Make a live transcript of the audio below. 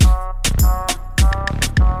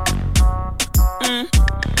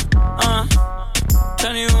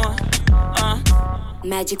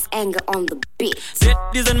Magic's anger on the beat.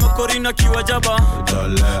 Design makorina kiwajaba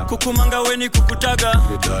kukumanga weni kukutaga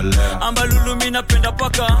ambalulu mina penda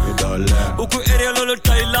paka uku area lolo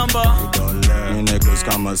tailamba Ninekos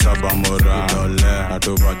kama saba mora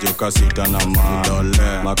Natubajuka sita na ma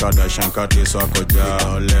Makada shankati swako ja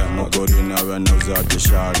Makorina wenauza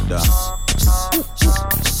kishada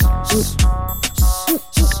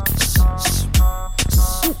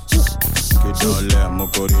Kidole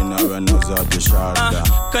Mokorina wenauza kishada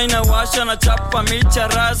Kaina washa na chapa micha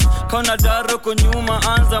ras Kauna daro kunyuma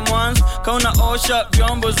anza mwanzo Kauna osha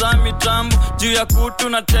vyombo za mitambo Juu ya kutu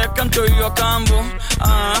na teka mtoyo kambo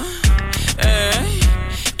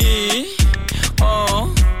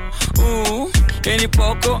Eni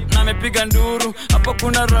poko na mepiga nduru hapa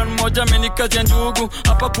kuna run moja menikazi ya njugu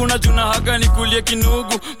hapa kuna juna haga nikulie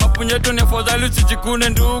kinugu mapunyeto ni afadhali usijikune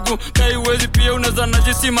ndugu kaiwezi pia unaza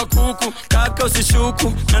najisi makuku kaka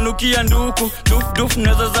usishuku nanukia nduku duf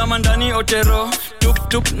naza zama ndani otero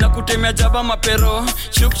tup na kutemea jaba mapero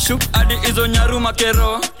shuk hadi hizo nyaru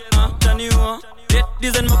makero taniwa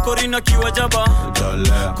Design makorina kiwajaba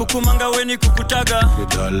kukumanga weni kukutaga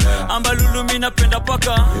ambalulu mina penda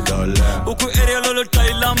paka uku area lolo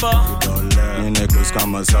tailamba Ninekos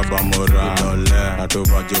kama saba mora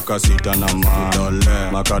Natubajuka sita na ma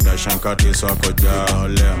Makada shankati swako ja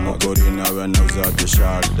Mokorina wenauza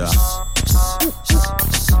kishada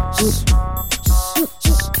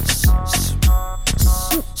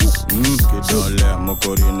Kidole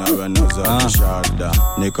Mokorina wenauza kishada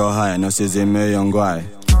Niko haya nosizime yongwae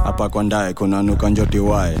Hapa kwa ndae kuna nuka njoti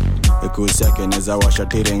wae Ikuseke neza washa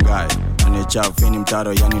tirengae Anichafini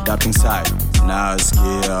mtaro yani dapping side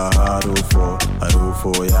Nasikia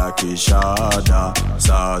harufu ya kishada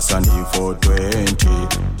Sasa ni 420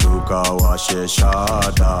 Tukawashe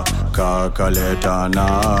shada Kakaleta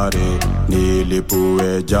nare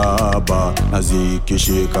Nilipue jaba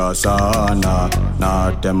Nazikishika sana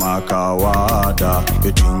Natema kawada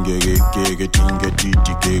Getinge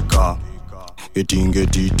titikeka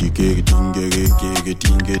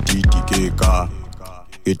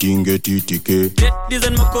Getinge titike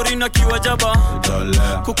Design makorina kiwajaba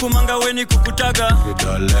kukumanga weni kukutaga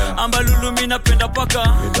ambalulu mina penda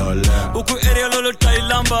paka uku area lolo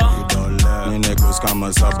tailamba Ninekos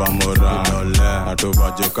kama saba mora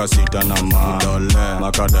Natubajuka sita na ma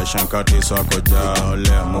Makada shankati swako ja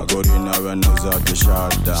Mokorina wenauza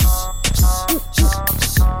kishada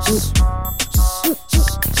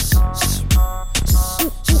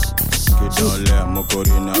Kidole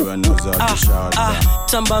Mokorina wenauza kishada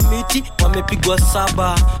Tamba miti wamepigwa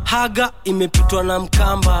saba Haga imepitwa na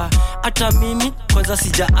mkamba Hata mimi kwanza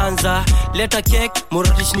sijaanza Leta cake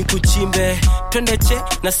moratish ni kuchimbe Twende che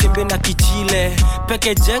na sembe na kichile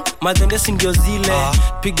Peke jeng madhende sindio zile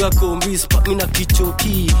Piga kombi spa mina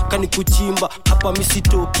kichoki Kani kuchimba hapa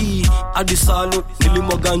misitoki Adi salon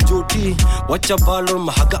nilimwaga njoti Wacha balon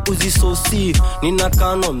mahaga uzisosi Nina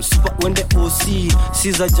kano msupa wende osi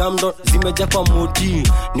Siza jamdon zimeja kwa moti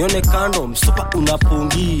Nione kando msupa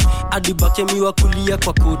unapongi Adi bake miwa kulia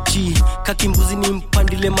kwa koti Kakimbuzi ni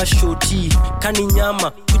mpandile mashoti Kani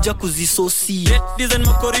nyama kuja kuzisosi Design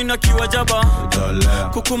makorina kiwajaba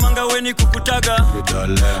kukumanga weni kukutaga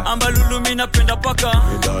ambalulu mina penda paka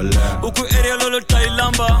uku area lolo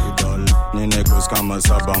tailamba Ninekos kama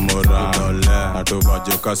saba mora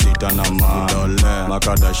Natubajuka sita na ma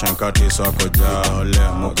Makada shankati swako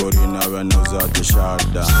ja Mokorina wenauza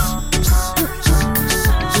kishada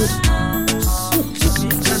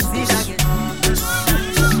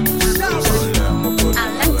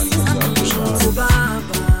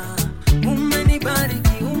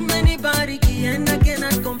Umenibariki and I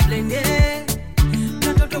cannot complain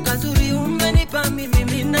Katoto kazuri umenipa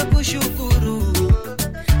mimi nakushukuru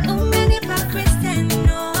Umenipa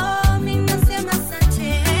Kristiano mimi nasema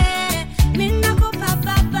asante mimi nakupa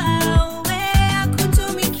baba uwe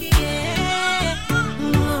akutumikie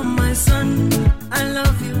Oh my son I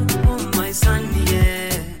love you oh my son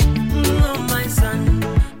yeah Oh my son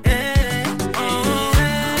oh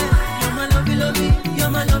you're my lovey you're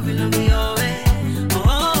my lovey oh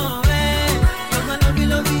you're my lovey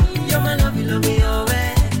oh you're my lovey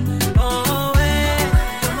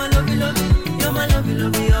you're my lovey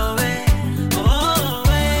oh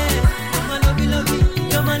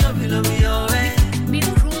you're my lovey oh Be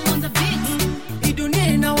the crew on the beat Hii dunia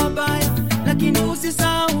ina wabaya lakini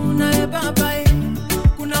usisahau naye baba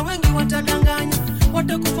kuna wengi watadanganya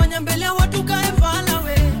watakufanya mbele watu kae fala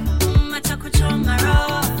we Atakuchoma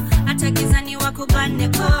roho hata gizani wakubane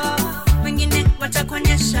ko wengine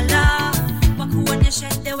watakuonyesha love wakuonyesha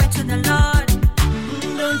the way to the Lord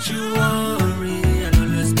Don't you worry I'll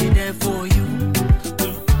always be there for you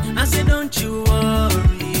I say don't you worry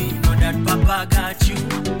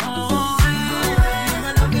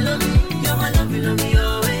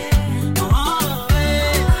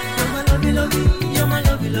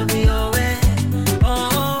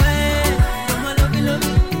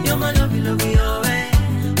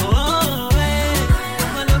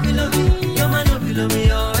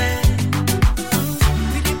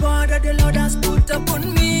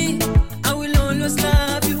upon me. I will always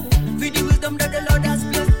love you. With the wisdom that the Lord has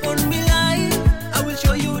placed upon me life, I will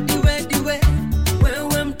show you the way.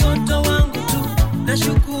 Wewe mtoto wangu tu,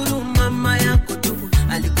 nashukuru mama yako tu,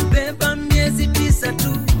 alikubeba miezi 9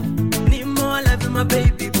 tu. Ni more love my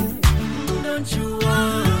baby boo. Don't you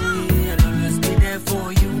worry, I'll always be there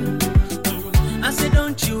for you. I said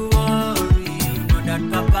don't you worry, know that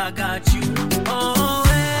Papa got you. Oh,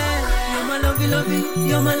 hey, you're my lovey,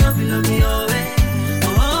 you're my lovey, oh, hey.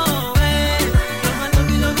 Oh, hey, you're my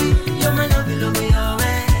lovey, you're my lovey, oh,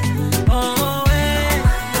 hey. Oh, hey,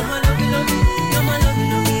 you're my lovey, you're my lovey,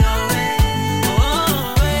 oh, hey.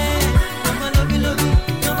 Oh, hey, you're my lovey,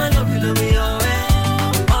 you're my lovey, oh, hey.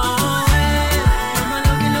 Oh, hey, you're my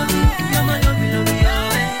lovey, you're my lovey, oh,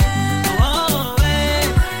 hey. Oh,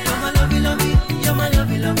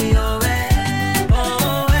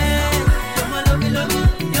 hey, you're my lovey,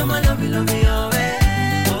 you're my lovey, oh, hey.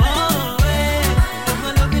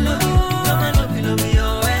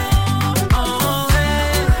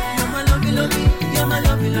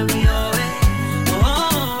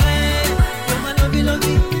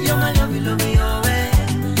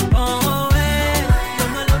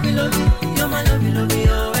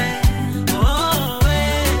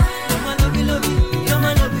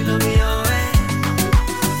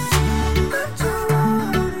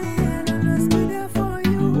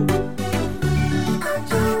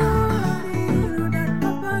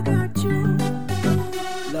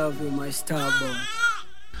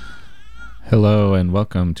 Hello and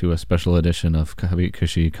welcome to a special edition of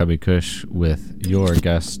Kabhi Kush with your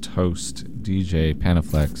guest host DJ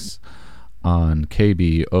Panaflex on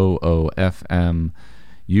KBOO-FM.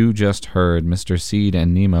 You just heard Mr. Seed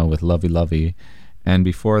and Nemo with Lovey Lovey, and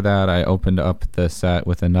before that I opened up the set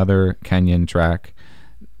with another Kenyan track,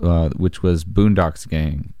 which was Boondocks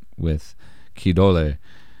Gang with Kidole.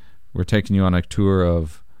 We're taking you on a tour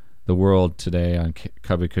of the world today on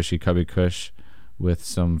Kabhi Kush with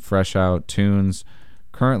some fresh out tunes.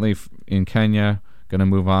 Currently in Kenya, gonna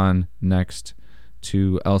move on next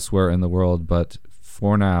to elsewhere in the world, but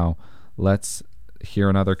for now, let's hear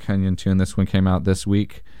another Kenyan tune. This one came out this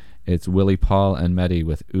week. It's Willie Paul and Medi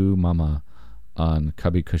with Ooh Mama on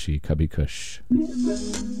Kabhi Kush.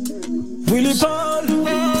 Willie Paul,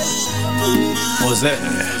 Jose,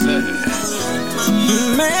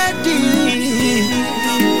 Medi.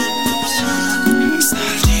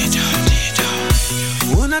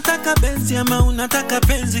 Unataka penzi ama unataka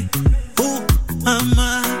penzi?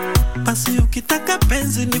 Mama, basi ukitaka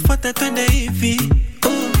penzi nifuate twende hivi.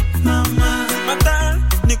 Mama, mata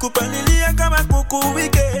nikupalilia kama kuku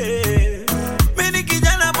wike. Mimi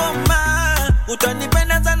kijana bomba,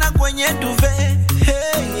 utanipenda sana kwenye duve.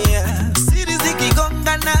 Hey, yeah. Siri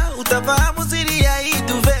zikigongana utafahamu siri ya hii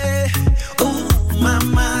duve.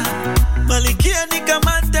 Mama, malikia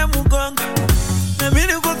nikamate mgongo. Na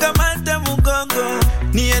mimi kukamata mgongo.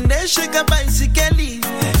 Niendeshe kama baisikeli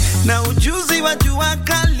na ujuzi wa jua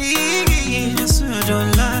kali. Yes, I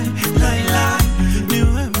don't lie.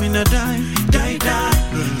 Niwe mina die.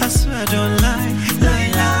 I swear I don't lie.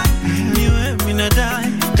 Niwe mina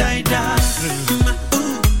die.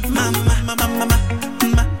 Mama, mama, mama, mama.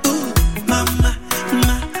 Mama,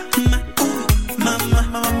 mama, mama,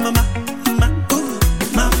 mama,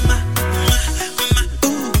 mama.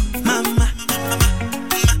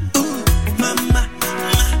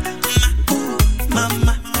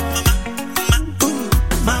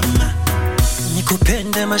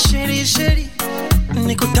 Masheri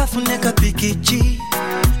nikutafune kapikichi,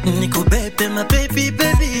 nikubebe my baby,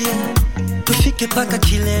 tufike paka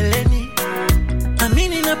kileleni.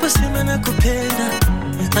 Amini naposema nakupenda,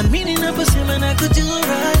 amini naposema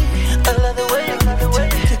nakujurai. I love the way you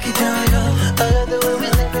take it down low. I love the way we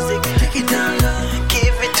take it down low.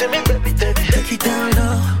 Give it to me baby, take it down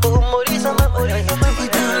low. Umoriza mama, take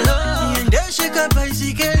it down low. Niendeshe kama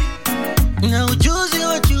baisikeli na ujuzi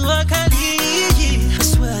wa jua kali. I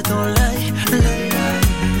swear I don't lie.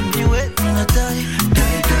 You wait me not die.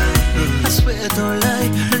 I swear I don't lie.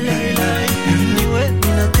 You wait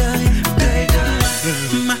me not die.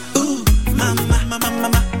 Mama, mama, mama, mama,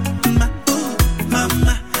 mama, mama,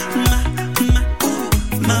 mama.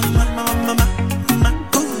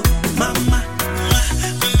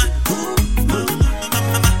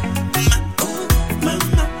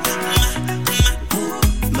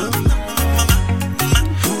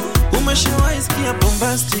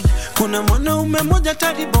 Bombastic. Kuna mwanaume mmoja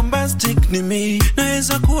tari bombastic ni mimi.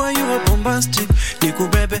 Naweza kuwa you bombastic.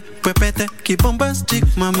 Nikubebe pepete kibombastic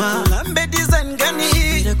mama. Lambe design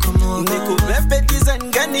gani? Nikubebe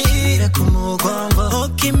design gani?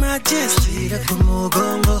 Okay majesty.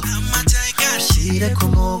 Kama shire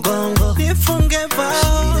kumugongo, nifunge bao,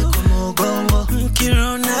 shire kumugongo,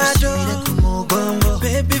 Ronaldo, shire kumugongo,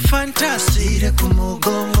 baby fantastic, shire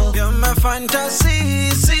kumugongo, you're my fantasy,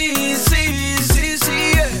 see,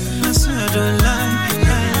 yeah. I swear I don't lie,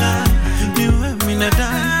 you and me not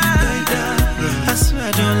die, I swear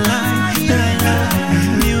I don't lie,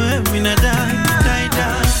 you and me not die.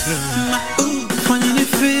 Funny the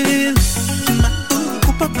feel,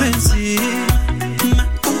 kupa pensi,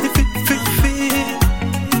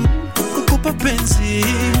 kupa pensi,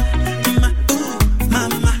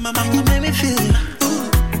 mama, you make me feel,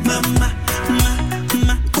 mama,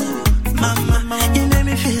 you make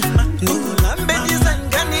me feel. Nikulambe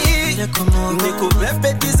dizangani, nikubebe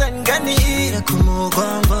dizangani,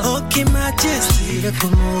 okay majesty,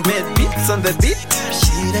 made beats on the beat,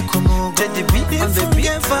 the beat on the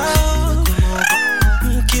beat.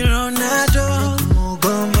 Ronaldo,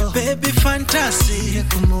 baby fantasy,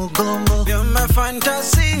 you're my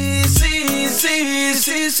fantasy,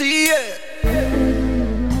 see, yeah.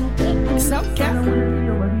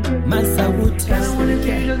 Massa Wood,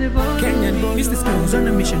 Kenyan boys, the skills on a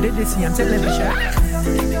mission, they see on television.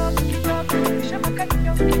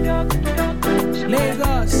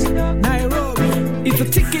 Lagos, Nairobi, it's a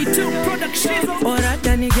TK2 production. Ora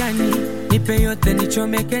dani gani, nipe yote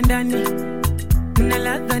nichomeke ndani. Na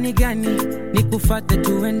ladha ni gani, nikufate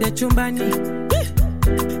tuende chumbani.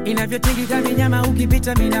 Inavyotingika minyama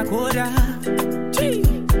ukipita mina koda.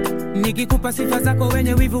 Nikikupa sifa zako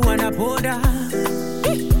wenye wivu wanapoda.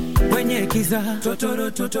 Wenye kiza,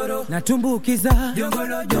 totoro, natumbukiza,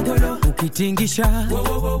 jogolo, ukitingisha,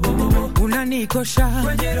 unanikosha,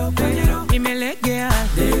 imelegea,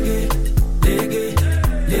 lege,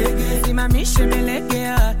 simamishe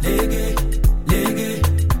melegea, lege,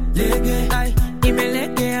 ay,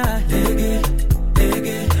 imelegea,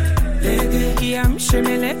 lege, iamshe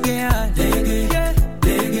melegea,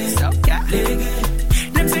 lege, soka, lege.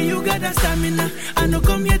 Them say you got a stamina, I no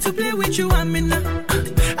come here to play with you, I'm in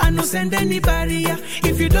I no send any barrier.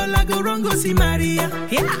 If you don't like go wrong, go see Maria.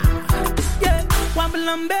 Yeah. One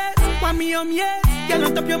belambe, one me yes. Girl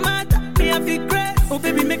on top your mata, me have it great. Oh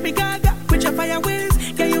baby, make me gaga with your fire ways.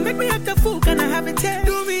 Can you make me act the fool? Can I have a taste?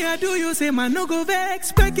 Do me, I do you. Say man, no go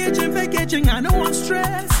vex. Packaging, I don't want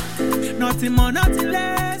stress. Nothing more, nothing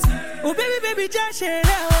less. Oh baby, just share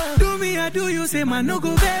it. Do me, I do you. Say man, no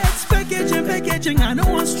go vex. Packaging, I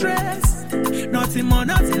don't want stress. Nothing more,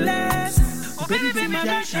 nothing less. Oh baby,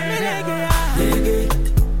 my share it.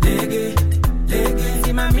 Lege,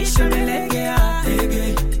 si mami shamelegea.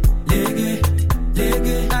 Lege,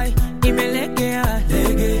 ay, imelegea.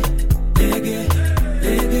 Lege,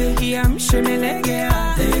 iam shamelegea.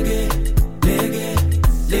 Lege.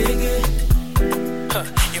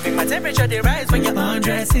 You make my temperature they rise when you're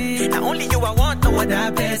undressing. Not only you I want, no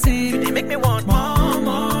other person. They make me want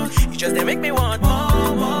more. You just they make me want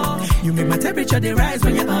more. You make my temperature they rise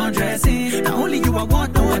when you're undressing. Not only you I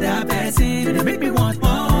want, no other person. They make me want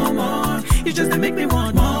more. You just they make me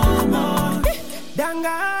want more.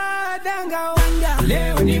 Danga.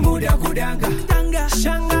 Leo ni muda kudanga.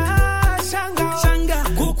 Shanga.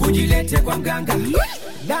 Kukujilete kwa mganga.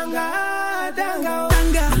 Danga.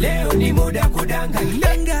 Leo ni muda kudanga.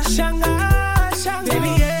 Shanga. Baby,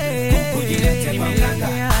 yeah. Kukujilete kwa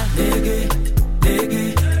mganga.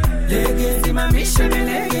 Lege. Simamisha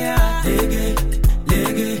melegea.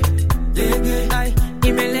 Lege. Ay,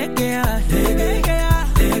 imelegea.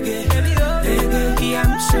 Lege.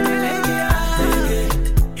 Iamsha melegea.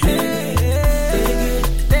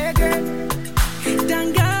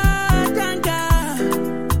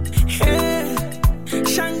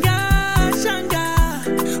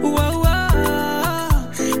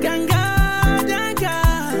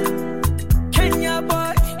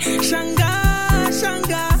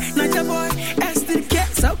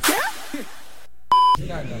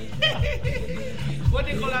 What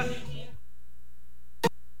do you call that?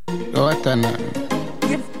 What a name.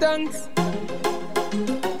 Give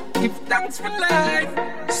thanks for life.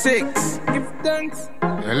 6. Give thanks.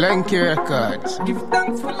 Lanky Records. Give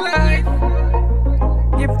thanks for life.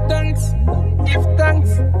 Give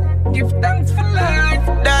thanks for life.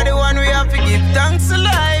 That the one we have to give thanks to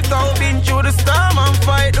life. I've been through the storm and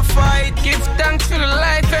fight the fight. Give thanks for the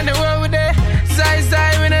life anywhere we're there. Zai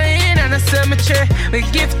when I in and I cemetery. We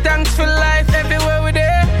give thanks for life everywhere we're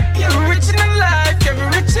there. You're rich in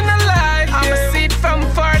life, I'm a seed from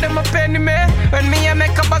far, them a penny me. When me I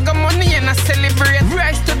make a bag of money and I celebrate.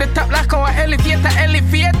 Rise to the top like our elevator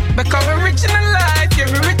elevate. Because we're rich in life,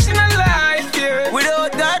 we're rich in life, yeah.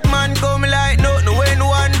 Without that man come like nothing. When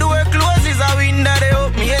one door closes, a window they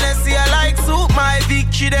open. Me and I see I like soup, my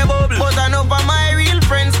victory they bubble. But I know for my real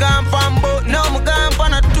friends can't pump.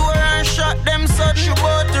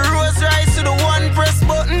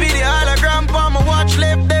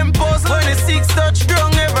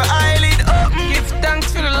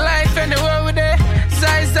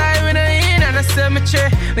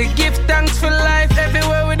 cemetery. We give thanks for life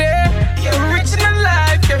everywhere we there. Yeah, we rich in the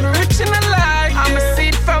life, yeah, we rich in the life. I'm a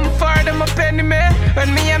seed from far, them a penny me.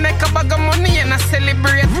 When me I make a bag of money and I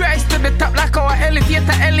celebrate. Rise to the top like our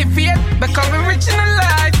elevator elevate. Because we rich in the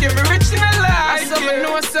life, yeah, we rich in the life. So me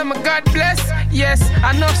know some God bless. Yes,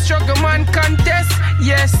 I know struggle man contest.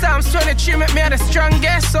 Yes, Psalms 23 make me the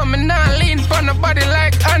strongest. So me not lean for nobody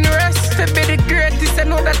like unrest. To be the greatest, I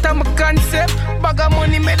know that I'm a concept. Bag of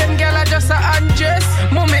money make them girl are just a undress.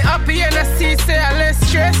 Mommy happy and I see say I less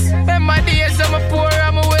stress. And my days I'm a poor,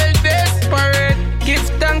 I'm a well desperate. Give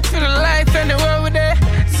thanks for the life and the world there.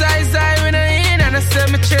 Zai when I in and a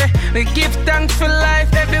cemetery. We give thanks for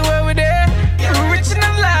life everywhere we there. Yeah, we rich in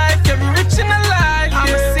the life, yeah, we rich in the life. I'm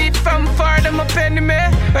a seed from far, them a penny me.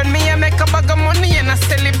 When me I make a bag of money and I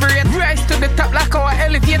celebrate. Rise to the top like our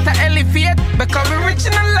elevator elevate. Because we rich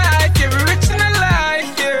in the life, yeah, we rich in the life.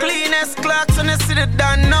 Yeah. Cleanest clocks on the city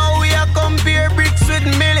done. Now we are compare bricks with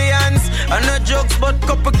millions. And no jokes but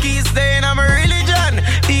couple keys there in my religion.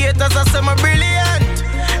 The haters are some brilliant.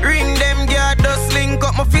 Ring them girl, just link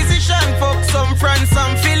up my physician. Fuck some France,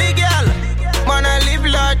 some Philly girl. Man I live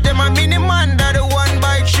large, them a mini man. That the one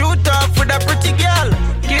bike shoot off with a pretty girl.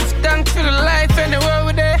 Give thanks for the life and the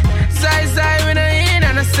world there. Zai when I in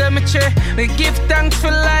and a cemetery. We give thanks for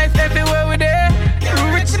life everywhere we there. Yeah,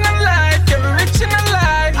 we rich in the life, yeah, we rich in the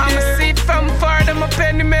life. I'm a seed from far, them a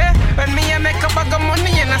penny me. When me I make a bag of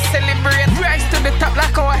money and I celebrate. Rise to the top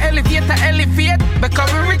like our elevator elevate.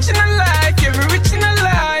 Because we rich in the life, yeah, we rich in the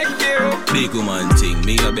life. Yeah. Big woman thing,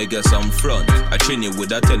 me I beg you some front. I train you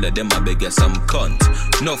with a tell them I beg you some cunt.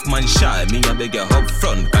 Enough man shy, me I beg you up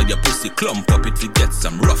front. Cause your pussy clump up it to get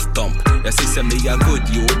some rough thump. Your sister me a good,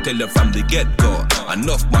 you tell her from the get-go.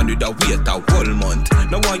 Enough man with a wait a whole month.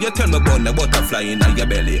 Now why you tell me about the butterfly in your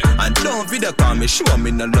belly? And don't video call me, show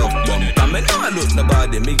me no love bump. I mean I look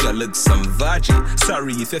nobody, me you look some virgin.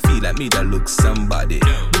 Sorry if you feel like me that look somebody.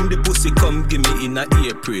 When the pussy come give me in a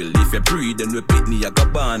April. If you breathe and repeat me, I go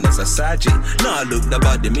born as a sergeant. Now look the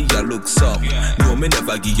body, me you look some. No, me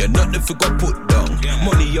never give you nothing for go put down.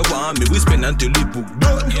 Money you want me, we spend until we book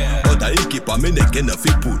done. But I keep on me neck and if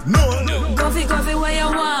you put none. Coffee where you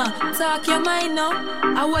want, talk your mind now.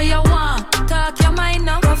 I where you want, talk your mind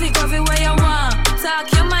now. Coffee where you want,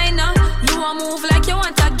 talk your mind now. You want move like you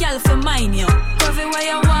want a girl for mine, yo. Coffee where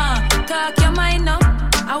you want, talk your mind now.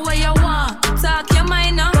 I where you want, talk your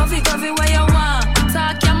mind now. Coffee where you want,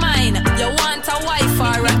 talk your mind. You want a wife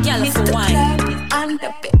or a girl for wine. And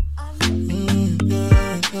the bit.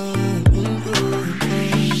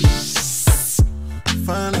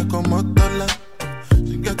 Fine like a $1.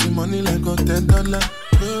 She getting money like a $10.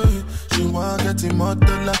 Yeah. She want getting more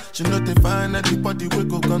dollar. She know they find that the body we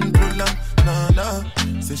go control her. Nah,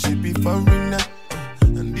 say she be foreigner.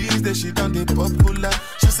 And these days she done the popular.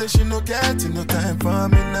 She say she no getting no time for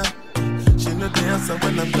me now. She know the answer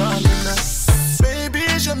when I'm calling her. Baby,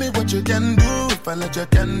 show me what you can do. If I let you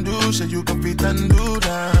can do, show you can fit and do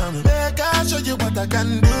that. Make I show you what I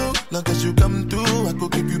can do. Long as you come through, I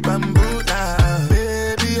could give you bamboo now.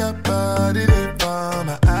 Baby, your body they for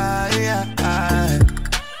my eye.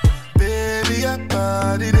 Baby, your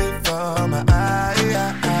body they for my eye.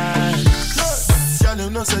 Girl, you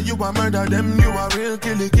know say you a murder them, you a real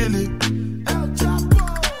killy.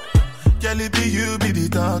 Girl, it be you be the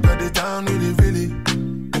talk of the town, really.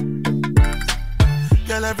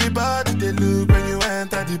 Girl, everybody they look when you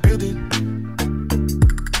enter the building.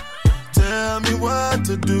 Tell me what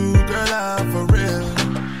to do, girl, I'm for real.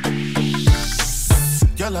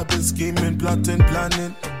 Girl, I've been scheming, plotting,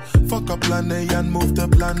 planning. Fuck up plan A and move to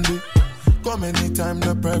plan B. Come anytime,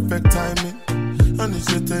 the perfect timing. And you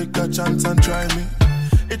should take a chance and try me.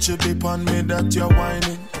 It should be upon me that you're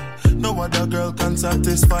whining. No other girl can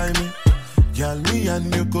satisfy me. Girl, me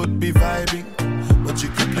and you could be vibing, but you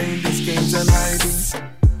keep playing these games and hiding.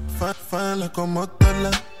 Fine like a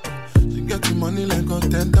 $1. She getting money like a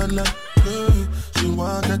 $10. Yeah. She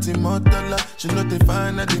want getting more dollar. She know they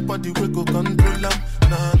find that the body we go control her.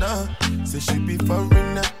 Nah, say she be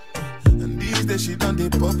foreigner. And these days she done the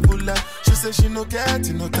popular. She say she no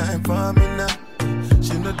getting no time for me now.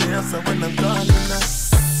 She know the answer when I'm calling her.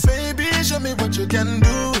 Baby, show me what you can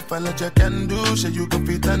do. If I let you can do, show you can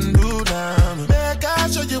fit and do now. Make I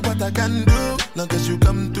show you what I can do. Long as you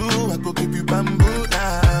come through, I could give you bamboo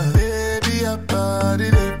now. Baby, your body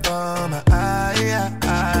they for my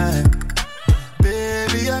eye.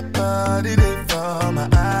 Baby, your body they for my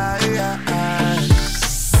eye.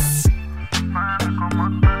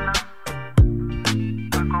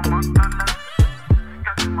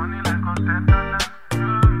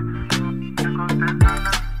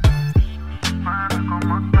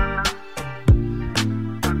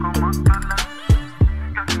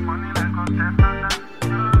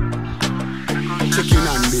 Chicken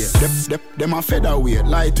and beer. Them a featherweight,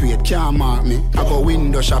 lightweight, can't mark me. I go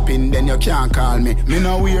window shopping, then you can't call me. Me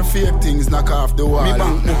no wear fake things, knock off the wall. Me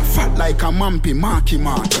bank more fat like a mampy, marky.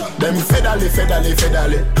 Them featherly.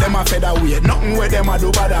 Them a featherweight, nothing where them a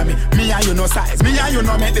do bother me. Me and you no size, me and you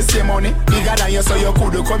no make the same money. Bigger than you, so you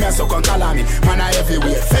could come here so come call me. Man a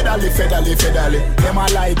heavyweight, featherly. Them a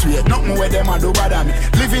lightweight, nothing where them a do bother me.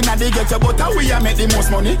 Living at the ghetto, but how we a make the most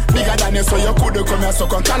money. Bigger than you, so you could come here so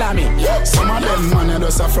come call me. Some of them man, you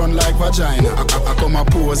just a front like vagina. I come a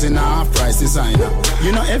pose in a half-price designer.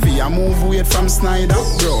 You know heavy, I move weight from Snyder.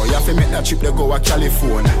 Bro, you have to make that trip to go to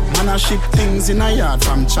California. Man, I ship things in a yard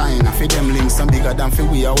from China. For them links, some bigger than for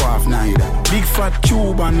we a wharf neither. Big fat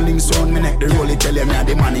Cuban links on me neck. The rollie tell them me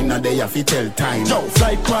the man in a day, you fi tell time. Yo,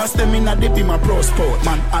 flight past them in a dip in my pro sport.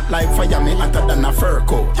 Man, hot like fire, me hotter than a fur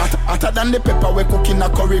coat. Hotter than the pepper we cook in a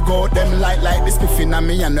curry goat. Them light like the spiff in a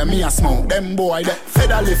me and me a smoke. Them boy, they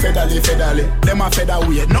featherly. Them a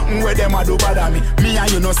featherweight, nothing where them a do bother me. Me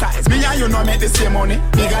and you no size, me and you no make the same money.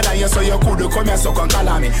 Bigger than you, so you could come here so come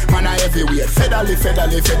call me. Man a heavyweight, featherly.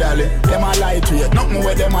 Them a lightweight, nothing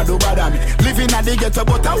where them a do bother me. Living at the ghetto,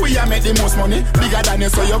 but how we a make the most money. Bigger than you,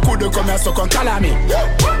 so you could come here so come call me.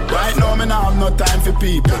 Right now me now have no time for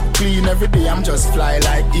people. Clean every day, I'm just fly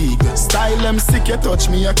like eagle. Style them sick, you touch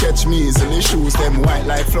me, you catch me easily. Shoes them white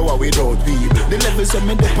like flour without weave. The levels of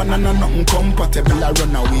me dip and nothing compatible. I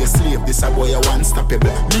run away slave, this a boy a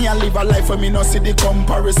unstoppable. Me a live a life where me no see the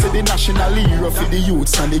comparison. The national hero for the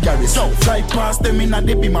youths and the garrison. So fly past them in a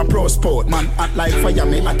dip in my pro sport. Man hot like fire,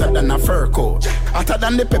 me hotter than a fur coat. Hotter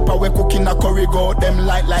than the pepper we cook in a curry goat. Them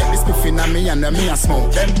light like the spiff in a me and me a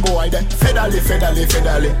smoke. Them boy them featherly.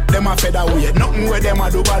 Them a featherweight, nothing where them a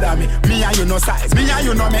do bother me. Me and you no size, me and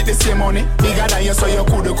you no make the same money. Bigger than you, so you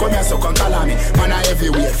could come here so come call me. Man a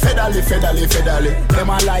heavyweight, featherly. Them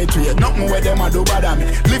a lightweight, nothing where them a do bother me.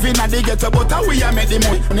 Living at the ghetto, but how we a make the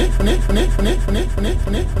money.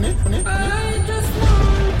 I just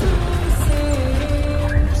want to say,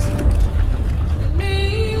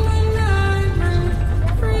 me when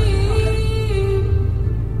I'm free,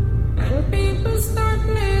 and people start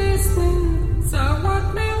listening, so what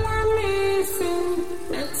they were missing,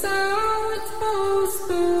 that's how it's supposed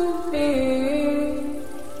to be.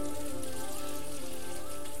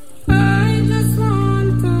 I just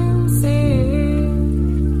want to say,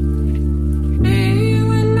 me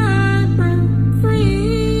when I'm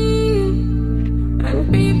free, and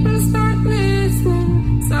people start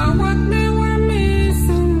listening, so what they were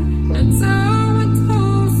missing, that's how it's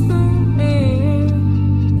supposed to be.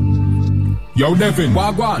 Yo, Devin,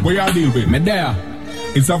 Wagwan, where you deal with? Me there.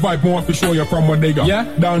 It's a vibe more to show you from what they got. Yeah?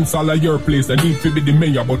 Dance all of your place, I need to be the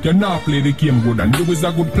mayor, but you not play the game good, and you is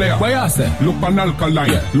a good player. Why you say? Look on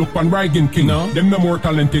Alkaline, look on Writing King. No? Them no more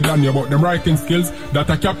talented than you, but them writing skills that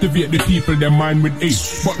I captivate the people, them mind with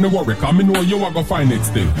age. But no worry, cause me know you are gonna find it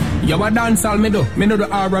still. You a dance all me do, me know the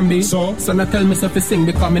R&B. So now tell me if you sing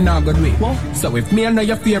because me not good way. What? So if me and know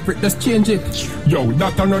your favorite, just change it. Yo,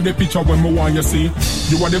 that another picture when me want you see.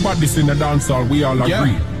 You are the baddest in the dance hall, we all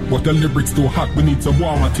agree. But the lyrics too hot, we need some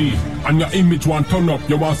warmer tea. And your image want turn up,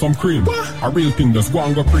 you want some cream. What? A real thing, just go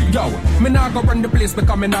and go free. Yo, me nah go run the place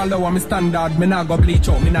because me nah lower me standard. Me nah go bleach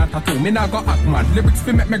out, me nah tattoo, me nah go act mad. Lyrics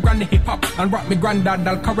fi make me granny hip hop and rock me granddad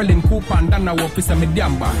Dal Caroline Cooper and Dan a officer me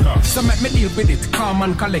damn bad. So make me deal with it, calm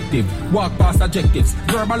and collective. Walk past adjectives,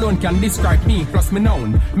 verb alone can describe me plus me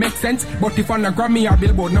noun. Make sense? But if on a Grammy or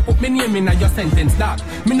Billboard, no put me name in your sentence that.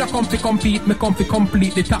 Me no come to compete, me come to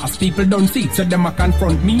complete the task. People don't see it, so them a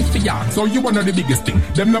confront me for ya. So you one of the biggest thing,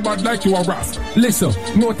 them no bad like you a rasp. Listen,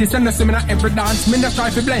 notice and see me not every dance, me not try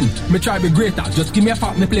to blend. Me try be greater, just give me a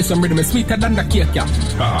pop, me play some rhythm, me sweeter than the cake, yeah.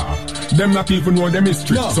 Them not even know them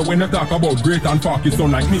history. No. So when I talk about great and fuck, it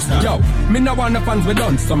sound like mystery. Yo, me no want the fans we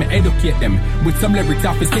done, so me educate them. With some lyrics,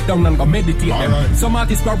 I have to sit down and go meditate them. Right. Some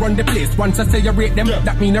artists will run the place, once I say you rate them,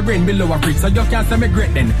 that mean I brain below a break. So you can't say me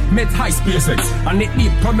great then. Meds high SpaceX, and it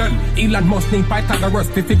deep tunnel. Elon Musk need Pythagoras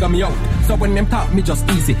to figure me out. So when them talk, me just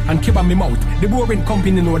easy and keep on me mouth. The boring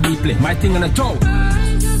company know deeply, my thing on a joke.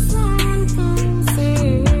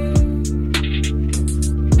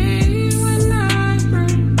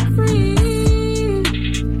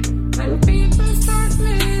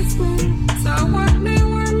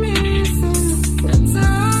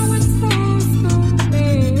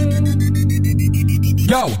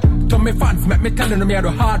 Yo, to me fans, make me telling them you do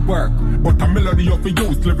hard work. but a melody of the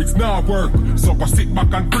use lyrics now work. So I sit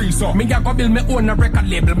back and freeze up. Me a go build me own a record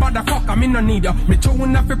label, motherfucker, me no need ya. Me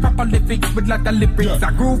tune a fi properly fix with lot of lyrics.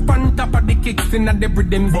 A groove on top of the kicks in the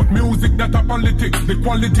rhythms. But music that a politics, the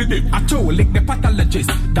quality dip. I show lick the pathologist,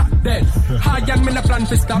 that dead. High and me no plan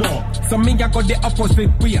to stop. No. So me a go the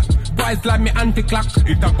opposite way. Boys like me anti-clock.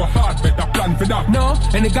 It a go hard, better plan for that. No,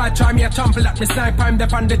 and the guy try me a trample at me sniper, I'm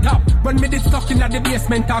up on the top. When me did stuck in at the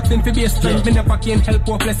basement, talking for bass strength. Me never can help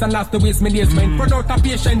hopeless and last to waste me days spent. Run out of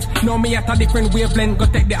patience, know me at a different wavelength. Go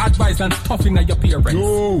take the advice and stuff in your parents.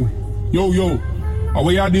 Yo, how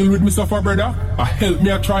we a deal with me suffer, brother? I help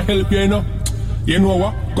me, I try help you, you know. You know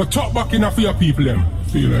what? Go talk back in a for your people, them.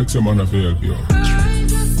 Feel like someone a help you.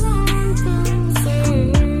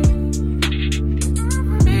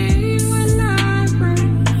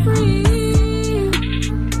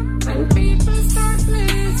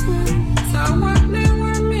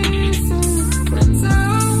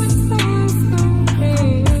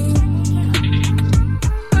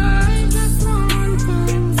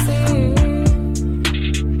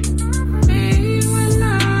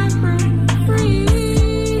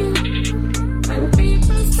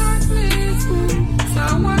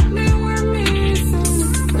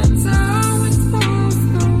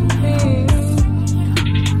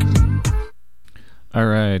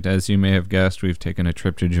 As you may have guessed, we've taken a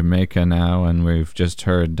trip to Jamaica now, and we've just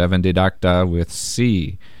heard Devin Didakta with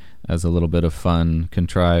C as a little bit of fun,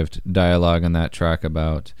 contrived dialogue on that track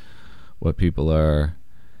about what people are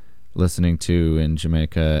listening to in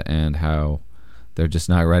Jamaica and how they're just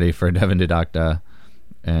not ready for Devin Didakta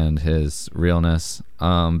and his realness.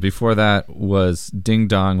 Before that was Ding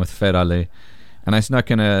Dong with Ferale, and I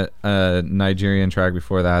snuck in a Nigerian track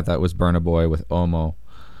before that. That was Burna Boy with Omo.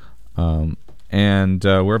 And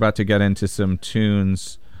we're about to get into some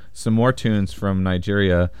more tunes from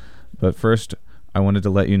Nigeria. But first, I wanted to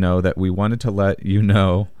let you know that we wanted to let you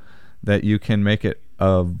know that you can make it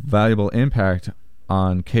a valuable impact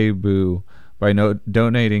on KBOO by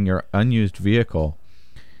donating your unused vehicle.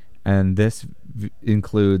 And this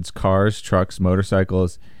includes cars, trucks,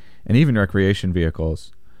 motorcycles, and even recreation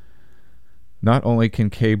vehicles. Not only can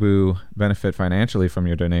KBOO benefit financially from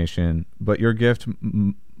your donation, but your gift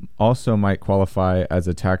also might qualify as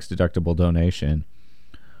a tax-deductible donation.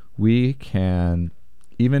 We can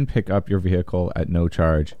even pick up your vehicle at no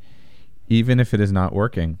charge, even if it is not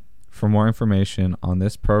working. For more information on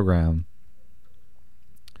this program,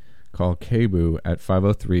 call KBOO at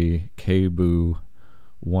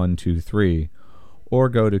 503-KBOO-123 or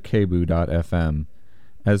go to kboo.fm.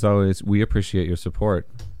 As always, we appreciate your support.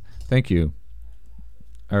 Thank you.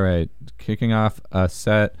 All right, kicking off a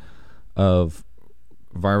set of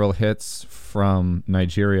viral hits from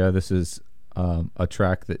Nigeria. This is a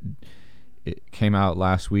track that it came out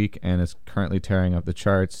last week and is currently tearing up the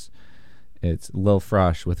charts. It's Lil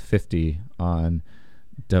Frosh with 50 on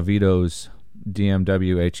Davido's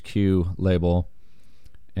DMW HQ label,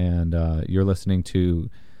 and you're listening to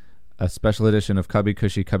a special edition of Cubby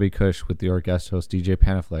Cushy Cubby Kush with your guest host DJ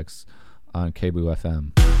Panaflex on KBOO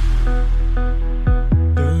FM.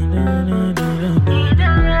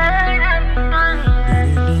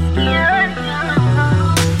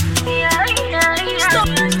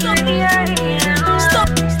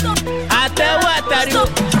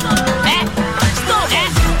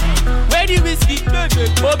 Where the whiskey?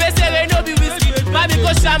 Obesere no be whiskey. Mami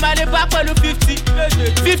go shama le back on 50.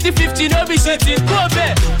 50-50 no be shitting. Go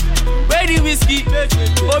back. Where the whiskey?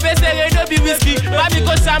 Obesere no be whiskey. Mami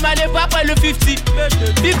go shama le back on 50.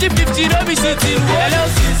 50-50 no be shitting. Hello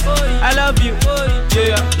sis, I love you.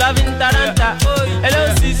 Yeah, loving Taranta.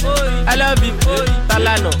 Hello sis, I love you.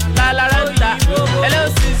 Talano, Talaranta. Hello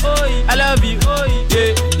sis, I love you.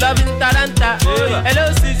 Yeah, loving Taranta. Hello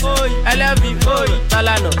sis, I love you.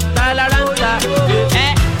 Talano, Talaranta.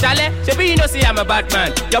 Chale, shebi you know say I'm a bad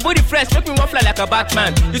man. Your body fresh, make me want fly like a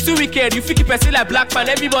Batman. You too wicked, you feel person like black man.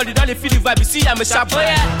 Everybody don't feel the vibe, you see I'm a sharp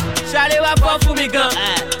boy. Chale wa fall for me gun.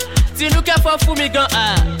 Tinuka fall for me gun.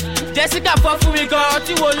 Jessica fall for me gun.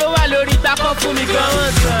 Ti wo lo wa lori ta fall for me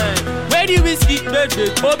gun. Where the whiskey?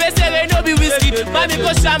 Obesere no be whiskey. Mami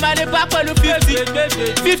go shama le back on 50.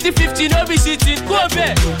 50-50 no be shitting. Go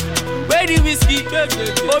back. Where the whiskey?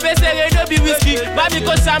 Obesere no be whiskey. Mami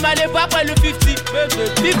go shama le back on 50.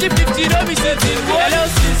 50-50 no be shitting. Hello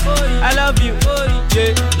sis, I love you.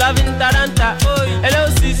 Yeah, loving Taranta. Hello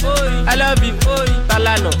sis, I love you.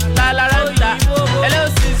 Talano, Talaranta. Hello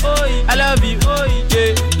sis, I love you.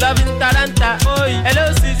 Yeah, loving Taranta.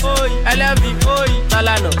 Hello sis, I love you.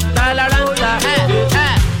 Talano, Talaranta.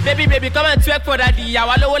 Baby, come and twerk for daddy.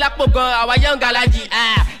 Our low lap go, our young galaji.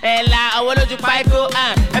 Ella, I want to Paiko.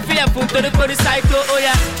 I feel a boom to the psycho. Oh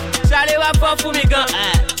yeah. Charlie wa fọ́ fún mi gan.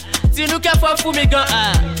 Tinúkẹ́ fọ́ fún mi gan.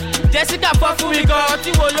 Jessica fọ́ fún mi gan.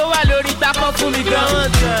 Tí wo ló wà lórí gbà fọ́ fún mi gan.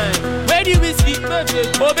 Where the whiskey?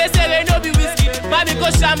 Obesere no be whiskey. Mami kò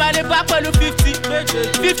ṣàmàlè bá pẹ̀lú 50.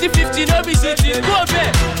 50-50 no be shitting. Go bẹ́ẹ̀.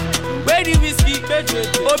 Where the whiskey?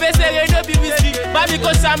 Obesere no be whiskey. Mami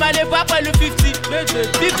kò ṣàmàlè bá pẹ̀lú 50.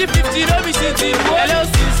 50-50 no be shitting. Hello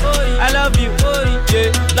sis, I love you. Yeah,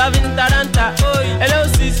 loving Taranta. Hello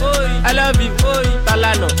sis, I love you.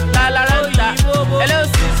 Talano, Talaranta. Hello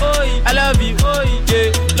sis, I love you.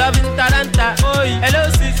 Yeah, loving Taranta. Hello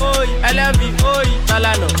sis, I love you.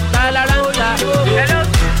 Talano, Talaranta. Hello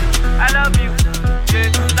sis, I love you. Yeah,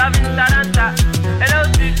 loving Taranta. Hello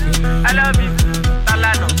sis, I love you.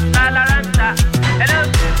 Talano, Talaranta. Hello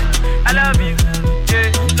sis, I love you. Yeah,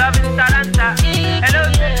 loving Taranta. Hello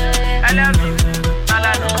sis, I love you.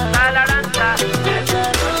 Talano, Talaranta.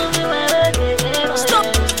 Stop.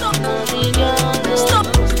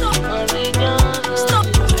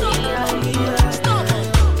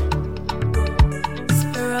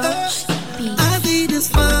 I see this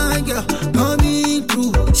fine girl coming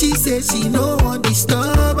through. She says she no want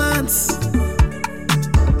disturbance.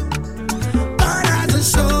 But as a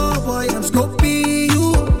show boy, I'm scoping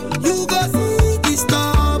you. You go see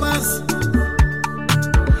disturbance.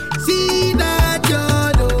 See that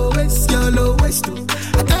your lowest too.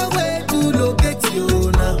 I can't wait to locate you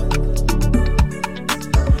now.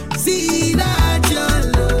 See that your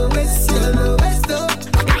lowest too.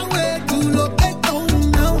 I can't wait to locate you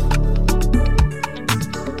now.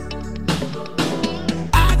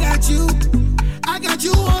 I got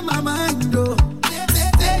you on my mind, though.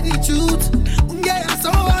 Say the truth, yeah, I'm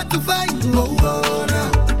so hard to find. Oh,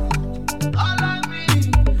 now.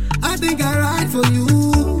 I think I ride for you.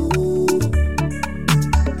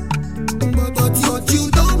 But you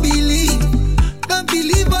don't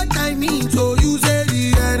believe what I mean. So you say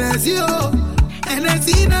the NSC, and I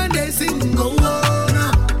see now they sing, oh,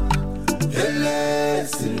 now.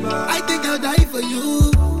 I think I'll die for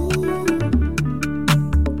you.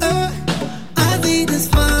 I see this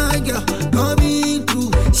fine girl coming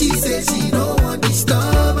through. She says she don't want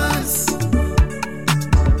disturbance.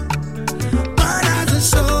 But as a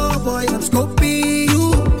show boy, I'm scoping you.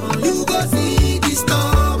 You go see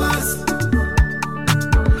disturbance.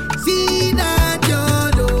 See that your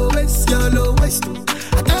lowest too.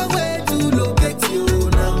 I can't wait to locate you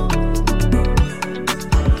now.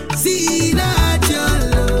 See that your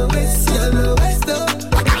lowest too.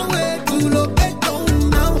 I can't wait to locate you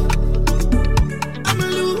now.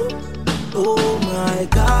 Oh my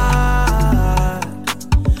God,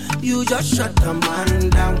 you just shut a man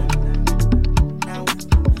down.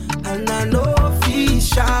 And I know if he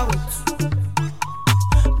shout,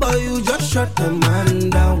 but you just shut a man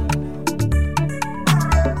down.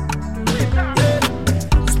 Yeah.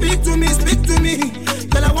 Speak to me,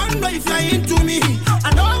 girl, I wonder if you're into me. I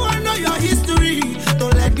know I wanna know your history.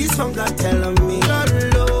 Don't let this hunger tell on me. Your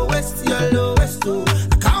lowest too.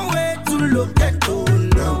 I can't wait to look at you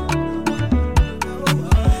now.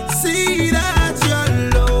 See that your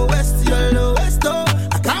lowest too.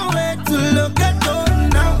 I can't wait to look at you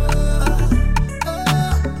now.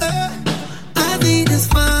 I see this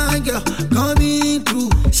fine girl coming through.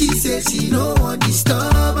 She says she don't want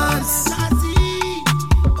disturbance.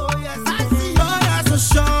 But as a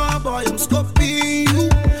show boy, I'm scoping you.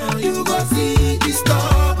 You go see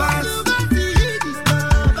disturbance.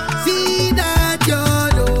 See that your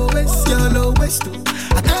lowest too.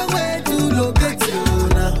 I can't wait to locate you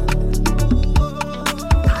now.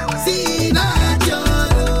 See that your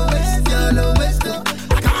lowest too.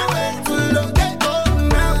 I can't wait to locate you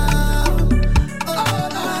now.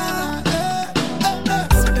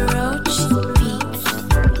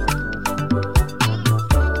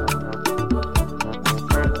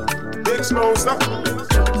 Big Smosa.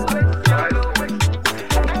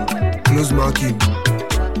 Close marking.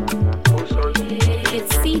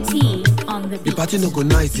 It's CT on the The beat. party no go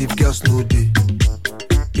nice if girls no day.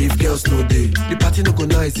 If girls no day. The party no go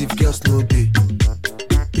nice if girls no day.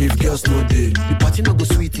 If girls no day. The party no go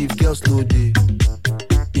sweet if girls no day.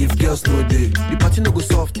 If girls no day. The party no go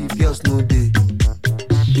soft if girls no day.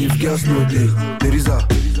 If girls no day. Teresa,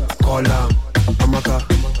 call am. Amaka,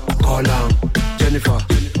 call am. Jennifer,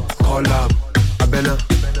 call am. Abena,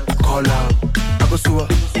 call am. Agosua,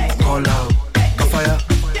 call am. Kafaya,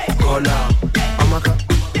 call am. Amaka,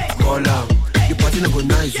 call am. The party no go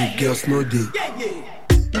nice if girls no day.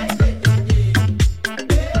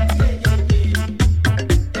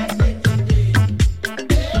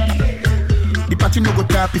 party no go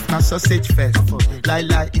tap if not sausage fest.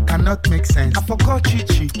 Lie, it cannot make sense. I forgot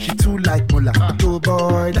Chichi, she too like Mola. Oh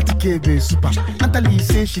boy, that KB super. Natalie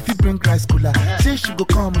say she fit bring rice cooler. Say she go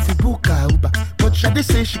come if you book her Uber. But Shade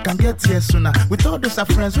say she can get here sooner. With all those her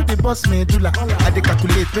friends with the boss medulla. I dey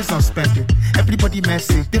calculate based on spending. Everybody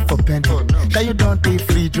message, they for pending. That you don't day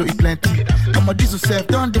free, Joe eat plenty. I'm a diesel self,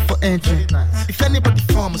 don't day for engine. If anybody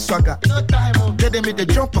form a swagger, let them make the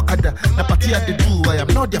jump okada. Na party at the do, I am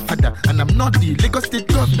not their father. And I'm not the Lagos State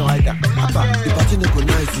governor either. The party no go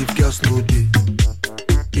nice if girls no day.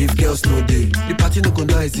 If girls no day. The party no go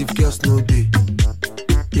nice if girls no day.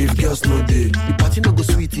 If girls no day. The party no go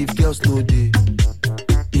sweet if girls no day.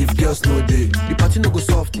 If girls no day. The party no go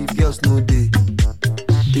soft if girls no day.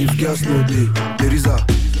 If girls no day. There is a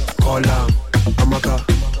call am. Amaka,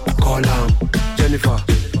 call am. Jennifer,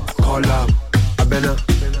 call am. Abena,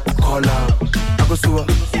 call am. Akosua,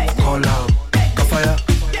 call am. Kafaya,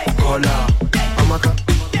 call am. Amaka,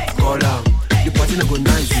 call am. The party no go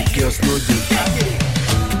nice if girls no day.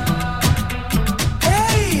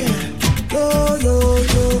 Hey, yo, yo,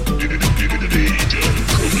 yo.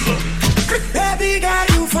 Baby girl,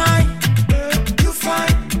 you fine. You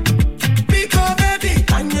fine. Because baby,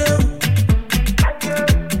 I know.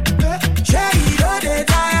 Share it all the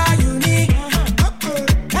time you need.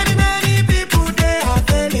 Many people they are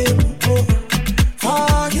available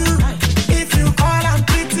for you. If you call a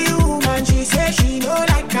pretty woman, she say she know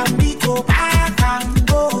like a big go back and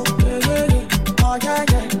go. Oh yeah,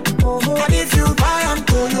 yeah. Oh. And if you buy a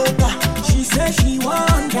Toyota, she say she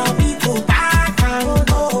want a big go back and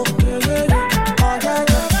go.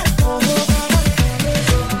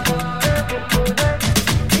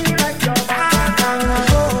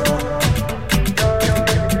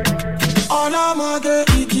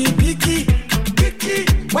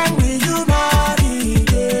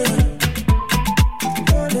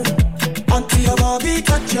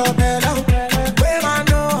 Touch your belly, where I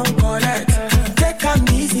know collect. Take am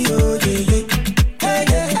easy, oh yeah,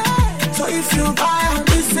 yeah, yeah. So if you buy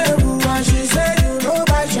this and she say you know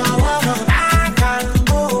buy shawarma, I can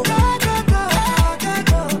go.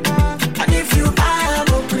 And if you buy a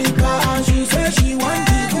replica and she say she want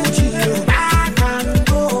the Gucci, I can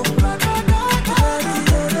go.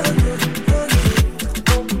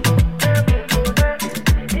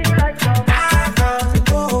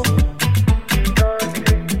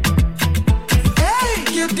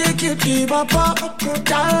 Kitty papa,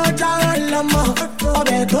 ciao ciao lama,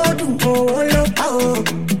 obe todu olo pao.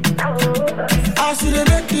 I see the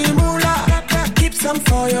baby mula, keep some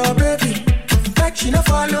for your baby. But she no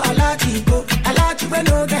follow Alaji go, Alaji we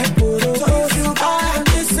no get poro. So if you buy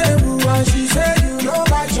this say and she say you know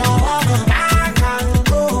buy shawarma, I can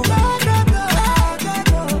go.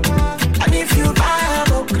 And if you buy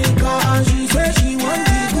a replica and she say she want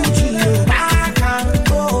the Gucci, I can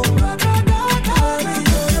go.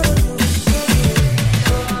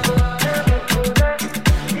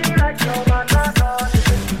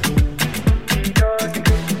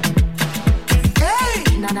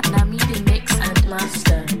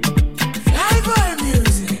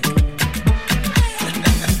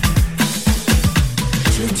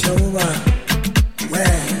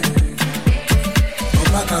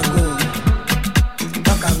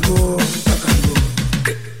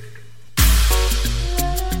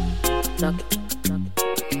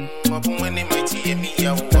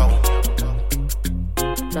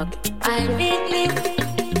 I really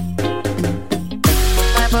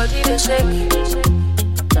my body they shake.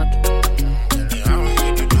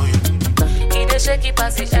 It they shake it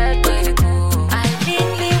past the head where you go. I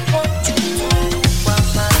really want you to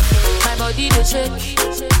my body they shake.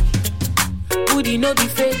 Booty no be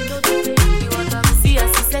fake. You want to see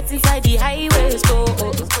us set inside the highway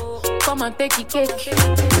store. Come and take it cake.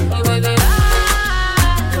 You baby.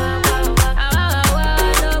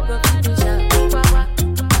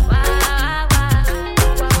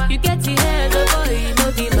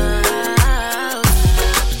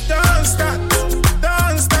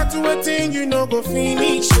 You know go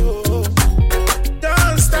finish, oh.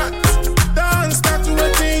 Don't start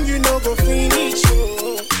waiting, you know go finish,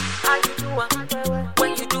 oh. How you do it,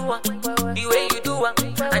 when you do it, the way you do it,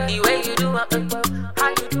 and the way you do it. How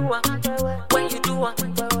you do it, when you do it,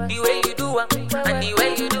 the way you do it, and the way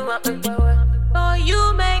you do it. Oh,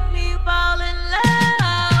 you make me fall in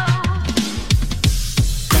love.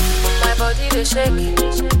 My body they shake.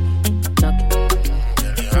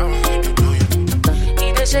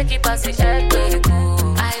 Shake it past the head where you go.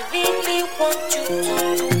 I really want you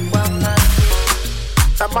to want my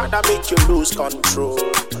Somebody make you lose control.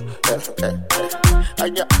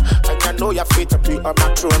 And you know you're fit to be a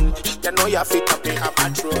matron. You know you're fit to be a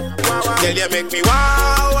matron. Wow, wow. Girl, you make me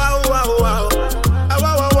wow, wow, wow, wow.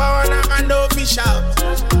 Wow, wow, wow, and I'm an official.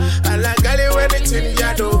 I like girl, anything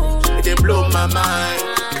you do, it blow my mind.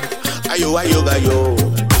 Ayo, ayo, ayo.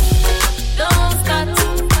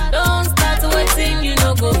 Don't start waiting, you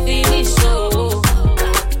know go finish, oh.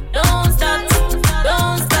 Don't start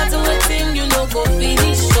waiting, you know go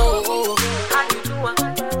finish, oh. How you do it,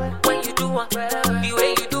 when you do it, the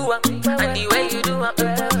way you do it, and the way you do it.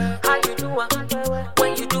 How you do it,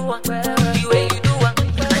 when you do it, the way you do it,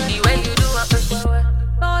 and the way you do it.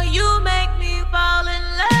 Oh, you make me fall in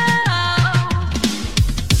love.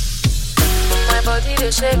 My body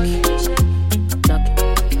they shake.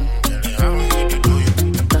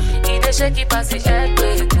 Shake it past the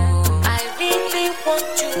earthquake. I really want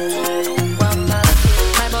you to do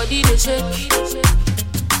my body they shake.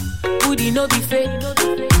 Would it no be fake?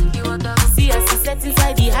 You want to see us set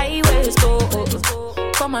inside the highway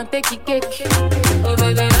store. Come and take it cake. Oh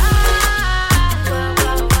baby,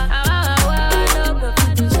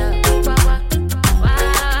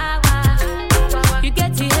 you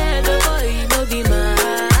get the head, oh boy, you know the man.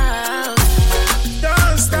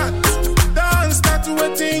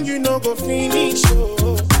 Waiting, you know go finish,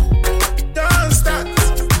 oh. Don't start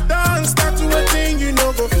waiting, you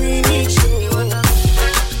know go finish, oh.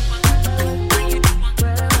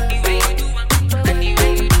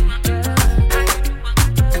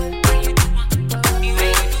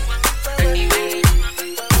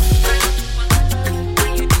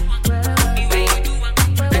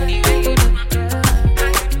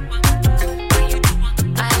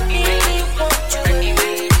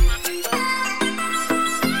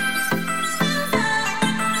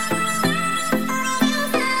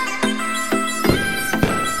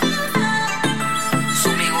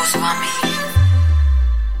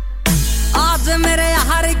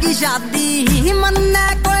 शादी मन्ने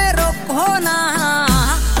कोई रोको ना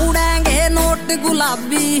उड़ेंगे note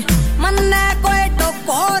गुलाबी मन्ने कोई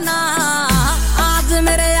टोको ना आज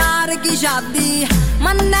मेरे यार की शादी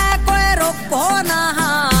मन्ने कोई रोको ना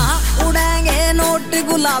उड़ेंगे नोट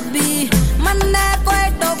गुलाबी मन्ने कोई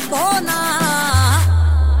टोको ना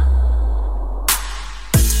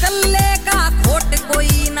कल्ले का खोट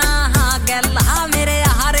कोई ना गल्ला मेरे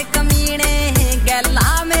यार कमीने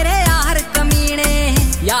गल्ला मेरे यार कमीने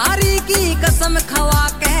यारी की कसम खवा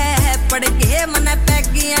के पड़ गए मन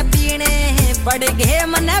पैगियां पीने पड़ गए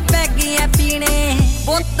मन पैगियां पीने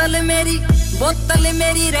बोतल मेरी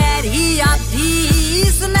रह रही आधी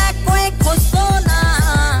इसने कोई खुशो ना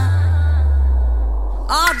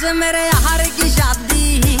आज मेरे यार की शादी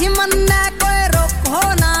मन ने कोई रोको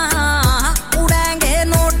ना उड़ेंगे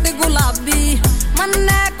नोट गुलाबी मन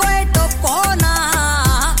ने कोई टोको ना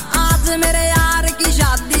आज मेरे यार की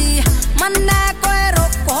शादी मन ने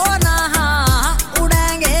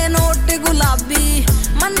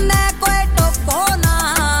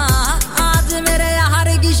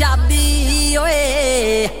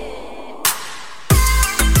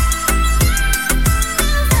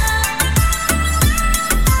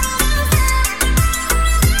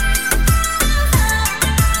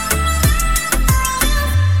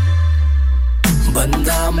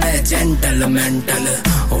मेंटल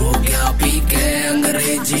हो गया पी के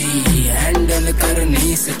अंग्रेजी हैंडल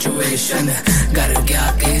करनी सिचुएशन घर क्या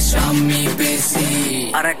के शामी पेशी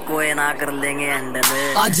अरे कोई ना कर लेंगे हैंडल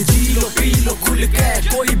आज जी लो पी लो खुल के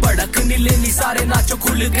कोई भड़क नहीं लेनी सारे नाचो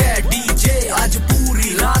खुल के डीजे आज पूरी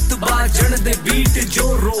रात बाजण दे बीट जो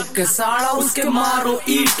रोक के साड़ा उसके मारो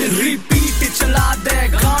ईट रिपीट चला दे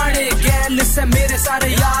गाने गैल से मेरे सारे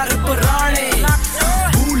यार पुराने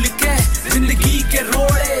भूल के जिंदगी के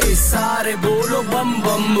रोड़े सारे बोलो बम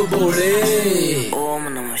बम बोले ओम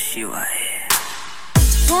नमः शिवाय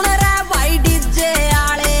सुन रे भाई डीजे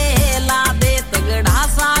आले ला दे तगड़ा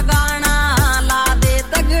सा गाना ला दे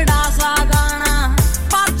तगड़ा सा गाना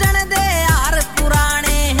पाचन दे यार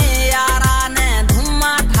पुराने यारा ने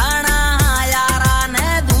धुम्मा ठाना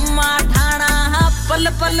पल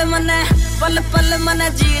पल मन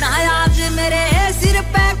जीना आज मेरे सिर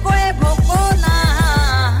पे कोई भोको ना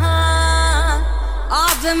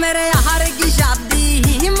आज मेरे यार की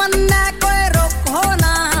शादी मन ने कोई रोको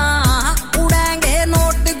ना उड़ेंगे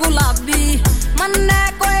नोट गुलाबी मन ने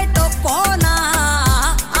कोई टोको ना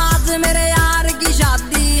आज मेरे यार की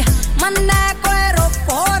शादी मन ने कोई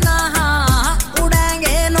रोको ना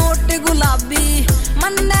उड़ेंगे नोट गुलाबी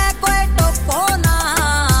मन ने कोई टोको ना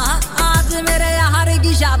आज मेरे यार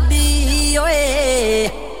की शादी ओए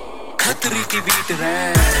खतरी की बीट रे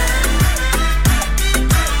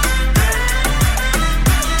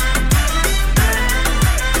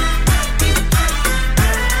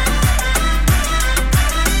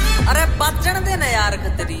यार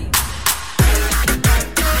खतरी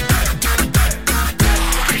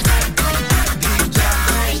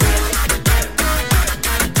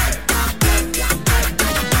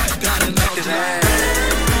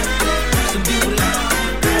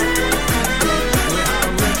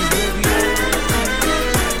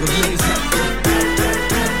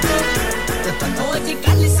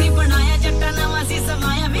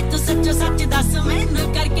सच्चो सच दस मैनू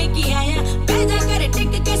करके की आया पैदा कर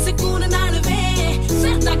टिक के सुकून नाल वे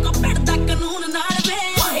सरदा को पड़दा कानून नाल वे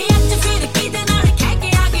ओए अज फिर किदे नाल कह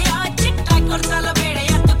के आ गया चिट्टा कुर्ता लपेड़े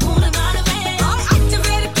अत खून नाल वे ओए अज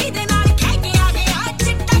फिर किदे नाल कह के आ गया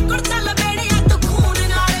चिट्टा कुर्ता लपेड़े अत खून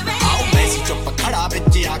नाल वे आओ मैसी चुप खड़ा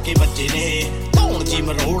बिच आके बच्चे ने धौण जी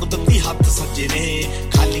मरोड़ दती हथ सज्जे ने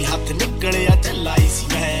खाली हथ निकलिया चलाई सी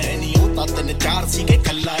मैं नहीं होता तन चार सी के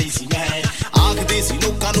कल्लाई सी मैं आखदे सी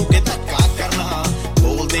लोकां नू के धक्का करना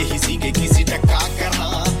बोलदे ही सी के किसी टक्का करना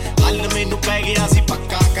हल मैनू पै गया सी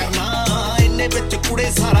पक्का करना इन्ने विच कुड़े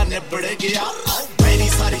सारा निबड़ गया मेरी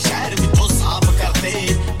सारे शहर विचों साफ करते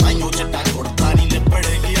ताइयों चिट्टा कुड़ता नहीं लिबड़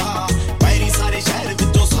गया मेरी सारे शहर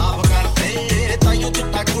विचों साफ करते ताइयों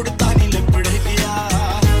चिट्टा कुड़ता नहीं लिबड़ गया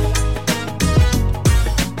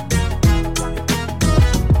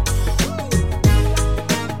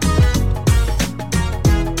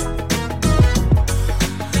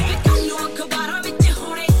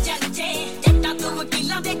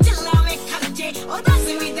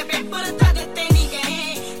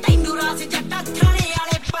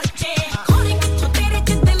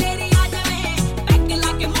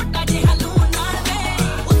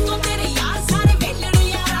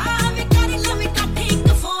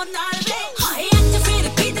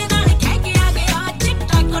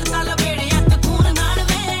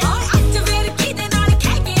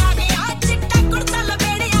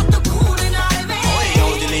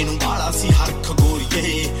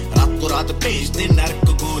ਭੇਜਦੇ ਨਰਕ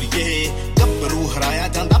ਗੋਰੀਏ ਗੱਭਰੂ ਹਰਾਇਆ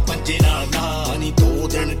ਜਾਂਦਾ ਪੰਜੇ ਨਾਲ ਨਾ ਨਹੀਂ 2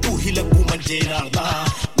 ਦਿਨ ਟੂਹੀ ਲੱਗੂ ਮੰਜੇ ਨਾਲ ਦਾ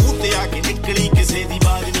ਮੂੰਹ ਤੇ ਆ ਕੇ ਨਿਕਲੀ ਕਿਸੇ ਦੀ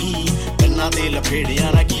ਬਾਤ ਨਹੀਂ ਕੰਨਾਂ ਤੇ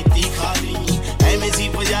ਲਫੇੜਿਆਂ ਨਾ ਕੀਤੀ ਖਾਲੀ ਐਵੇਂ ਸੀ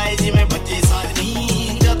ਵਜਾਏ ਜਿਵੇਂ ਬੱਚੇ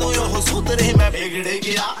ਸਾਜਨੀ ਜਦੋਂ ਉਹ ਸੁਧਰੇ ਮੈਂ ਵਿਗੜ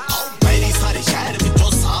ਗਿਆ ਮੇਰੀ ਸਾਰੇ ਸ਼ਹਿਰ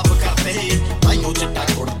ਵਿੱਚੋਂ ਸਾਫ਼ ਕਰਦੇ ਤਾਈਓ ਚਿੱਟਾ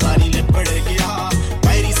ਕੁੜਤਾ ਨਹੀਂ ਲਿਬੜ ਗਿਆ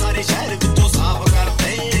ਮੇਰੀ ਸਾਰੇ ਸ਼ਹਿਰ ਵਿੱਚੋਂ ਸਾਫ਼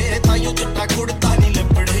ਕਰਦੇ ਤਾਈਓ ਚਿੱਟਾ ਕੁੜਤਾ ਨਹੀਂ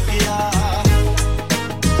ਲਿਬੜ ਗਿਆ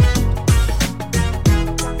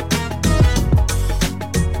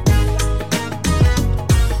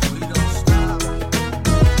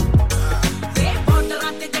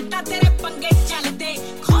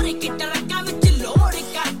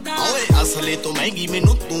ਅਸਲੇ ਤੋਂ ਮਹਿੰਗੀ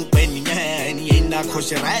ਮੈਨੂੰ ਤੂੰ ਪੈਣੀ ਐ ਨੀ ਇੰਨਾ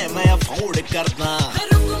ਖੁਸ਼ ਰਹਿ ਮੈਂ ਅਫੋਰਡ ਕਰਦਾ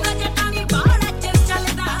ਰੁਕੂਗਾ ਜੱਟਾਂ ਦੀ ਬਾੜਾ ਚਿਰ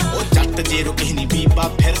ਚੱਲਦਾ ਉਹ ਜੱਟ ਜੇ ਰੁਕੇ ਨੀ ਬੀਬਾ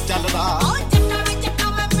ਫਿਰ ਚੱਲਦਾ ਉਹ ਜੱਟਾਂ ਵਿੱਚ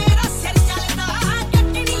ਕਾਵਾ ਮੇਰਾ ਸਿਰ ਚੱਲਦਾ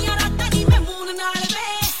ਜੱਟਣੀਆਂ ਰਾਤਾਂ ਦੀ ਮੈਂ ਮੂਨ ਨਾਲ ਵੇ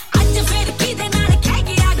ਅੱਜ ਫਿਰ ਕਿਹਦੇ ਨਾਲ ਕਹਿ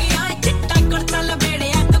ਕੇ ਆ ਗਿਆ ਚਿੱਟਾ ਕੁੜਤਾ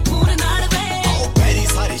ਲਪੇੜਿਆ ਕਪੂਰ ਨਾਲ ਵੇ ਆਓ ਪੈਰੀ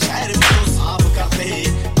ਸਾਰੇ ਸ਼ਹਿਰ ਵਿੱਚੋਂ ਸਾਫ਼ ਕਰਦੇ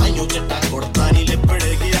ਤਾਈਓ ਚਿੱਟਾ ਕੁੜਤਾ ਨਹੀਂ ਲਿਬੜ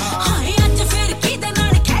ਗਿਆ ਹਾਏ ਅੱਜ ਫਿਰ ਕਿਹਦੇ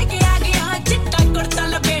ਨਾਲ ਕਹਿ ਕੇ ਆ ਗਿਆ ਚਿੱਟਾ ਕੁੜਤਾ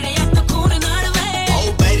ਲਪੇੜਿਆ ਕਪੂਰ ਨਾਲ ਵੇ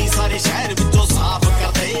ਆਓ ਪੈਰੀ ਸਾਰੇ ਸ਼ਹਿਰ ਵਿੱਚੋਂ ਸਾਫ਼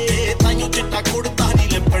ਕਰਦੇ ਤਾਈਓ ਚਿੱਟਾ ਕੁੜਤਾ ਨਹੀਂ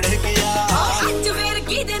ਲਿਬੜ ਗਿਆ ਅੱਜ ਫਿਰ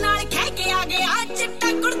ਕਿਹਦੇ ਨਾਲ ਕਹਿ ਕੇ ਆ ਗਿਆ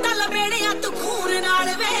ਚਿੱਟਾ ਕੁੜਤਾ ਲਪੇੜਿਆ ਤੂੰ ਖੂਨ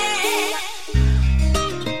ਨਾਲ ਵੇ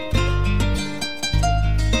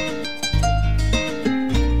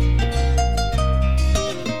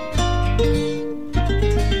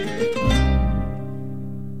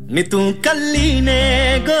नी तू कल्ली ने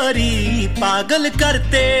गोरी पागल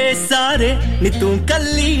करते सारे नी तू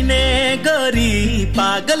कल्ली ने गोरी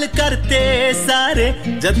पागल करते सारे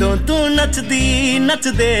जदों तू नचदी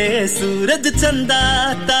नचदे सूरज चंदा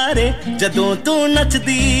तारे जदों तू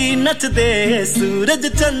नचदी नचदे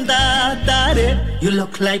सूरज चंदा तारे You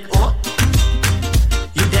look like oh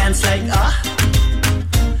You dance like ah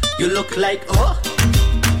You look like oh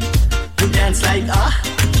You dance like ah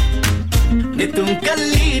नी तू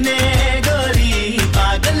कल्ली ने गोरी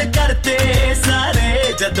पागल करते सारे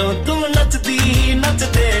जदों तू नचदी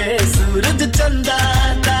नचदे सूरज चंदा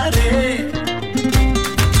तारे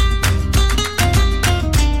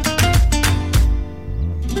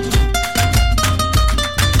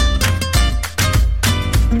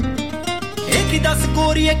एक ही 10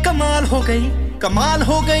 गोरीए कमाल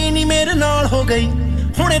हो गई नी मेरे नाल हो गई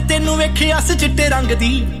हुणे तेनू वेखिया स चिट्टे रंग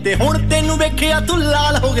दी ते हुण तेनू वेखिया तू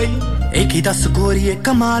लाल हो गई एक ही 10 गोरीए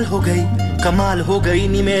कमाल हो गई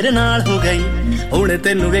नी मेरे नाल हो गई हुण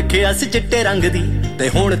तेनू वेखिया स चिट्टे रंग दी ते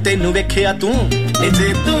हुण तेनू वेखिया तू जे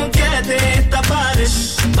तू कह दे तां बारिश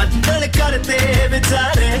बदल करते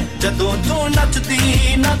विचारे जदों तू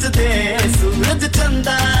नचदे सूरज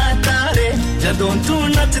चंदा तारे जदों तू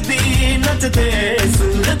नचदे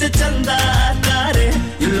सूरज चंदा तारे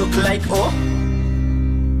You look like oh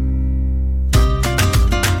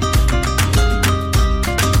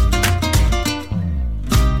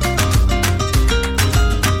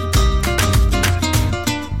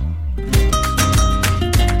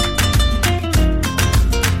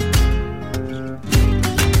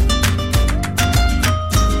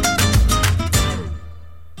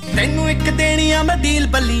ਆ ਮੈਂ ਡੀਲ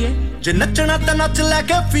ਬੱਲੀਏ ਜੇ ਨੱਚਣਾ ਤਾਂ ਨੱਚ ਲੈ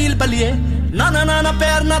ਕੇ ਫੀਲ ਬੱਲੀਏ ਨਾ ਨਾ ਨਾ ਨਾ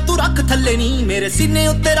ਪੈਰ ਨਾ ਤੂੰ ਰੱਖ ਥੱਲੇ ਨਹੀਂ ਮੇਰੇ ਸੀਨੇ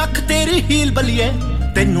ਉੱਤੇ ਰੱਖ ਤੇਰੀ ਹੀਲ ਬੱਲੀਏ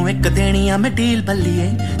ਤੈਨੂੰ ਇੱਕ ਦੇਣੀ ਆ ਮੈਂ ਡੀਲ ਬੱਲੀਏ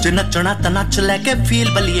ਜੇ ਨੱਚਣਾ ਤਾਂ ਨੱਚ ਲੈ ਕੇ ਫੀਲ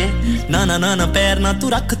ਬੱਲੀਏ ਨਾ ਨਾ ਨਾ ਨਾ ਪੈਰ ਨਾ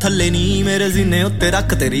ਤੂੰ ਰੱਖ ਥੱਲੇ ਨਹੀਂ ਮੇਰੇ ਸੀਨੇ ਉੱਤੇ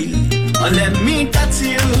ਰੱਖ ਤੇਰੀ Let me touch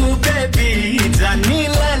you baby ਜਾਨੀ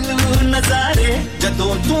ਲੈ ਲੂ ਨਜ਼ਾਰੇ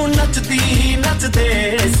ਜਦੋਂ ਤੂੰ ਨੱਚਦੀ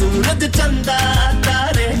ਨੱਚਦੇ ਸੂਰਜ ਚੰਦਾ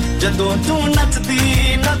ਤਾਰੇ ਜਦੋਂ ਤੂੰ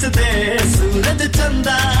ਨੱਚਦੀ ਨੱਚਦੇ ਸੂਰਜ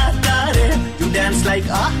ਚੰਦਾ ਤਾਰੇ You dance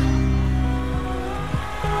like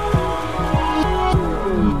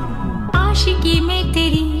आशिकी में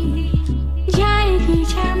तेरी जाएगी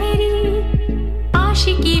जा मेरी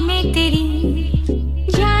आशिकी में तेरी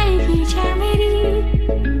जाएगी जा मेरी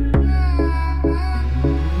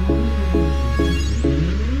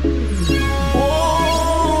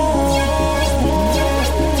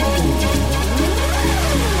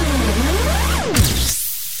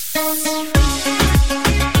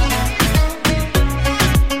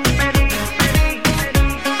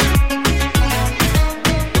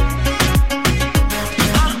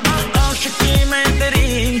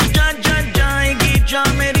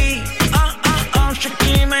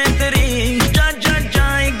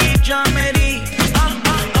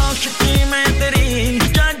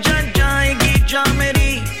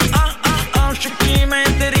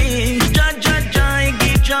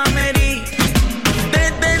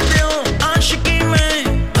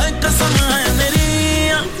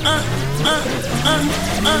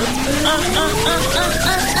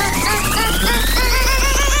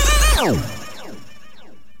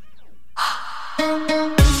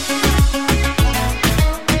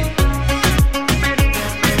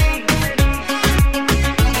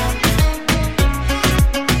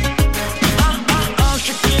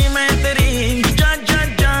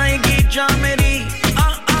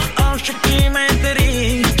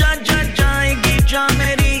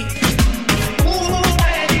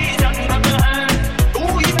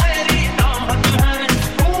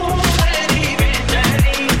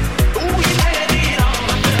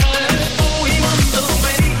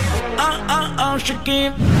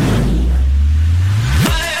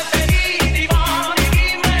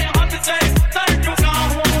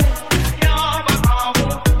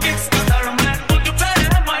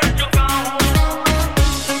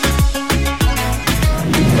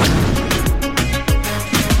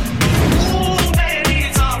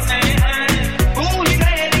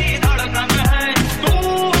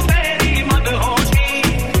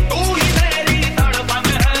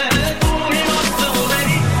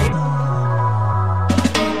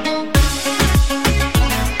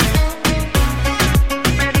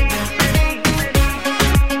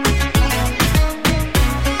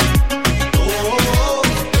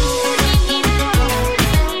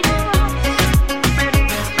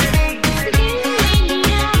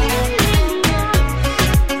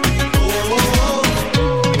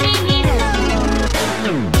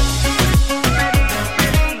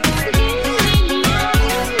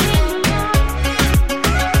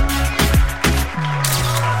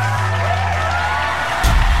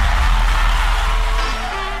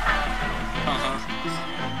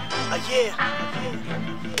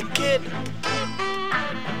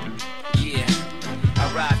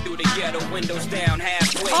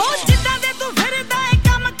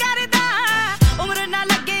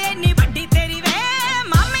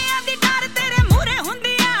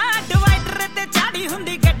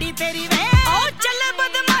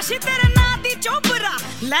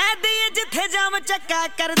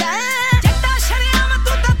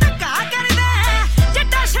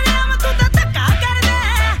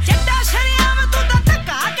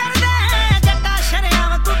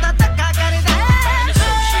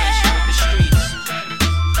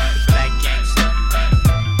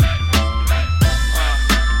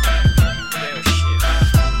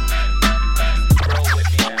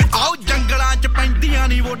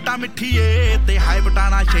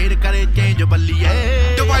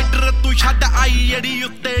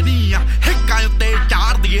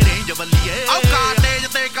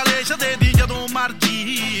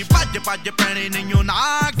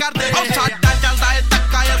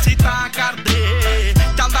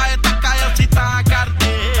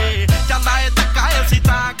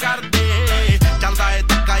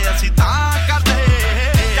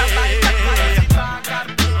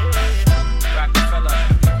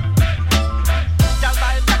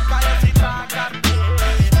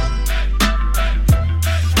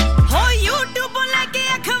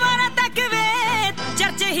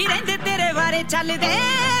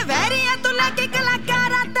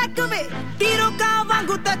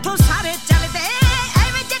ਤੇਥੋਂ ਸਾਰੇ ਚੱਲਦੇ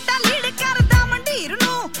ਐਵੇਂ ਜੱਟਾ ਲੀੜ ਕਰਦਾ ਮੰਡੀਰ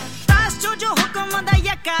ਨੂੰ ਤਾਸ ਜੋ ਹੁਕਮ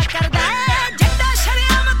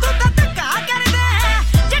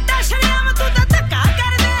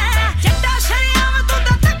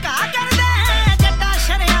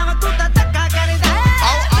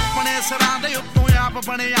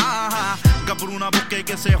ਗੱਭਰੂ ਨਾ ਬੁੱਕੇ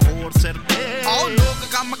ਕਿਸੇ ਹੋਰ ਸਿਰ ਤੇ ਆਓ ਲੋਕ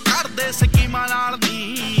ਕੰਮ ਕਰਦੇ ਸਕੀਮਾਂ ਨਾਲ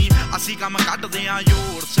ਨਹੀਂ ਅਸੀਂ ਕੰਮ ਕੱਢਦੇ ਆਂ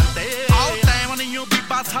ਜ਼ੋਰ ਸਿਰ ਤੇ ਆਓ ਟਾਈਮ ਨਹੀਂ ਓ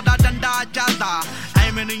ਬੀਬਾ ਸਾਡਾ ਡੰਡਾ ਚੱਲਦਾ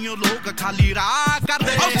ਐਵੇਂ ਨਹੀਂ ਓ ਲੋਕ ਖਾਲੀ ਰਾਹ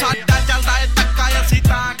ਕਰਦੇ ਓ ਸਾਡਾ ਚੱਲਦਾ ਏ ਧੱਕਾ ਅਸੀਂ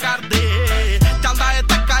ਤਾਂ ਕਰਦੇ ਚੱਲਦਾ ਏ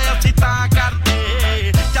ਧੱਕਾ ਅਸੀਂ ਤਾਂ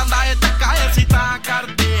ਕਰਦੇ ਚੱਲਦਾ ਏ ਧੱਕਾ ਅਸੀਂ ਤਾਂ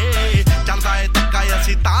ਕਰਦੇ ਚੱਲਦਾ ਏ ਧੱਕਾ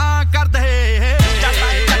ਅਸੀਂ ਤਾਂ ਕਰਦੇ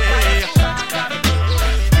ਚੱਲਦਾ ਏ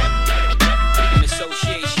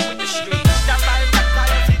association with the streets.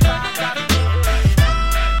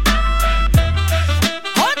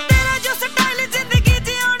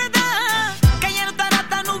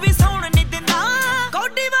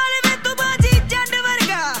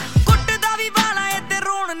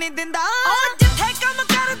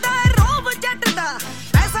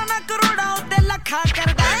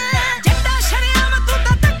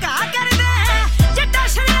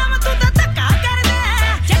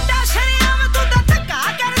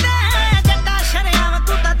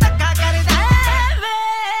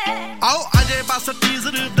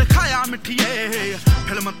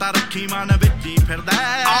 Film ਤਾਂ ਰੱਖੀ ਮਨ ਵਿੱਚ ਹੀ ਫਿਰਦਾ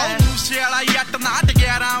ਆਓ ਮੂਸੇ ਵਾਲਾ ਜੱਟ ਨਾਟ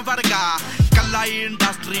 11 ਵਰਗਾ ਕੱਲਾ ਹੀ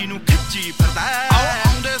ਇੰਡਸਟਰੀ ਨੂੰ ਖਿੱਚੀ ਫਿਰਦਾ ਆਓ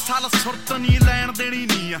ਆਉਂਦੇ ਸਾਲ ਸੁਰਤ ਨਹੀਂ ਲੈਣ ਦੇਣੀ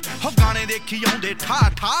ਨਹੀਂ ਹੋ ਗਾਣੇ ਦੇਖੀ ਆਉਂਦੇ ਠਾ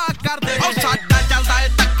ਠਾ ਕਰਦੇ ਉਹ ਸਾਡਾ ਚੱਲਦਾ ਏ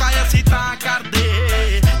ਧੱਕਾ ਅਸੀਂ ਤਾਂ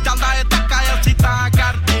ਕਰਦੇ ਚੱਲਦਾ ਏ ਧੱਕਾ ਅਸੀਂ ਤਾਂ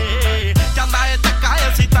ਕਰਦੇ ਚੱਲਦਾ ਏ ਧੱਕਾ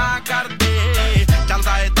ਅਸੀਂ ਤਾਂ ਕਰਦੇ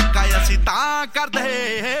ਚੱਲਦਾ ਏ ਧੱਕਾ ਅਸੀਂ ਤਾਂ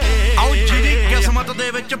ਕਰਦੇ ਆਓ ਜਿਹਦੀ ਕਿਸਮਤ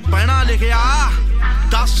ਦੇ ਵਿੱਚ ਪੈਣਾ ਲਿਖਿਆ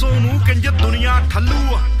ਦੱਸ ਉਹਨੂੰ ਕਿੰਜ ਦੁਨੀਆ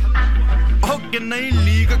ਠੱਲੂ ਉਹ ਕਿੰਨੇ ਹੀ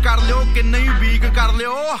ਲੀਕ ਕਰ ਲਿਓ ਕਿੰਨੇ ਹੀ ਵੀਕ ਕਰ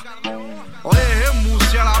ਲਿਓ ਓਏ ਇਹ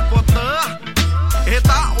ਮੂਸੇ ਵਾਲਾ ਪੁੱਤ ਇਹ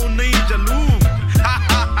ਤਾਂ ਉਹਨੇ ਹੀ ਚੱਲੂ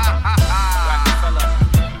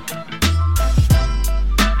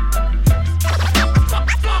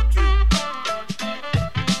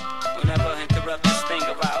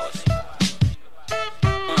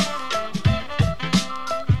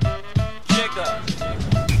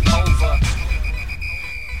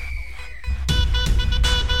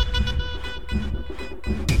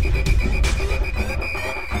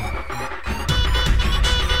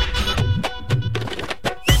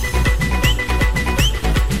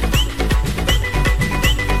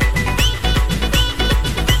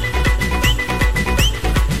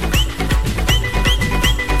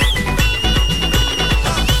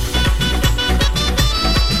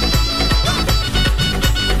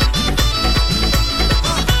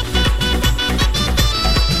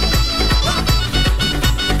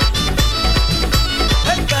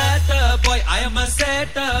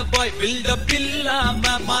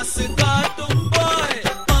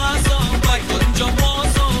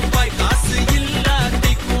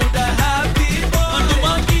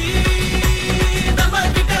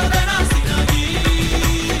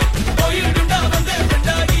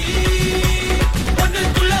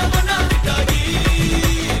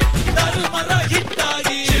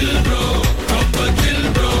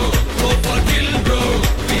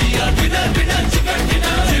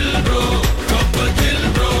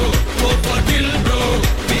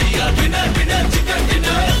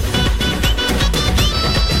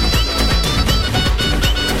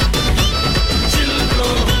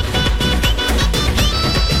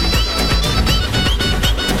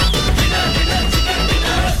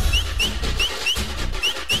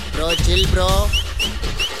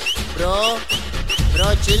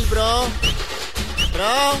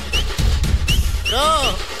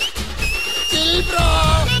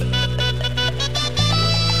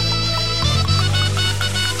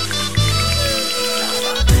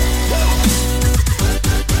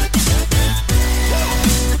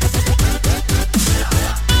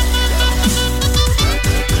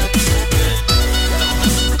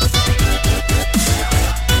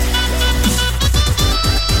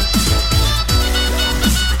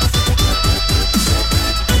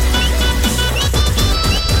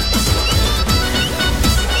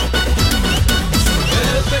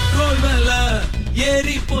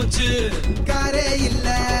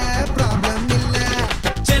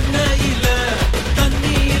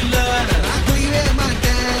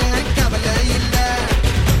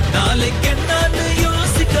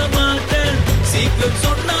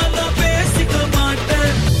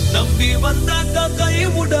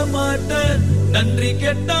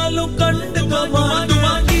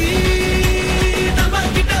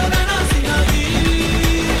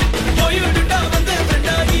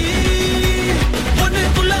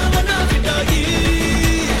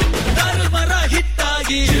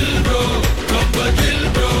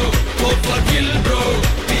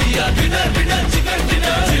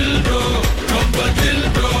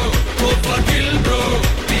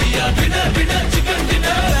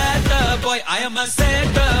I am a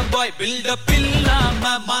setter boy. boy, build a pillar,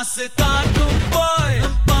 my masta tu boy,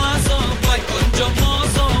 paso boy, conjo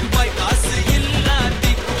mozo boy, kasi illa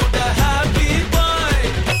di kuda happy boy.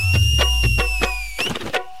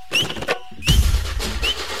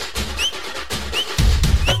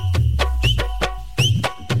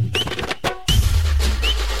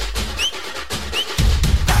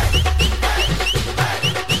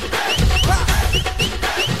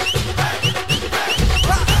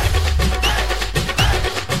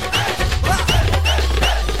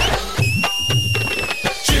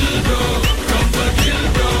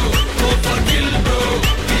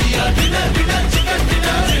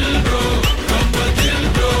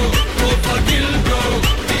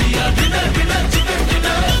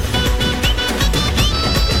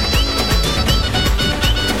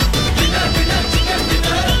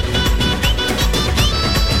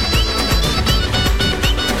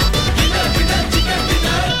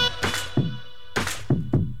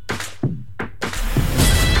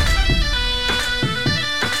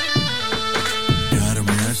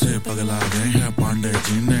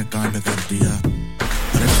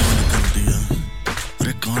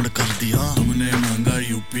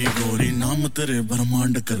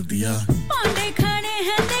 ब्रह्मांड कर दिया पांडे खड़े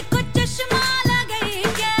हैं देखो चश्मा लगाई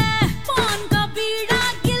के पान का बीड़ा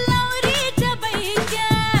गिलौरी चबाई के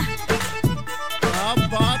क्या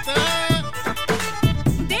बात है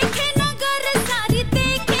देखे नगर सारी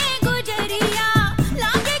देखे गुजरिया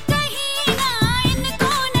लागे कहीं ना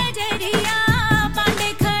इनको नजरिया पांडे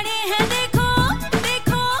खड़े हैं देखो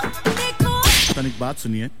देखो देखो तनिक बात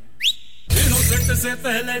सुनिए इनोसेंट से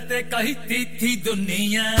पहले ते कहती थी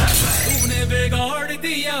दुनिया तूने बिगाड़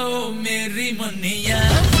दिया ओ मेरी मुनिया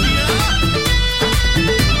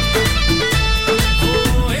ओ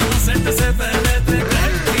इनोसेंट से पहले ते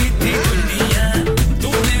कहती थी दुनिया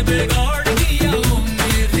तूने बिगाड़ दिया ओ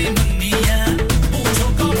मेरी मुनिया पूछो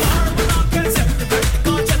का बार बना के सेट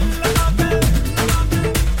का चल लगा के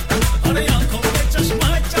अरे आंखों पे चश्मा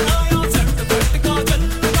चढ़ाया सेट का चल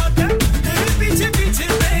लगा के तेरे पीछे पीछे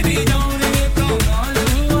मेरी जान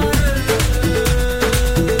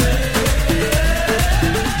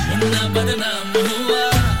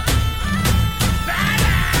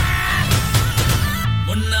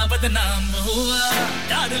बदनाम हुआ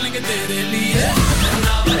डार्लिंग तेरे लिए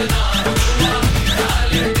मुन्ना बदनाम हुआ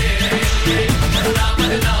डार्लिंग तेरे लिए मुन्ना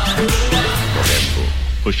बदनाम हुआ टेम्पो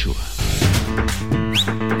खुश हुआ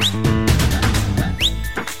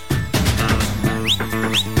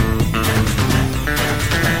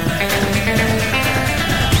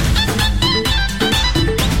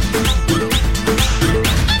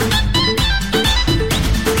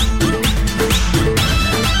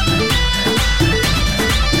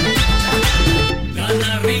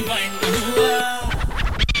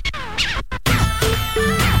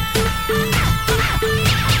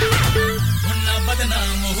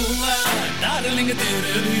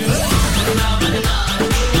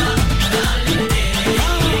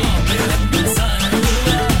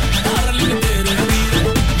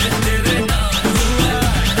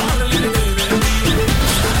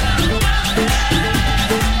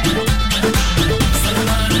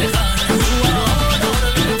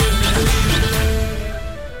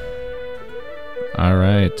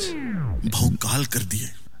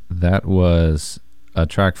That was a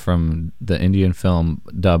track from the Indian film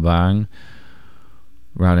Dabangg,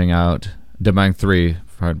 rounding out Dabangg 3,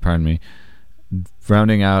 pardon me,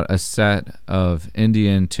 rounding out a set of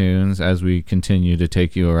Indian tunes as we continue to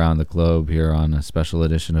take you around the globe here on a special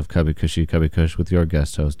edition of Kabhi Kush with your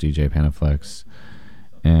guest host DJ Panaflex.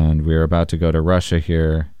 And we're about to go to Russia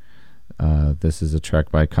here. This is a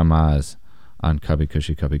track by Kamaz on Kabhi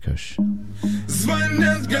Kush.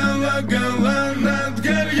 Звонят гала-гала над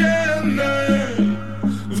Гальяной,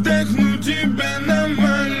 вдохну тебя на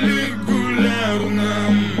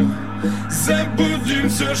молекулярном, забудем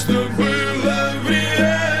все, что было в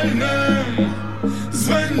реальном.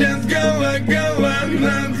 Звонят гала-гала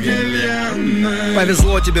над Гальяной.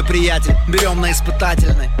 Повезло тебе, приятель, берем на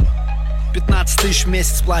испытательный. 15 тысяч в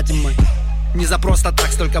месяц платим мы. Не за просто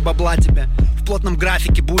так, столько бабла тебе. В плотном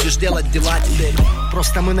графике будешь делать дела теперь.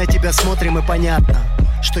 Просто мы на тебя смотрим и понятно,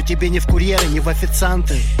 что тебе не в курьеры, не в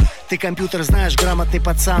официанты. Ты компьютер знаешь, грамотный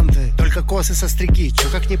пацан ты. Только косы со стриги, чё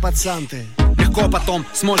как не пацан ты. Легко потом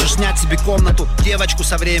сможешь снять себе комнату. Девочку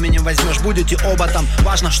со временем возьмешь, будете оба там.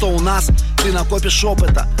 Важно, что у нас, ты накопишь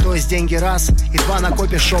опыта. То есть деньги раз, и два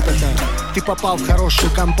накопишь опыта. Ты попал в хорошую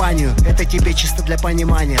компанию, это тебе чисто для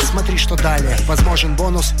понимания. Смотри, что далее, возможен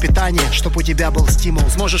бонус питания, чтоб у тебя был стимул.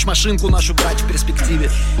 Сможешь машинку нашу брать в перспективе.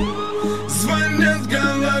 Звонят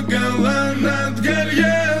гала-гала над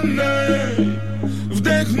Гальяной,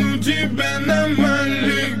 вдохну тебя на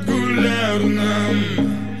молекулярном.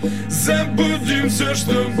 все,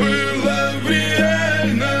 что было в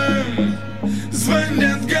реальном.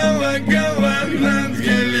 Звонят гала-гала над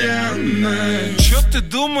гальяной. Чё ты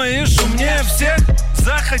думаешь, умнее всех?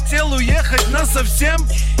 Захотел уехать насовсем?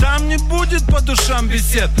 Там не будет по душам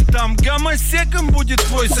бесед. Там гомосеком будет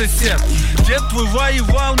твой сосед. Дед твой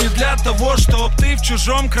воевал не для того, чтоб ты в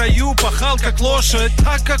чужом краю пахал как лошадь.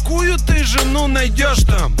 А какую ты жену найдешь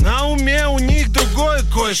там? На уме у них другое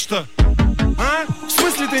кое-что. А? В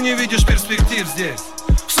смысле ты не видишь перспектив здесь?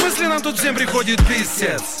 В смысле нам тут всем приходит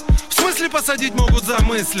писец? В смысле посадить могут за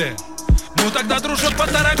мысли? Ну тогда, дружок,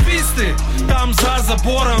 поторопись ты. Там за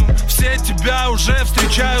забором все тебя уже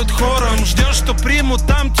встречают хором. Ждешь, что примут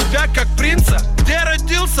там тебя как принца. Где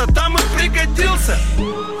родился, там и пригодился.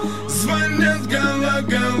 Звонят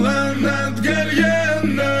гала-гала над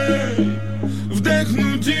гальяной.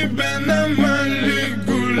 Вдохну тебя на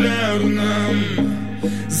молекулярном.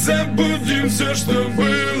 Забудем все, что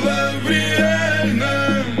было в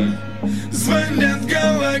реальном. Звонят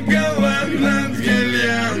гала-гала над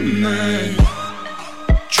гальяной.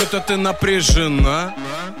 Чё-то ты напряжена.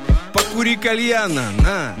 Покури кальяна,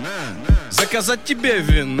 на. Заказать тебе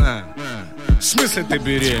вина. В смысле ты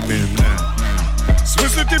беременна? В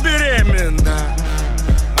смысле ты беременна?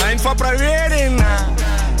 А инфа проверена.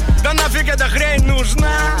 Да нафиг эта хрень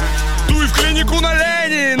нужна? Дуй в клинику на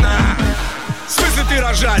Ленина. В смысле ты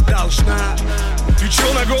рожать должна? Ты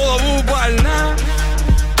чё на голову больна?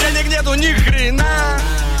 Денег нету ни хрена.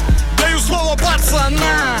 Даю слово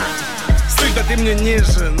пацана. Слышь, да ты мне не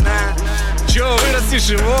жена. Чё вырастешь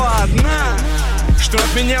его одна? Что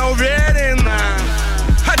от меня уверена?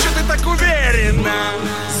 А чё ты так уверена?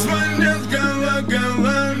 Звонят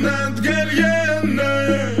гала-гала над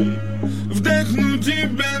гальяной. Вдохну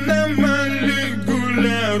тебя на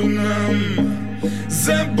молекулярном.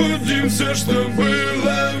 Забудем все, что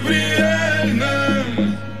было в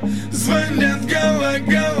реальном. Звонят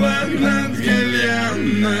гала-гала над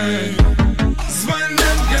гальяной.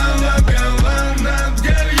 Звонят гала-гала над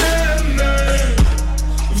гальяной.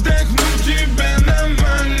 Вдохну тебя на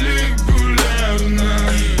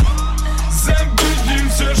молекулярном. Забудем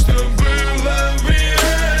все, что было в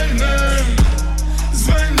реальном.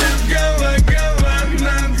 Звонят гала-гала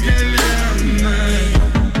над гальяной.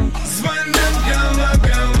 Звонят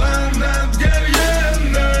гала-гала над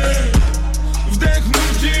гальяной. Вдохну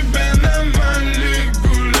тебя на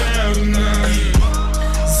молекулярном.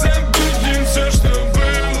 Забудем все, что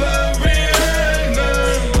было в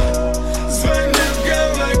реальном. Звонят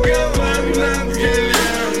гала-гала над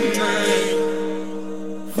гальяной.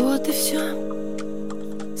 Вот и все.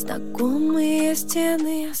 Знакомые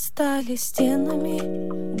стены остались стенами,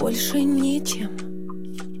 больше ничем.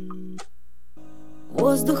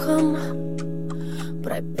 Воздухом,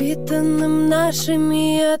 пропитанным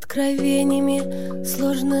нашими откровениями,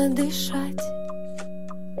 сложно дышать.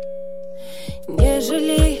 Не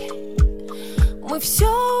жалей, мы все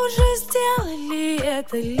уже сделали,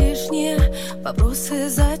 это лишние вопросы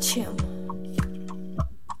зачем?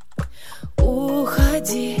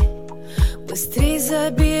 Уходи, быстрей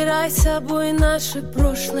забирай с собой наше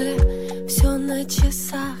прошлое, все на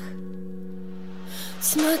часах.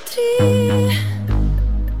 Смотри,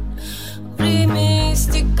 время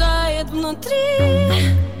истекает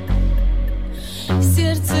внутри,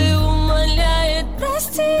 сердце умоляет,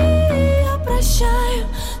 прости, я прощаю,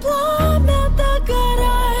 пламя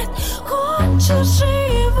догорает, хочешь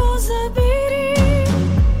его забери.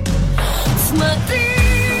 Смотри,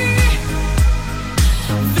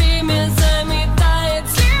 время заметает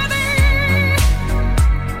следы,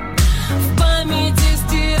 в памяти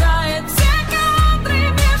стирает все кадры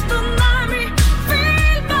между нами,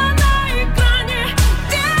 фильма на экране,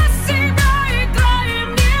 где себя играем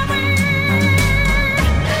не мы.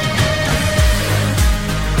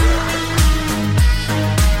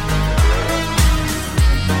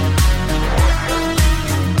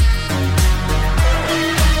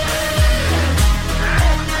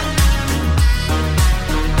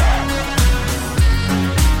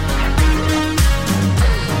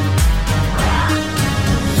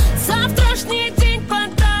 Завтрашний день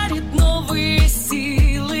подарит новые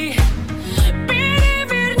силы.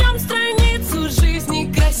 Перевернем страницу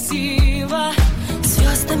жизни красиво.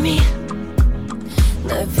 Звездами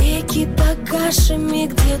навеки погашими,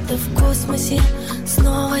 где-то в космосе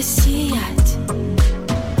снова сиять.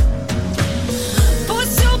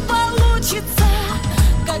 Пусть все получится,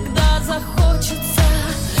 когда захочется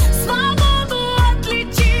свободу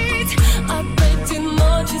отличить от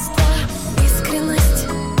одиночества. Искренность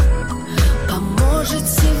поможет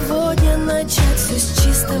сегодня начать все с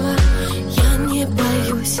чистого. Я не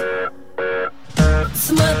боюсь.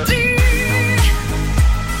 Смотри,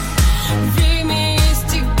 время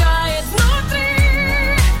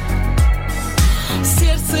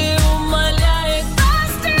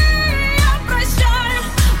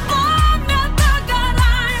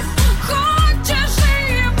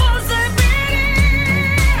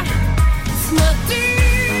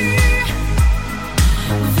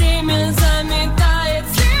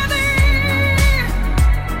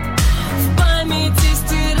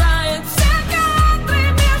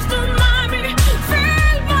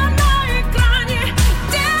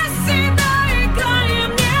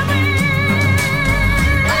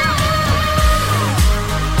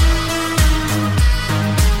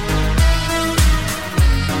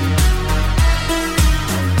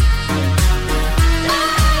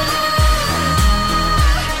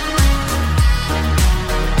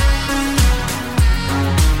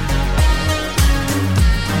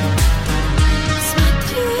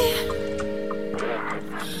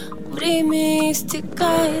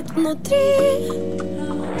протекает внутри.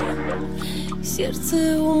 Сердце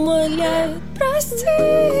умоляет, прости,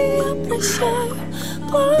 я прощаю.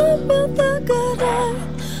 Пламя догорает,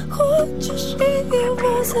 хочешь и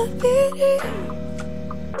его забери.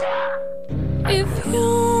 If you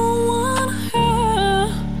want her,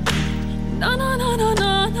 na na na na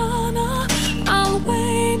na na na, I'll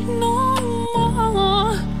wait no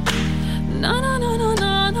more. Na na na na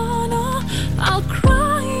na na na, I'll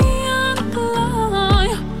cry and cry.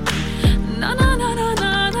 Na na na na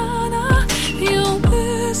na na na, you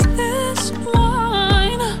miss this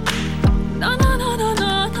wine. Na na na na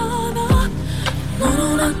na na na, no no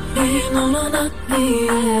not me, no no not me,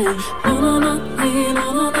 yeah. No no not me, no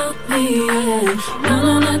no not me, yeah. No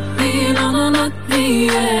no not me, no no not me,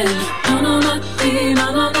 yeah. No no not me, no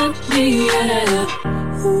no not me, yeah.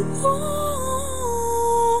 Ooh.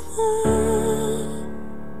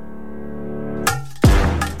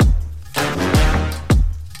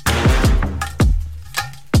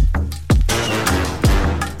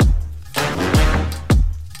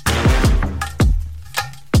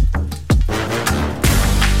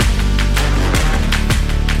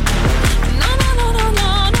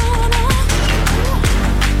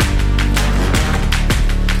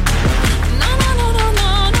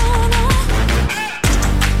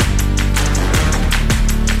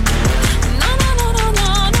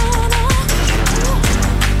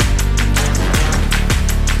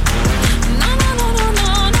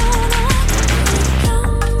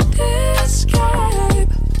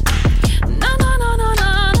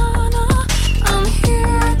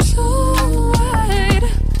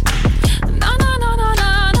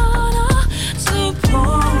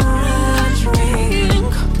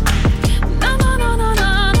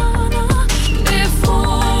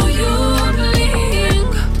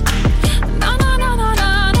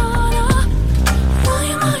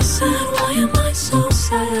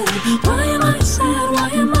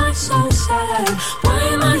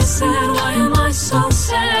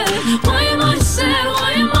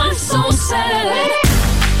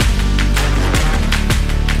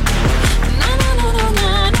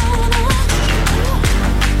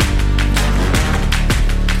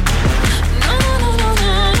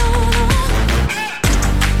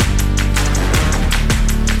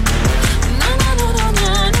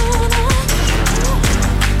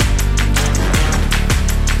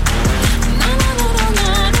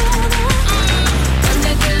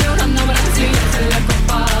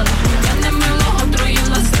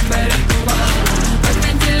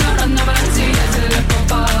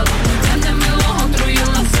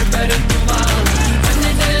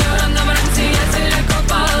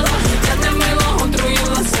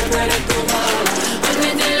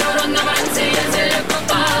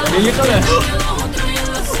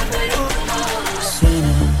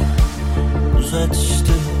 Seni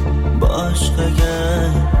uzatıştı boshqaga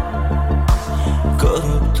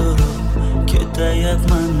ko'rib turib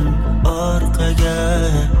ketayapman orqaga.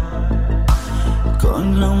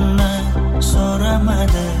 Ko'nglimni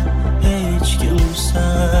so'ramadi hech kimsa,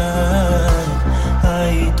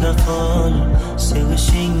 ayta qol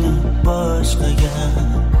sevishingni boshqaga.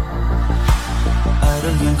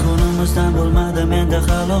 Ayrılgan kunimizdan bo'lmadi menda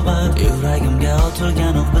halovat. Yuragimga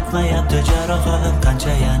otilgan o'q bitmayapti jarohat.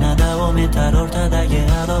 Qancha yana davom etar o'rtadagi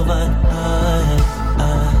adovat.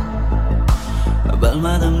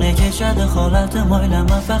 Bilmadim ne kechadi holatim,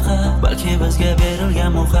 o'ylama faqat. Balki bizga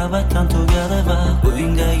berilgan muhabbatdan tugadi va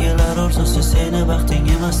uyingdagilar o'rtasi seni baxting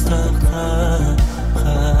emas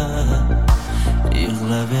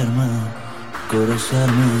yig'laverma,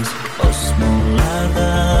 ko'risharmiz osmonlarda.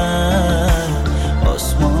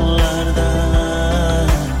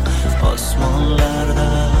 Osmonlarda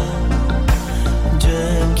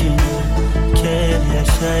jimgina kel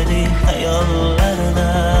yashaylik hayollarda.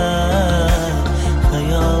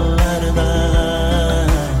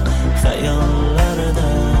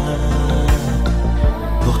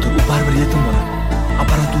 Doktor, u baribir yetim bola.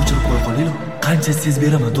 Apparatni o'chirib qo'ya qolaylik. Qancha tez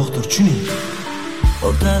beraman doktor, tushuning.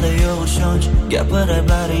 O'rtada yo'q ishonch,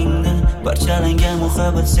 gapiriblaringni parchalangan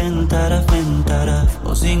muhabbat sen taraf men taraf.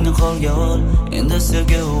 O'zingni qo'lga ol, endi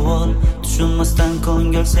sevgi ol. Tushunmasdan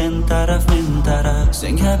ko'ngil sen taraf men taraf.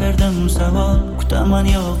 Senga berdim savol, kutaman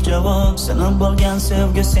yo'q javob. Sinib bo'lgan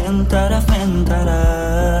sevgi sen taraf men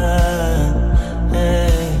taraf.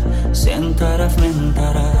 Sen taraf men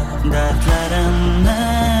taraf. Dardlarimni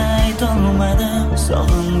aytolmadim,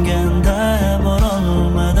 sog'inganda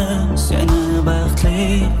borolmadim. Seni baxtli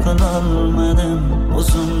qilolmadim,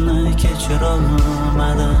 o'zimni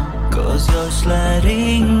kechirolmadim. Ko'z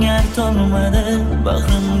yoshlaring artolmadi,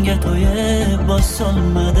 bag'rimga رنگ توی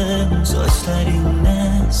باسالمدم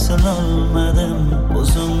ساچلرین salolmadım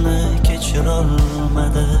Uzunlu keçir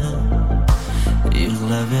olmadı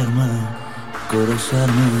Yığılaverme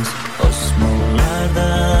Görüşermiz Osmanlarda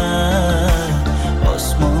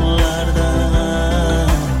Osmanlarda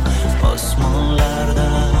Osmanlarda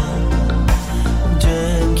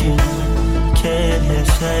Cengi Kel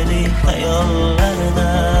yaşaylı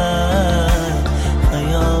hayallarda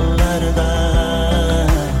Hayallarda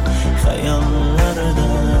Hayallarda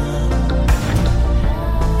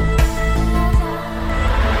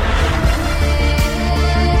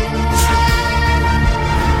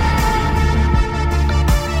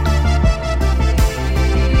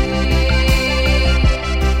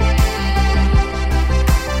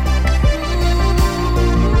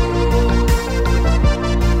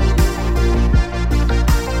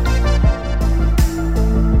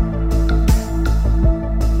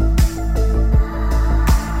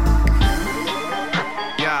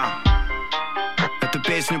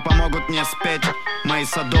Песню помогут мне спеть мои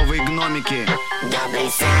садовые гномики. Добрый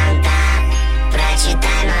Санта,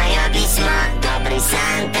 прочитай мое письмо. Добрый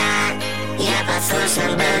Санта, я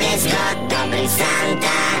послушным был весь год. Добрый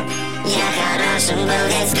Санта, я хорошим был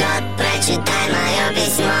весь год. Прочитай мое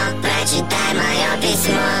письмо, прочитай мое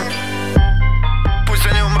письмо. Пусть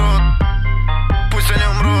они умрут, пусть они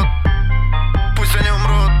умрут, пусть они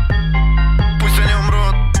умрут, пусть они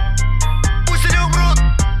умрут, пусть они умрут,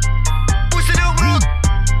 пусть они умрут.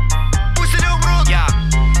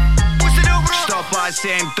 Что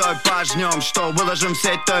посеем, то и пожнем. Что выложим в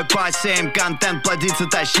сеть, то и посеем. Контент плодится,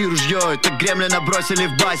 тащи ружье. Это гремлина бросили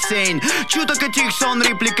в бассейн. Чуток этих сон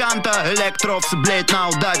репликанта. Электровцы блеет на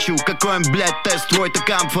удачу. Какой им, блядь, тест твой-то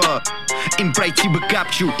камфа. Им пройти бы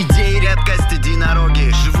капчу. Идеи редкость,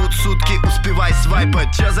 единороги. Живут сутки, успевай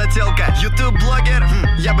свайпать. Чё за телка? Ютуб-блогер?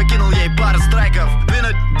 Я бы кинул ей пару страйков.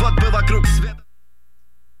 Двинуть вот бы вокруг света.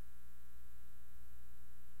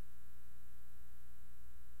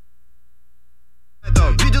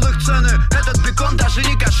 Видел их цены, этот бекон даже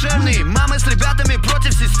не кошерный. Мамы с ребятами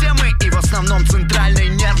против системы и в основном центральной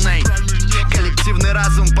нервной. Коллективный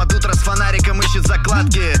разум под утро с фонариком ищет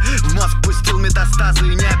закладки. В мозг пустил метастазы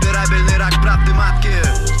и неоперабельный рак правды матки.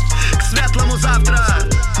 К светлому завтра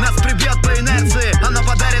нас прибьет по инерции. Оно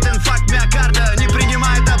подарит инфаркт миокарда. Не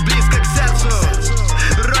принимай это близко к сердцу.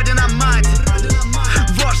 Родина мать,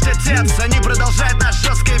 вождь отец. Они продолжают нас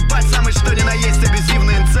жестко ебать. Самый что ни на есть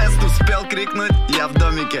абьюзивный инцест. Успел крикнуть, я в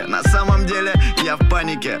домике. На самом деле я в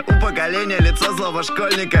панике. У поколения лицо злого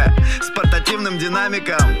школьника с портативным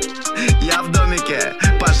динамиком. Я в домике,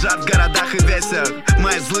 пожар в городах и весях.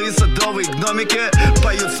 Мои злые садовые гномики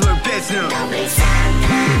поют свою песню. Добрый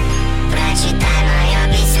Санта, прочитай мое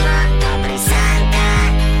письмо. Добрый Санта,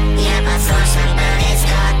 я послушным был весь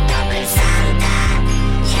год. Добрый Санта,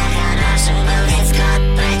 я хорошим был весь год.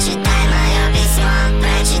 Прочитай мое письмо,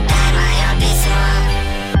 прочитай мое письмо.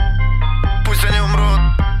 Пусть они умрут,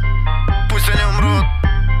 пусть они умрут,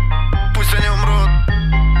 пусть они умрут,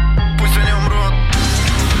 пусть они умрут,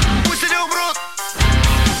 пусть они умрут,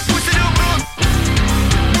 пусть они умрут,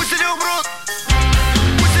 пусть они умрут,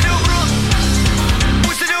 пусть они умрут,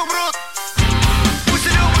 пусть они умрут, пусть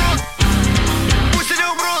они умрут, пусть они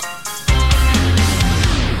умрут.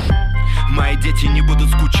 Мои дети не будут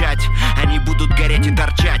скучать, они будут гореть и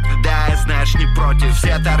торчать. Да, знаешь, не против.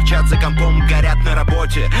 Все торчат за компом, горят на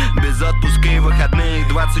работе. Без отпуска и выходных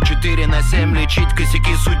 24/7 лечить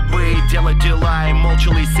косяки судьбы. Делать дела и молча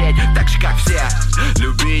лысеть, так же как все.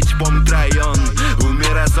 Любить, помнить район, у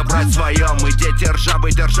мира забрать свое. Мы дети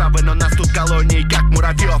ржавы, державы, но нас тут колонии, как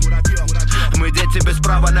муравьев. Мы дети без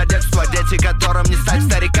права на детство, дети, которым не стать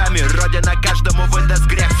стариками. Родина каждому выдаст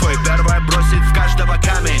грех свой, первое бросит в каждого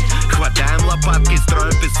камень. Хватаем лопатки,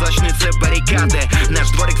 строим песочницы, баррикады. Наш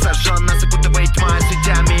дворик сожжен, нас окутывает тьма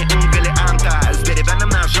сетями Голианта. С деревянным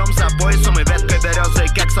ножом за поясом и веткой березы,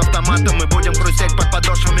 как с автоматом мы будем хрустеть под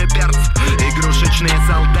подошвами перц. Игрушечные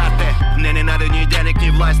солдаты. Мне не надо ни денег, ни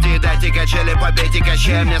власти. Дайте качели, побейте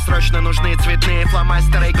качели. Мне срочно нужны цветные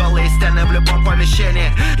фломастеры и голые стены в любом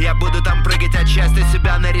помещении. Я буду там прыгать от счастья,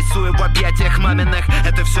 себя нарисую в объятиях маминых.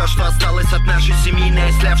 Это все, что осталось от нашей семьи, на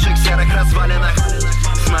ислевших серых развалинах.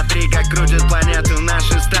 Смотри, как крутит планету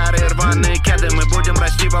наши старые рваные кеды. Мы будем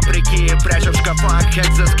расти вопреки, пряча в шкафах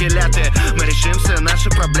экзоскелеты. Мы решим все наши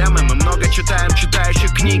проблемы, мы много читаем,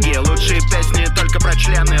 читающих книги. Лучшие песни только про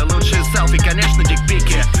члены, лучшие селфи, конечно,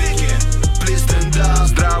 дикпики.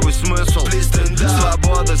 Здравый смысл,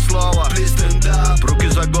 свобода слова, руки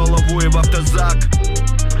за голову и в автозак.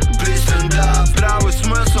 Здравый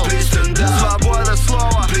смысл, свобода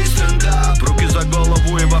слова, руки за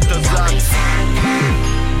голову и в автозак.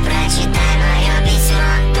 Прочитай мое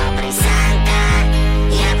письмо.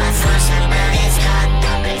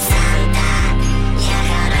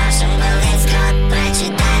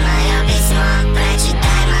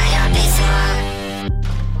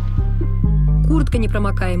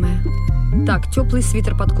 непромокаемая. Так, теплый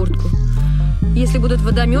свитер под куртку. Если будут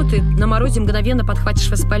водометы, на морозе мгновенно подхватишь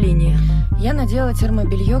воспаление. Я надела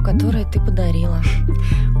термобелье, которое ты подарила.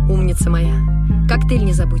 Умница моя. Коктейль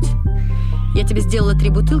не забудь. Я тебе сделала 3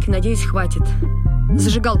 бутылки, надеюсь, хватит.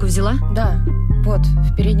 Зажигалку взяла? Да, вот,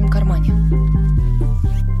 в переднем кармане.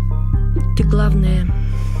 Ты, главное,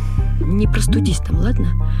 не простудись там, ладно?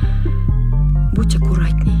 Будь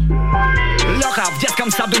аккуратней. Леха в детском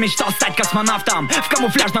саду мечтал стать космонавтом. В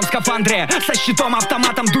камуфляжном скафандре, со щитом,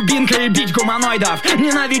 автоматом, дубинкой и бить гуманоидов.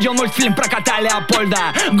 Ненавидел мультфильм про кота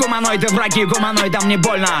Леопольда. Гуманоиды враги, гуманоидам не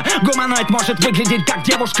больно. Гуманоид может выглядеть как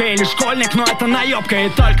девушка или школьник, но это наебка и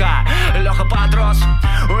только. Леха подрос,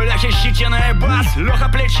 у Лехи щетина и бас. Леха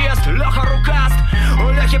плечист, Леха рукаст. У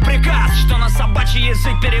Лехи приказ, что на собачий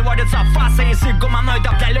язык переводится фаса. Язык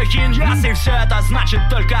гуманоидов для Лехи иньяс. И все это значит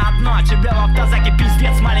только одно: тебе в автозаке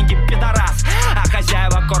пиздец, маленький пидорас. А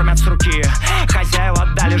хозяева кормят с руки, хозяева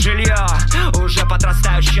дали жилье. Уже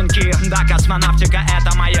подрастают щенки, да, космонавтика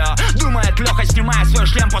это мое. Думает Леха, снимая свой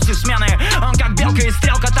шлем после смены. Он как белка и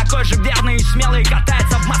стрелка, такой же верный и смелый.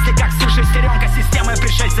 Катается в масле, как шестеренка. Системы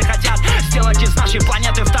пришельцы хотят сделать из нашей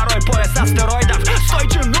планеты второй пояс астероидов.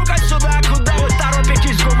 Стойте, ну-ка сюда, куда вы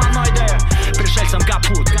торопитесь, гуманоиды? Пришельцам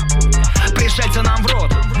капут, пришельцы нам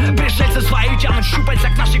врут. Пришельцы свои тянут щупальца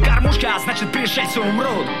к нашей кормушке, а значит пришельцы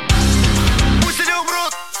умрут. Пусть они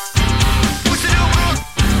умрут, пусть они умрут,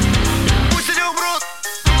 пусть они умрут,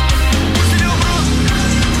 пусть они умрут,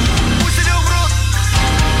 пусть они умрут,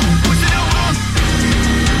 пусть они умрут,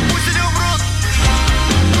 пусть они умрут,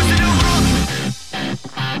 пусть они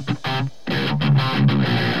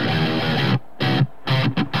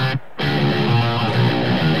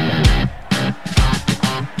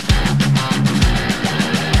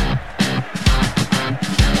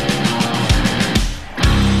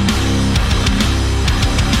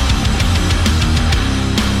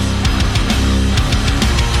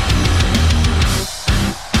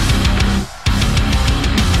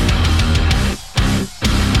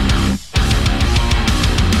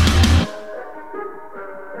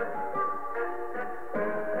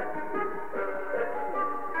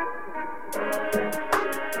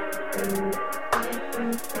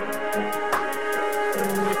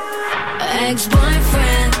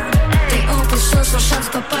Ex-boyfriend, ты упустил свой шанс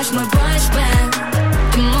попасть в мой бойсбенд.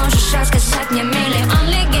 Ты можешь рассказать мне миллион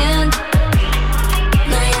легенд,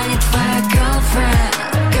 но я не твоя girlfriend.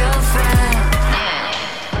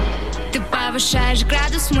 Ты повышаешь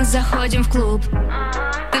градус, мы заходим в клуб.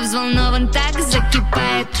 Ты взволнован, так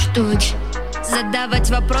закипает ртуть. Задавать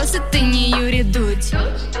вопросы ты не Юрий Дудь.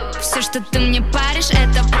 Все, что ты мне паришь,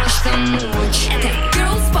 это просто муть. Это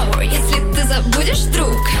girls power, если ты забудешь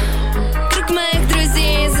вдруг. Круг моих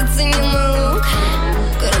друзей заценил мой лук.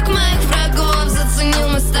 Круг моих врагов заценил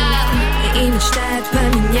мой стайл. И мечтает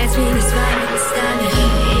поменять меня с вами местами. И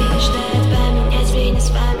мечтает поменять меня с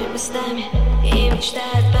вами местами. И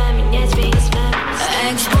мечтает поменять меня с вами местами.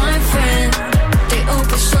 Ex-boyfriend, ты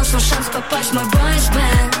упустил свой шанс попасть в мой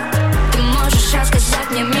бойсбенд. Ты можешь рассказать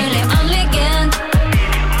мне миллион легенд,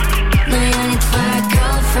 но я не твоя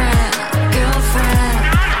girlfriend, girlfriend.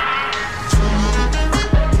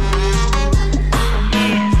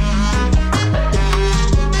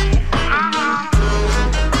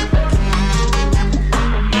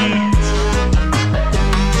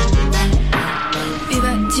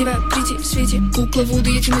 Дива, прийти в свете, кукла Вуду,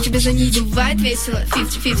 я тяну тебя за нить. Бывает весело,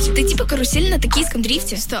 50-50. Ты типа карусель на токийском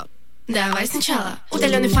дрифте. Стоп, давай сначала.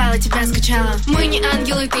 Удаленный файл от тебя скачала. Мы не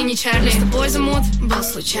ангелы, ты не Чарли. С тобой замут был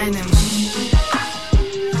случайным.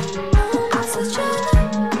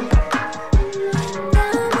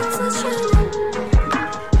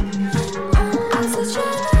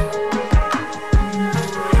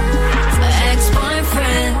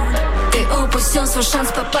 Ex-boyfriend, ты упустил свой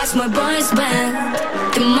шанс попасть в мой бойсбенд.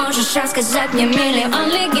 Ты можешь рассказать мне миллион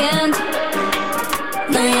легенд,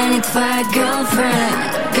 но я не твоя girlfriend,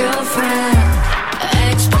 girlfriend.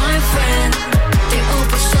 Ex-boyfriend, ты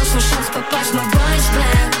упустил свой шанс попасть в мой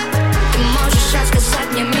бойсбенд. Ты можешь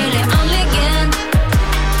рассказать мне миллион легенд,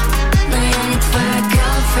 но я не твоя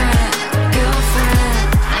girlfriend, girlfriend.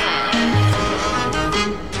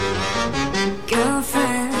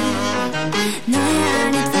 Girlfriend, но я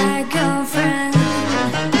не твоя girlfriend.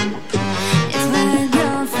 Не твоя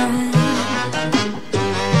girlfriend,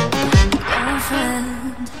 girlfriend.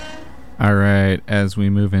 All right, as we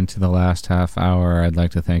move into the last half hour, I'd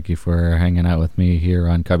like to thank you for hanging out with me here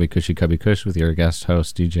on Cubby Cushy Cubby Kush with your guest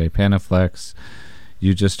host, DJ Panaflex.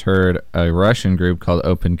 You just heard a Russian group called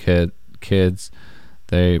Open Kids.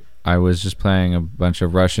 I was just playing a bunch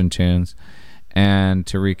of Russian tunes. And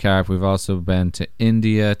to recap, we've also been to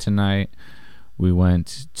India tonight We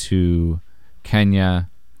went to Kenya.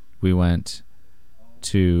 We went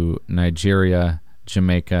to Nigeria,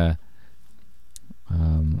 Jamaica,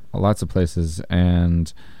 lots of places.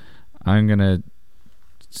 And I'm going to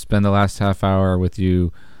spend the last half hour with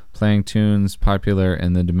you playing tunes popular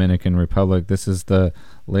in the Dominican Republic. This is the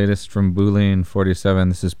latest from Bulin 47.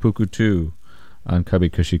 This is Puku 2 on Cubby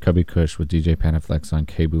Cushy Cubby Kush with DJ Panaflex on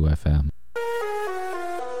KBOO FM.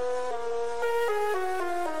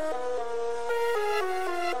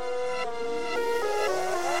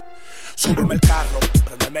 Súbeme el carro,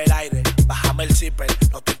 prendeme el aire, bájame el zipper,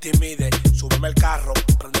 no te intimides. Súbeme el carro,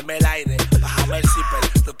 prendeme el aire, bájame el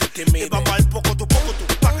zipper, no te intimides. Y vamos al poco tu,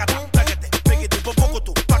 pacata, péguete, péguete, poco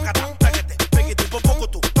tu, pacata, péguete, péguete, poco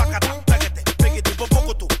tu, pacata, péguete, péguete,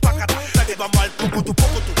 poco tu, pacata, péguete. Vamos al poco tu,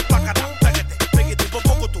 pacata, péguete, péguete,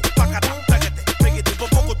 poco tu, pacata, péguete, péguete,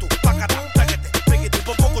 poco tu, pacata, péguete, péguete,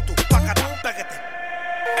 poco tu, pacata, péguete.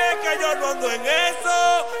 Es que yo no ando en eso,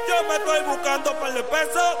 yo me estoy buscando par de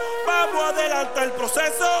pesos. Vamos a adelantar el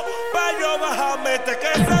proceso, pa' yo bajarme este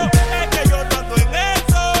queso. Es que yo no ando en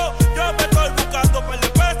eso, yo me estoy buscando par de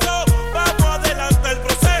pesos. Vamos a adelantar el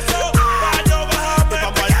proceso, pa' yo bajarme este queso.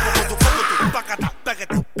 Vamos al poco tu, pacata,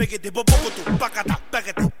 péguete, péguete, poco tu, pacata,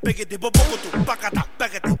 péguete, péguete, poco tu, pacata,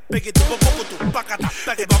 péguete, péguete, poco tu, pacata,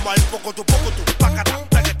 péguete. Vamos al poco tu, pacata,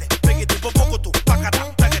 péguete, péguete, poco tu,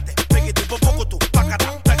 pacata, péguete, péguete, poco tu,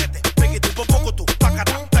 pacata, péguete, péguete, poco tu,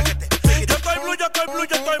 pacata, péguete. Yo estoy blue, yo estoy blue,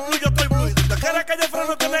 yo estoy blue, yo estoy blue. Donde quiera que yo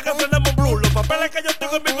freno, tiene que frenemos blue. Los papeles que yo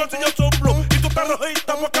tengo en mi bolsillo son blue. Y tú estás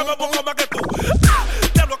rojita porque me pongo más que tú.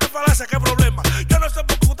 Diablo, qué falacia, qué problema. Yo no sé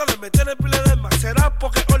por qué ustedes me tienen pile de más. Será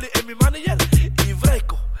porque Oli es mi manager y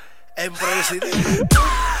Breiko en presidente.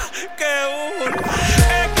 Qué burla.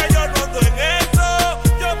 Es que yo no ando en eso,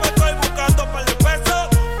 yo me estoy buscando par de pesos.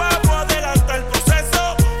 Vamos a adelantar el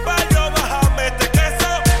proceso, pa' yo bajarme este queso.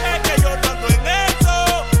 Es que yo no ando en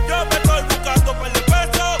eso, yo me estoy buscando par de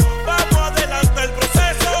pesos. Vamos a adelantar el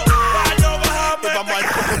proceso, pa' yo bajarme este queso. Vamos al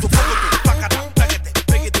poco tu, pacata, péguete,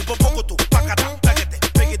 péguete, poco tu, pacata, péguete,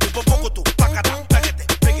 péguete, poco tu, pacata, péguete,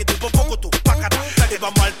 péguete, poco tu, pacata, péguete.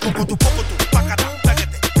 Vamos al poco tu, pacata,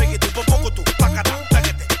 péguete, péguete, poco tu, pacata,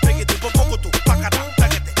 péguete, péguete, poco tu, pacata,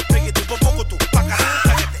 péguete, péguete, poco tu, pacata,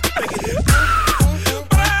 péguete, péguete.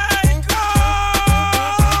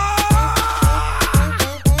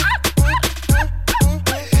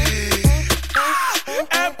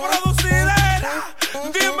 En producidera,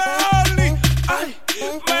 dime Oli, ay,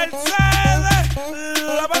 Mercedes,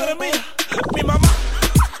 la madre mía, mi mamá.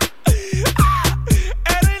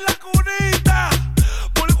 Eres la cunita,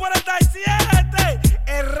 por 47,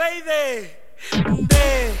 el rey de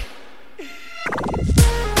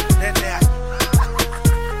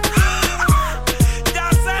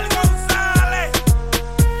Yacel González.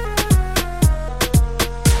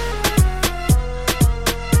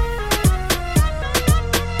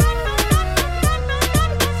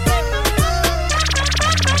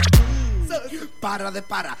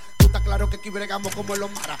 Para, tú estás claro que aquí bregamos como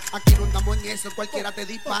los maras. Aquí no andamos en eso, cualquiera te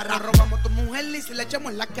dispara. Robamos tu mujer y se le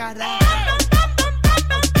echamos en la cara.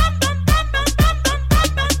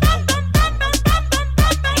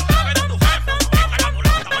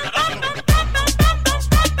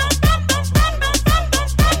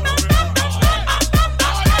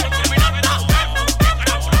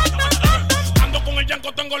 Ando con el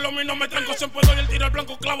yanco, tengo lo mío, no me tranco. Siempre doy el tiro al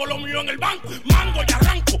blanco, clavo lo mío en el banco. Mango y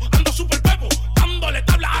arranco, ando super pepo, dándole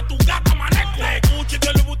tabla a tu gata, maneco. De Gucci,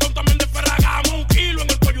 de Louis Vuitton, también de Ferragamo. Un kilo en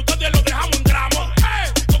el cuello, ustedes lo dejamos en gramos.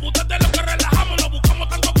 Como ustedes lo que relajamos, lo buscamos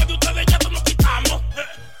tanto que de ustedes ya nos quitamos.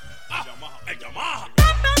 El Yamaha.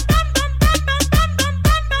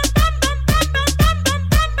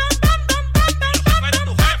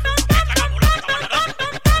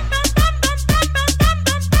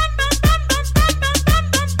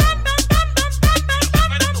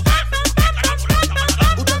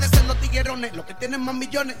 Los que tienen más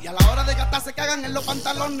millones y a la hora de gastar se cagan en los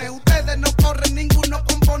pantalones. Ustedes no corren, ninguno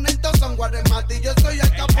compone, todos son guaremate. Yo soy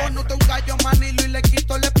el capón, no te un gallo manilo y le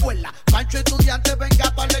quito la escuela. Pancho estudiante,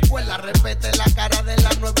 venga pa' la escuela. Respete la cara de la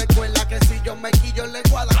nueva escuela, que si yo me quillo le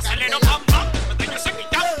guarda Acelero, papá, pequeño ese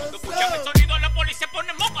guillán. Cuando escuchan el sonido la policía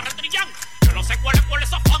pone moco, retrillan. Yo no sé cuál es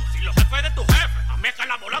esa fan. Si los jefes de tu jefe, a mí es que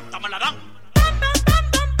la volanta me la dan.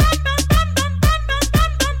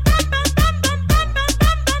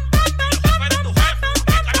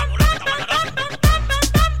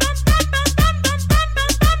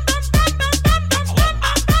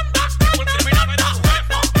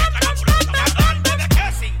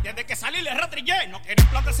 No quieren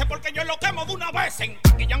plantarse porque yo lo quemo de una vez.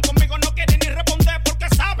 Aquí ya conmigo no quieren ni responder porque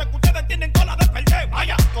saben que ustedes tienen cola de perder.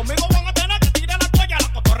 Vaya, conmigo van a tener que tirar la toalla.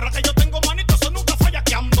 La cotorra que yo tengo, manito, son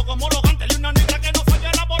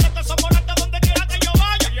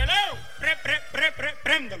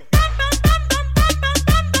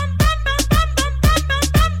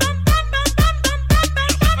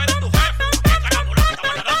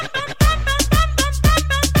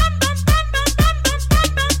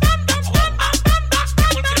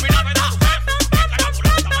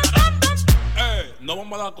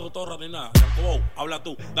habla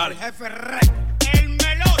tú, dale. El jefe rey. El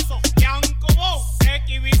meloso, Yankobo,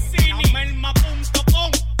 Seki Vicini,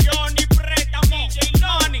 Melma.com, Johnny Préstamo, DJ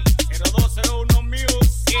Nani, 0201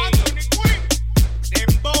 Music, Anthony Quinn,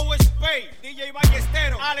 Dembow Spay, DJ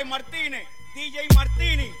Ballestero, Ale Martínez, DJ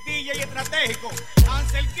Martini, DJ Estratégico,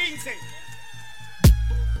 Ansel 15.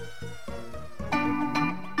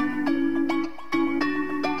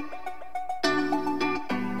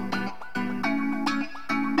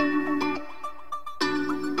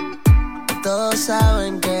 Todos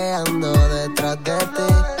saben que ando detrás de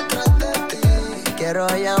ti. Quiero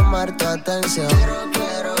llamar tu atención.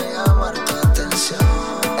 Quiero llamar tu atención.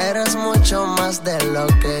 Eres mucho más de lo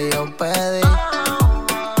que yo pedí.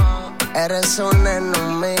 Eres una en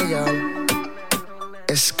un millón.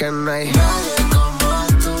 Es que no hay nadie como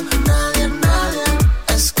tú. Nadie, nadie.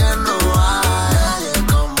 Es que no hay nadie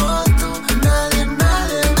como tú. Nadie,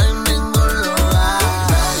 nadie. En ningún lugar.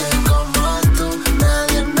 Nadie como tú.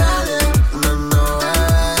 Nadie, nadie. No, no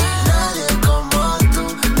hay nadie como tú.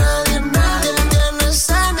 Nadie, nadie. Tienes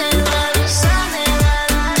a nivel, ese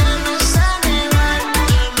nivel. Tienes a nivel.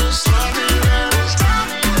 Tienes a nivel. Tienes a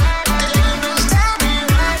nivel. Tienes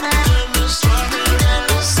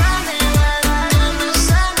a nivel. Tienes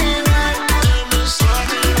a nivel. Tienes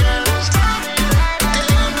a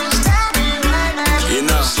nivel. You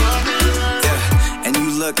know, yeah, and you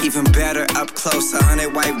look even better up close.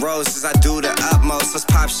 100 white roses, I do the utmost. Let's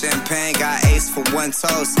pop champagne, got ace for one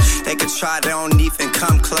toast. They could try, they don't even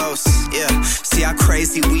come close. Yeah, see how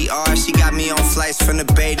crazy we are. She got me on flights from the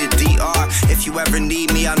Bay to DR. If you ever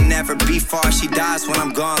need me, I'll never be far. She dies when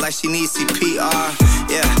I'm gone like she needs CPR.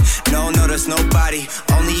 Yeah, no, there's nobody.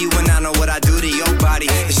 Only you and I know what I do to your body.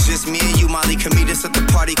 It's just me and you, Molly. Could meet us at the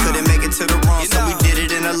party. Couldn't make it to the room, so we did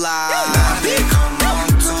it in a lie. Nadie como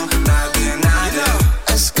tú, nadie, nadie.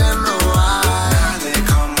 Es que no hay nadie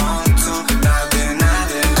como tú, nadie,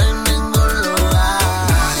 nadie. En ningún lugar.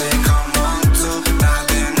 Nadie como tú,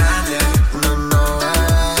 nadie, nadie. No, no hay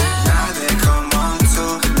nadie como tú,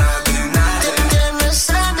 nadie, nadie. Tienes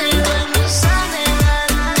a nivel, tienes a nivel.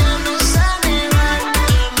 Tienes a nivel.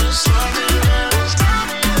 Tienes a nivel.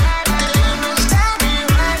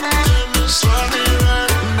 Tienes a nivel.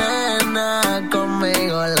 Nena,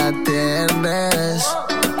 conmigo la tienes.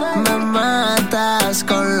 Me matas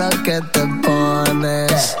con lo que te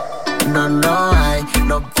pones. No, no hay,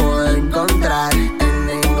 no puedo encontrar en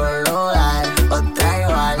ningún lugar otra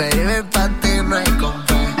igual. Baby, pa' ti no hay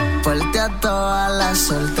compé. Fuerte a todas las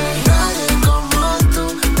solté. Nadie como tú,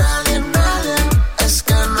 nadie, nadie. Es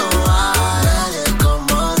que no hay nadie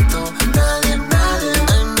como tú, nadie, nadie.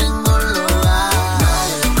 En ningún lugar.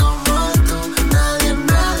 Nadie como tú, nadie,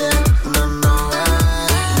 nadie. No, no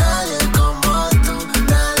hay nadie como tú,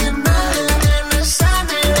 nadie, nadie. Tienes a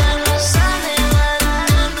nivel, a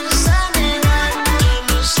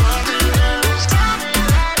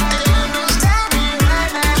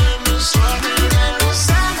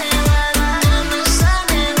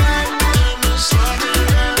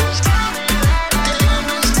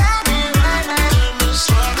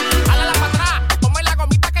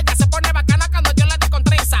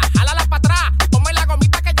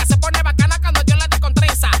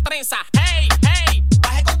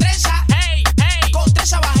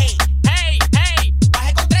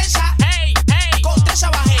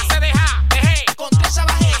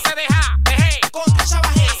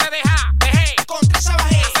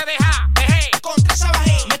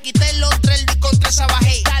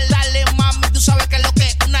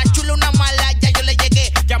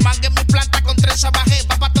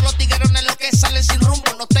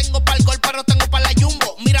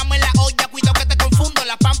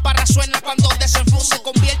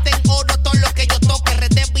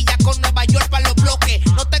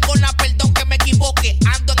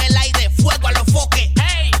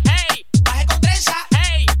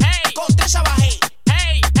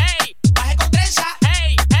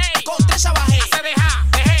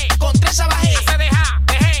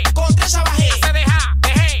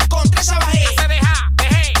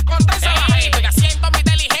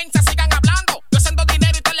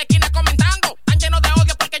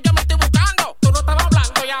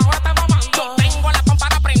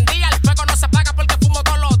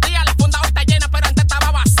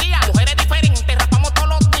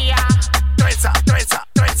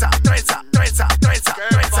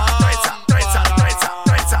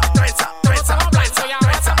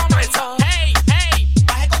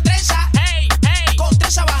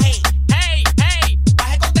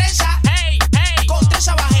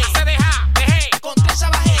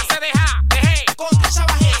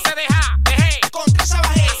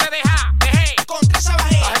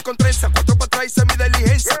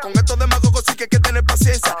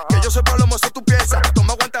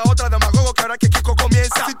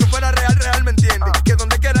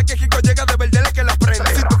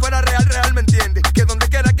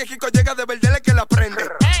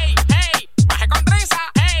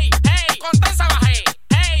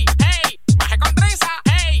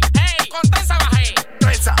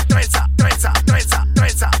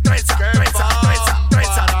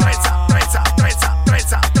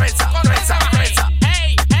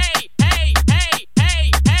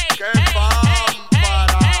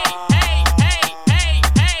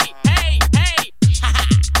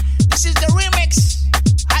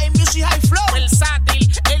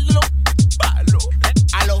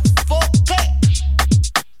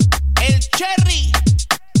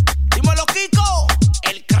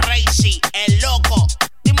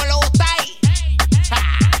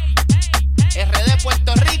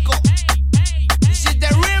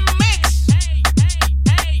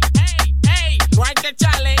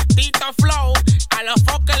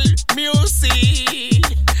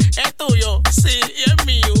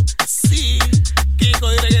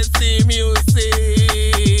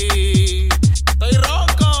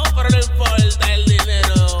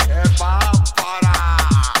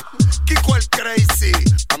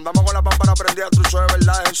prendida, trucho de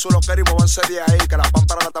verdad. Dejen su loquero y móvanse de ahí, que la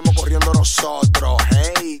pámpara la estamos corriendo nosotros.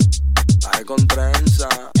 Hey, baje con trenza.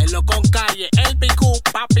 El loco con calle, el picú,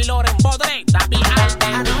 papi Loren, Bodre, David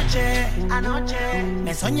Anoche,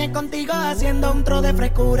 me soñé contigo haciendo un tro de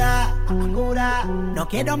frescura. No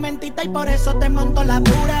quiero mentirte y por eso te monto la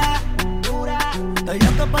pura. Estoy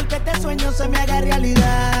loco porque este sueño se me haga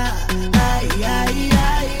realidad. Ay, ay,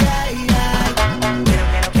 ay, ay, ay.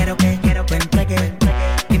 Quiero que entregue.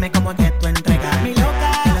 Dime cómo es que tú entregas. Mi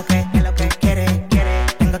loca, es lo que quieres.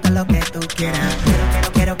 Tengo todo lo que tú quieras.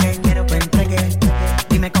 Quiero que tú entregues.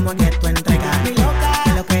 Dime cómo es que tú entregas. Mi loca,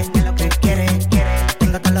 es lo que quieres.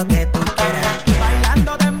 Tengo todo lo que tú quieras.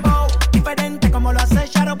 Bailando dembow, diferente como lo hace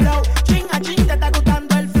Shadow Blow. Chin a chin, te está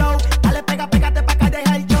gustando el flow. Dale, pégate pa' acá,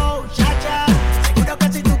 deja el show. Chacha, seguro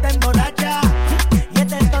que si tú te emborrachas y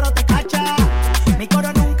este toro te cacha, mi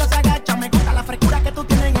coro nunca se agacha. Me gusta la frescura que tú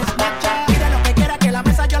tienes en Snapchat. Pide lo que quieras, que la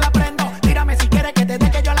mesa yo la prendo. Tírame si quieres, que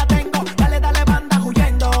desde que yo la tengo. Dale, banda,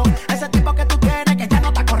 huyendo. Ese tipo que tú tienes, que ya no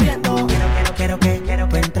está corriendo. Quiero que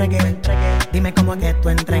tú entregues. Dime cómo es que tú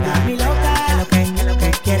entregas. Mi loca, es lo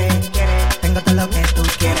que quieres. Tengo todo lo que tú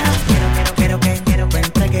quieras. Quiero que tú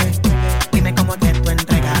entregues. Dime cómo es que tú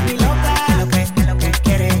entregas. Mi loca, es lo que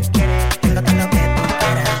quieres. Tengo todo lo que tú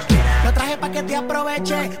quieras. Lo traje pa' que te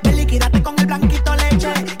aproveche. Ven, liquídate con el blanquito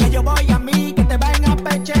leche. Que yo voy a mí, que te vayan a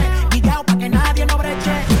peche. Guillao pa' que nadie no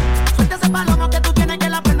breche. Suelta ese palomo que tú tienes, que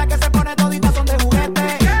la prenda que se pone todita son de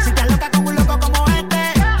juguete. Si te aloca con un loco como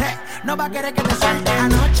este, no va a querer que te suelte.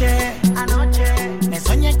 Anoche, me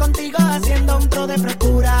soñé contigo haciendo un tro de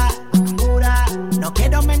frescura. No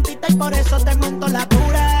quiero mentirte y por eso te monto la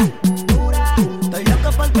pura. Estoy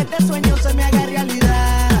loco porque este sueño se me haga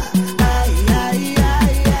realidad. Ay, ay,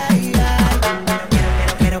 ay, ay, ay.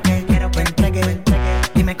 Quiero que tú entregues.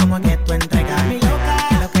 Dime cómo es que tú entregas. Mi loca,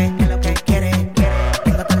 es lo que quieres.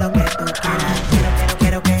 Tengo todo lo que tú quieras.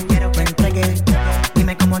 Quiero que tú entregues.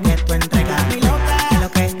 Dime cómo es que tú entregas. Mi loca,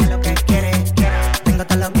 es lo que quieres. Tengo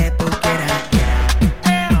todo lo que tú quieras.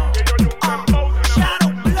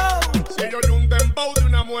 Si yo y un dembow de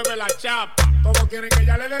una mueve la chapa. Todos quieren que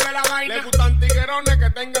ya le dé de la vaina. Le gustan tiguerones que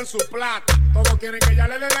tengan su plata. Todos quieren que ya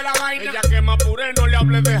le dé de la vaina. Ella quema puré, no le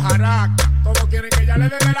hable de jaraca. Todos quieren que ya le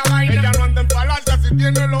dé de la vaina. Ella no anda en falacia si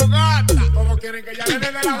tiene los gata. Todos quieren que ya le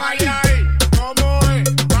dé de la vaina. Ay, ¿cómo es?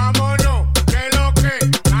 Vámonos, que lo que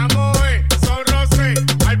vamos es. Son rosé,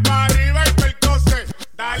 al pa' arriba y percose.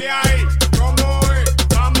 Dale ahí, ¿cómo es?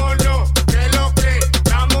 Vámonos, que lo que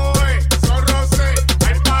vamos es. Son rosé,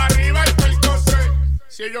 al pa' arriba y percose.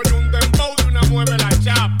 Si ellos y un dembow de una mueve la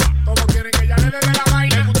chapa. Todos quieren que ya le dé de la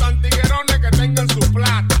vaina. Le gustan tiguerones que tengan su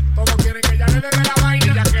plata. Todos quieren que ya le dé de la vaina.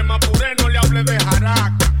 Ella quema puré, no le hable de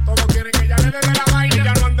jaraca. Todos quieren que ya le dé de la vaina.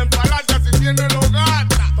 Ella no anda en falacia si tiene los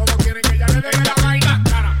gata. Todos quieren que ya le dé de la vaina.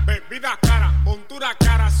 Cara, bebida cara, montura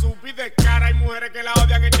cara, subida de cara. Hay mujeres que la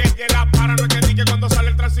odian y que ella la para. No es que ni que cuando sale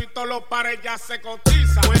el tránsito los pares ya se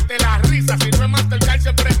cotiza. Muerte la risa, si no es Mastercard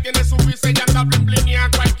siempre tiene su visa. Y anda blin blin y a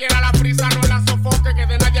cualquiera la prisa. No la sofoque que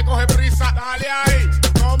de nadie coge prisa. Dale ahí,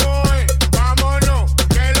 ¿cómo es? Vámonos,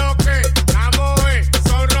 que lo que vamos es.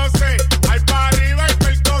 Son rosé, al pa' arriba y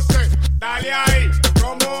percose. Dale ahí,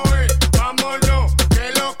 ¿cómo es? Vámonos,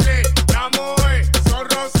 que lo que vamos es. Son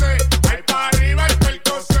rosé, al pa' arriba y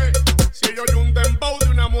percose. Si ellos y un dembow de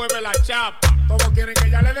una mueve la chapa. Todos quieren que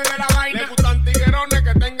ya le dé de la vaina. Le gustan tiguerones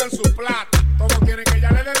que tengan su plata. Todos quieren que ya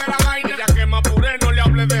le dé de la vaina. Ella quema puré, no le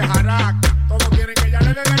hable de jaraca. Todos quieren que ya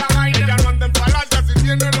le dé de la vaina. Ella no anda en falacia si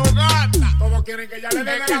tiene los gata. Todos quieren que ya le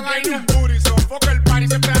dé de la vaina. Un booty, sofoca el party.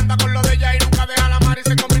 Siempre anda con lo de ella y nunca deja la mar. Y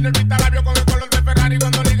se combina el pintalabio con el color de Ferrari.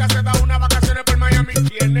 Cuando liga se da unas vacaciones por Miami.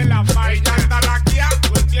 Tiene la vaina. Ella anda laqueada,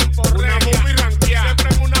 todo el tiempo una movie ranqueada.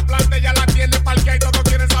 Siempre en una planta ella la tiene parqueada. Y todos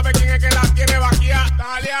quieren saber quién es que la tiene vaqueada.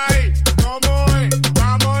 Dale ahí, ¿cómo es?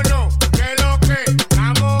 Vámonos, que lo que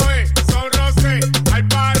vamos es. Son rosé, al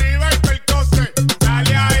pa' arriba y percose.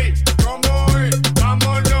 Dale ahí, ¿cómo es?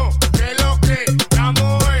 Vámonos, que lo que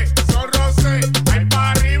vamos es. Son rosé, al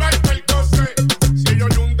pa' arriba y percose. Si ellos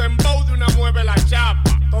y un dembow de una mueve la chapa.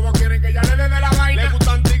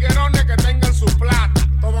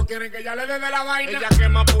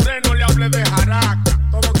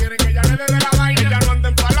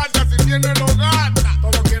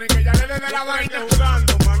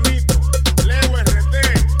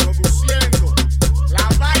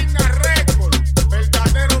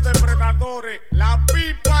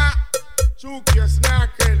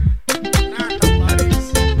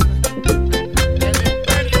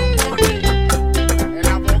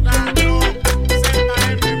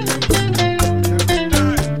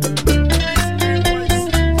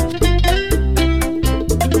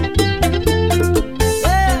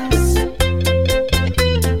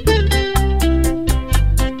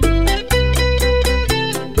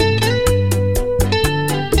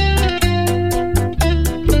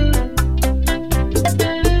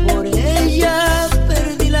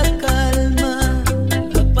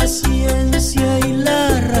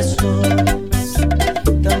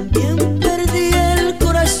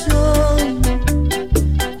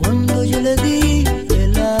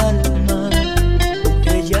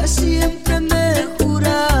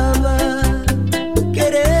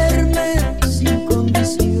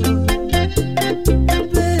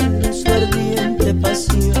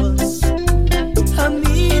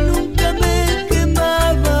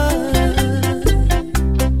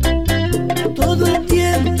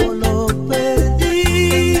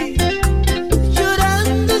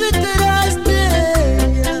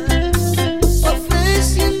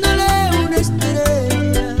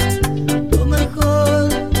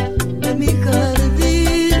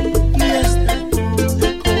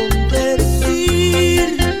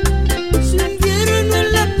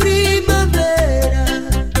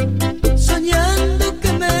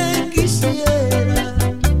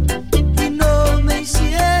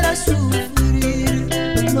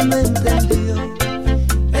 no me entendió.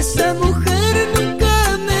 Esa mujer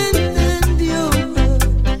nunca me entendió.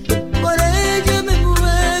 Por ella me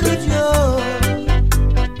muero yo,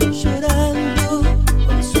 llorando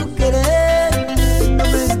por su querer. No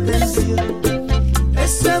me entendió.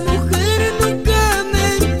 Esa mujer nunca me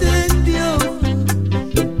entendió.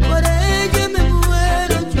 Por ella me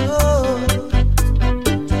muero yo,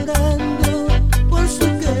 llorando por su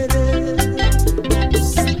querer.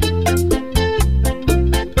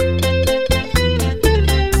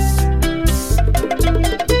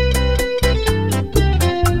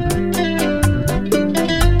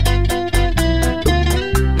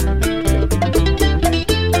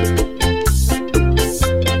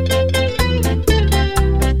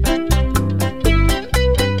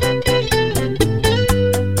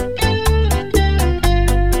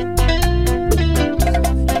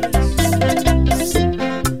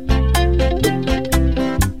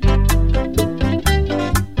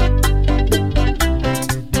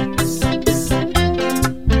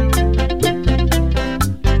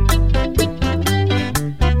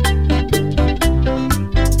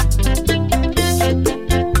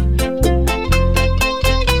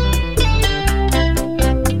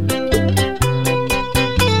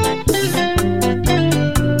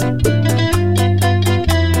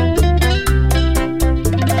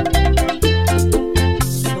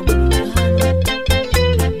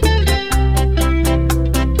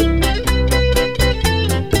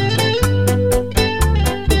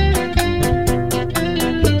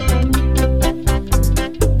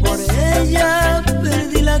 Por ella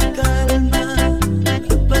perdí la calma, la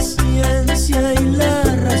paciencia y la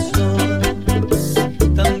razón.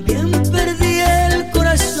 También perdí el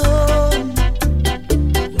corazón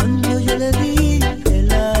cuando yo le di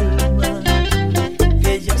el alma.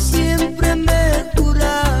 Ella siempre me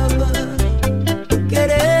juraba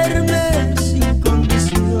quererme sin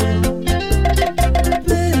condición,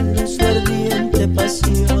 pero su ardiente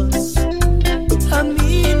pasión a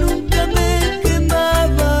mí nunca me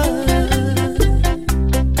quemaba.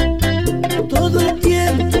 Todo el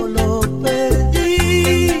tiempo lo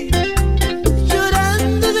perdí,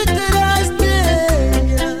 llorando detrás de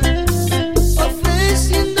ella,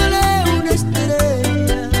 ofreciéndole una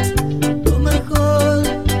estrella, lo mejor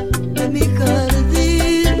de mi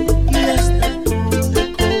jardín, y hasta pude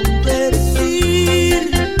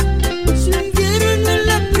convertir su invierno en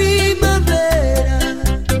la primavera,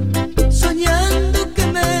 soñando que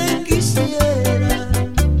me quisiera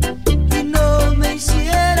y no me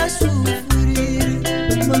hiciera sufrir.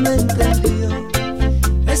 No me entendió.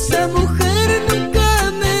 Esa mujer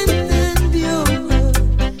nunca me entendió.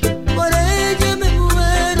 Por ella me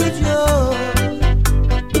muero yo,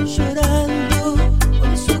 llorando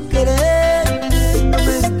por su querer. No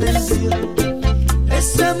me entendió.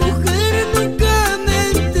 Esa mujer nunca me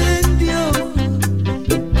entendió.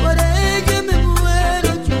 Por ella me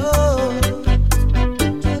muero yo,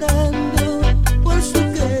 llorando por su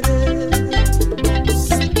querer.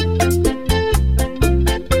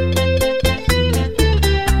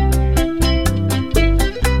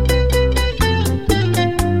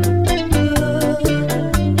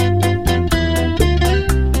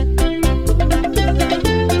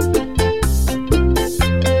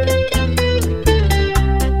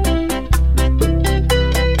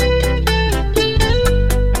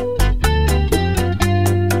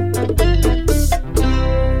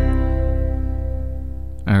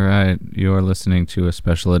 All right, you're listening to a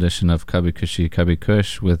special edition of Cubby Cushy Cubby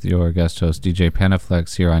Kush with your guest host DJ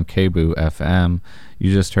Panaflex here on KBOO FM.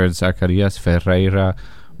 You just heard Zacarias Ferreira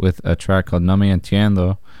with a track called No Me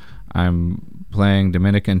Entiendo. I'm playing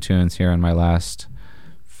Dominican tunes here in my last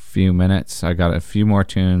few minutes. I got a few more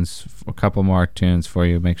tunes, a couple more tunes for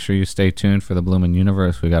you. Make sure you stay tuned for the Bloomin'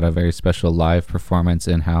 Universe. We got a very special live performance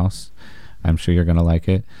in-house. I'm sure you're going to like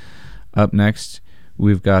it. Up next,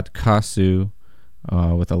 we've got Kasu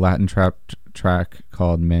with a Latin trap track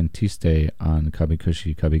called Mentiste on Cubby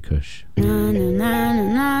Cushy Cubby Kush. Una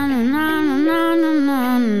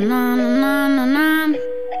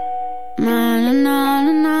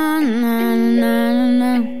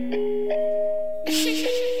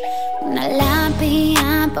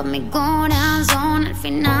lápida pa' mi corazón. Al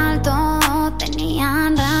final todos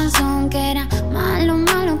tenían razón, que era malo,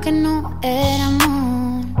 malo, que no era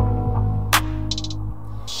amor.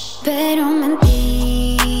 Pero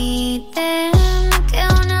mentiste, no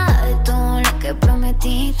quedó nada de todo lo que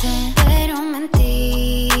prometiste. Pero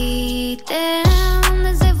mentiste,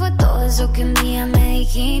 ¿dónde se fue todo eso que un día me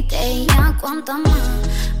dijiste? Y a cuántas más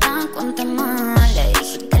le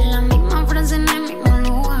dijiste la misma frase en el mismo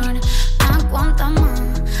lugar. A cuántas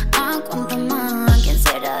más, ¿quién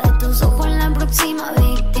será de tus ojos la próxima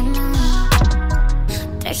víctima?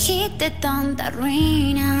 dijiste tanta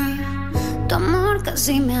ruina. Tu amor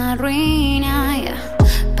casi me arruina, yeah.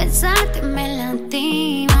 Pensarte me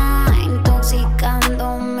lastima,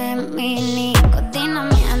 intoxicándome mi nicotina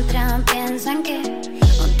mientras piensan que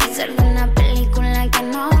utilicé alguna película que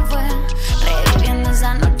no fue, reviviendo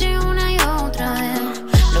esa noche una y otra vez.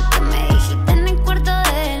 Lo que me dijiste en el cuarto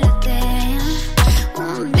del hotel,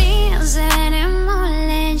 un día seremos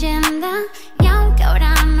leyenda, y aunque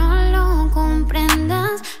ahora no lo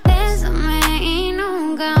comprendas, bésame y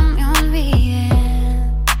nunca me olvides.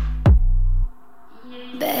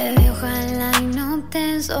 Baby, ojalá y no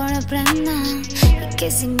te sorprenda, y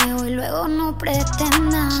que si me voy luego no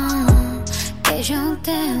pretenda que yo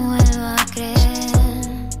te vuelva a creer.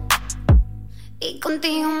 Y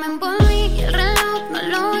contigo me envolví, el reloj no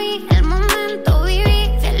lo vi, el momento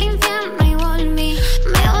viví, fui al infierno y volví.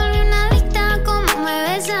 Me volví una adicta como me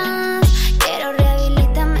besas, quiero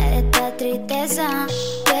rehabilitarme de esta tristeza.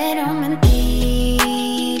 Pero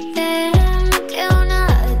mentiste, no quedó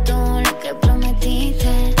nada de todo lo que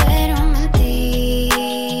prometiste. Pero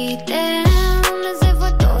mentiste, ¿dónde se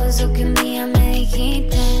fue todo eso que un día me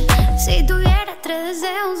dijiste? Si tuvieras 3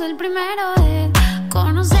 deseos, el primero es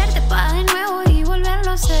conocerte pa' de nuevo y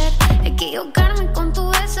volverlo a hacer, equivocarme con tu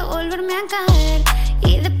beso, volverme a caer,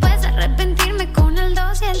 y después arrepentirme con el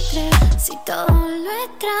 2 y el 3. Si todo lo es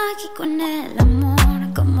trágico en el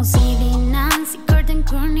amor, como CD, Nancy, Curtin,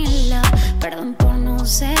 Courtney Love. Perdón por no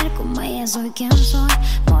ser como ella, soy quien soy.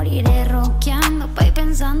 Moriré rockeando pa' ir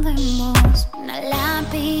pensando en vos. Una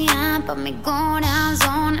lápida pa' mi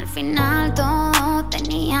corazón. Al final todos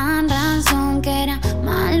tenían razón, que era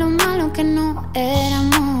malo, malo, que no era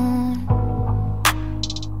amor.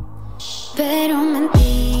 Pero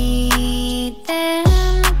mentiste,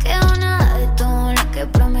 no quedó nada de todo lo que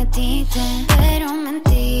prometiste. Pero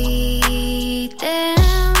mentiste,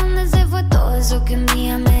 ¿dónde se fue todo eso que un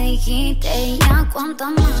día me dijiste? Y a cuánto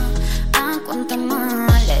más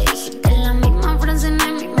le dijiste la misma frase en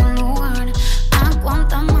el mismo lugar. A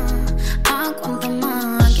cuánto más,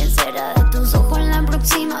 ¿quién será de tus ojos la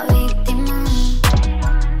próxima víctima?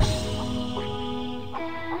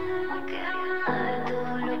 No quedó nada de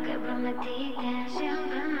todo lo que prometiste,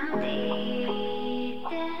 siempre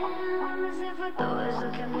mentiste. ¿Dónde se fue todo eso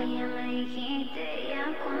que un día me dijiste? Y a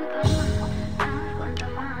cuánto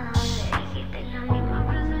más le dijiste la misma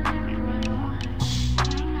frase en el mismo lugar.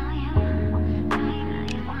 No hay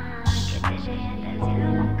nadie más que te llegue del cielo,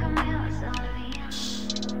 nunca me vas a olvidar.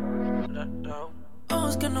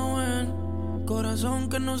 Ojos que no ven, corazón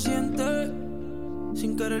que no siente,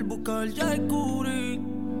 sin querer buscar ya descubrí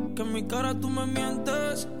que en mi cara tú me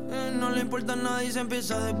mientes. No le importa a nadie y se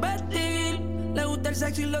empieza a desvestir. Le gusta el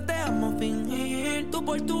sexo y lo dejamos fingir. Tú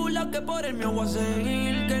por tu lado, que por el mío voy a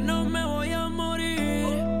seguir, que no me voy a morir.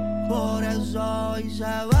 Por eso hoy se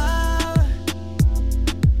va.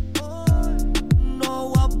 No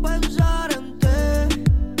voy a pensar en ti.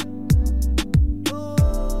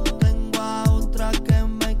 Tengo a otra que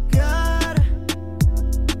me quiere,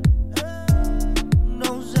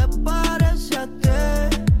 no se parece a ti.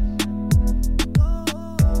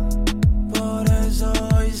 Por eso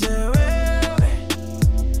hoy se bebe,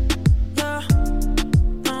 yeah.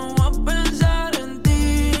 No voy a pensar en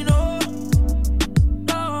ti, no,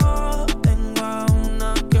 no. Tengo a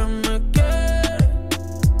una que me quiere,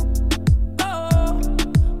 oh,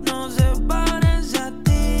 no se parece a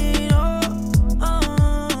ti, no,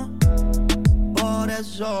 Por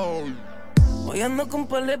eso hoy ando con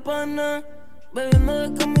par de pana, bebiendo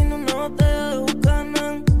de camino una botella de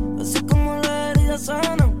Buchanan. Así como la herida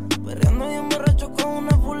sana, perreando bien borracho con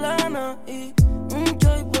una fulana. Y un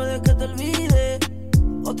choy puede que te olvide,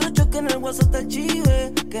 otro choque en el WhatsApp te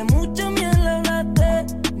chive, que mucha miel hablaste.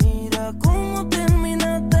 Mira cómo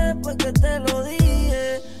terminaste, pues que te lo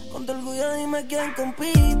dije. Con tu orgullo dime quién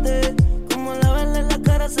compite, como la vela en la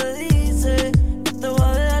cara se dice. No te voy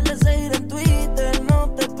a dejar de seguir en Twitter, no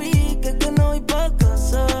te piques que no voy pa'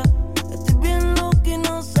 casa. Estoy bien loco y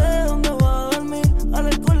no sé dónde voy a dormir, al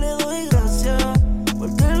alcohol le doy gracias,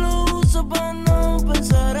 porque lo uso pa' no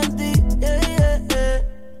pensar en ti, yeah, yeah, yeah.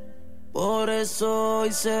 Por eso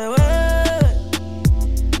hoy se bebe,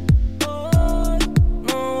 hoy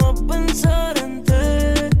no voy a pensar en ti.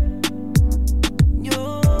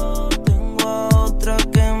 Yo tengo a otra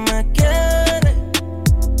que me quiere,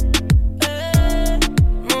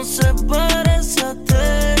 no se parece a ti,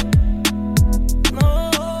 no.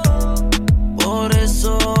 Por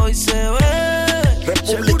eso hoy se bebe.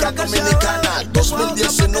 República Dominicana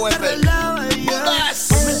 2019.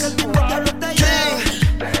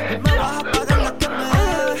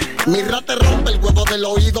 Mi rata rompe el huevo del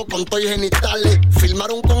oído con toy genitales.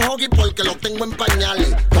 Filmaron con Hoggy porque lo tengo en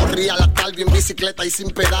pañales. Corría la talvia en bicicleta y sin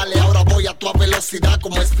pedales. Ahora voy a toda velocidad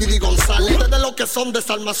como Speedy González. Ustedes lo que son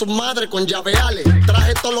desarma a su madre con llaveales.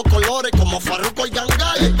 Traje todos los colores como Farruko y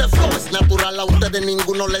Gangal. Este flow es natural, a ustedes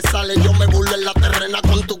ninguno le sale. Yo me burlo en la terrena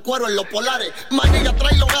con tu cuero en los polares. Maniga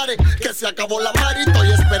trae lugares que se acabó la mari. Estoy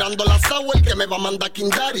esperando la Sauer que me va a mandar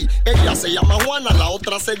Kindari. Ella se llama Juana, la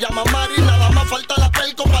otra se llama Mari. Nada más falta la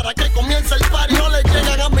pelco para que comience el party. No le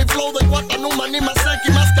llegan a mi flow de Guatanuma ni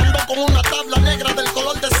Maseki. Más que ando con una tabla negra del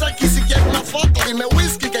color de Seki. Si quieres una foto, dime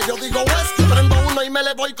whisky, que yo digo whisky. Prendo uno y me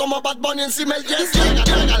le voy como Bad Bunny encima el jet.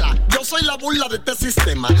 Llégala, yo soy la burla de este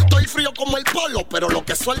sistema. Estoy frío como el polo, pero lo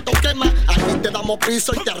que suelto quema. Aquí te damos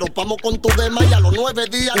piso y te arropamos con tu dema. Y a los 9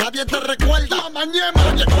 días nadie te recuerda.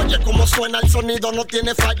 Mañana, oye cómo suena el sonido, no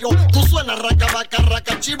tiene fallo. Tú suenas raca, vaca,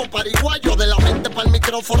 raca, chivo, pariguayo. De la mente para el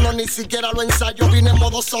micrófono ni siquiera lo ensayo. Vine en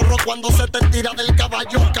modo zorro cuando se te tira del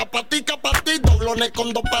caballo. Capatí, doblones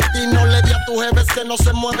con 2 patis. No le di a tu jefes que no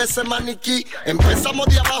se mueve ese maniquí. Empezamos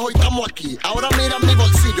de abajo y estamos aquí. Ahora mira mi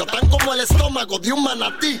bolsillo, tan como el estómago de un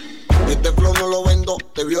manatí. Este flow no lo vendo,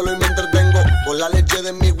 te violo y me entretengo. Con la leche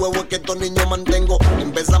de mi huevo es que estos niños mantengo.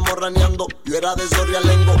 Empezamos raneando, yo era de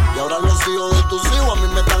Sorialengo. Y ahora los hijos de tus hijos a mí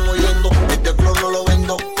me están oyendo. Este flow no lo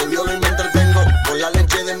vendo, te violo y me entretengo. Con la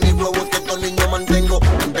leche de mi huevo es que estos niños mantengo.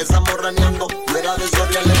 Empezamos raneando, yo era de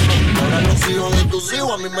Sorialengo. Ahora los hijos de tus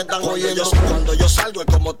hijos a mí me están oyendo. Cuando yo salgo es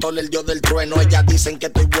como Thor, el dios del trueno. Ellas dicen que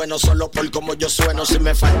estoy bueno solo por como yo sueno. Si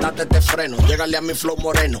me faltaste te freno, llégale a mi flow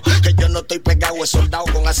moreno. Que yo no estoy pegado, es soldado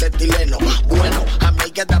con acetileno. Bueno, a mí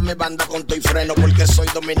hay que darme banda con tu y freno. Porque soy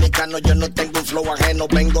dominicano, yo no tengo un flow ajeno.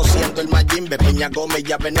 Vengo siendo el Mayimbe, Peña Gómez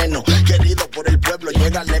y Veneno. Querido por el pueblo,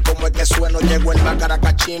 llégale como es que sueno. Llego el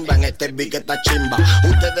Macaracachimba, en este beat que está chimba.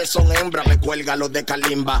 Ustedes son hembras, me cuelga los de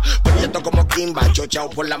Kalimba. Proyecto como Kimba, chochao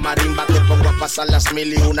por la marimba. Te pongo a pasar las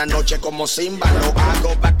 1001 noche como Simba. Lo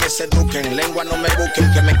hago pa' que se eduquen, lengua no me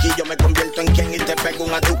busquen. Que me quillo, me convierto en quien y te pego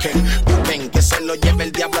un aduquen. Busquen, que se lo lleve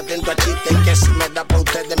el diablo atento a chiste. Que si me da pa'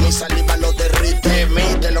 ustedes mi saliva lo derrite.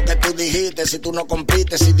 Emite lo que tú dijiste, si tú no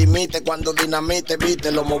compites. Si dimite cuando dinamite,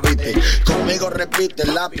 viste, lo moviste. Conmigo repite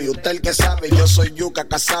el lápiz, usted el que sabe. Yo soy Yuca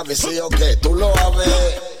Casabe, sí o qué, tú lo sabes.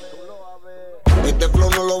 Este flow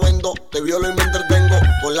no lo vendo, te violo y me entretengo.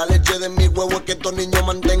 Con la leche de mi huevo es que estos niños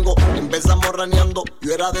mantengo. Empezamos raneando,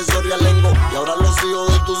 yo era de Sorialengo. Y ahora los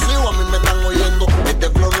hijos de tus hijos a mí me están oyendo. Este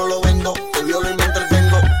flow no lo vendo, te violo y me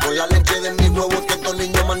entretengo. Con la leche de mi huevo es que estos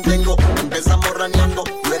niños mantengo. Empezamos raneando,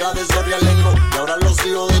 yo era de Sorialengo. Y ahora los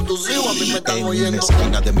hijos de tus hijos a mí me están oyendo. En una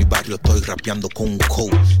esquina de mi barrio estoy rapeando con un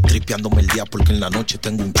code. Tripeándome el día porque en la noche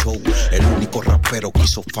tengo un show. El único rapero que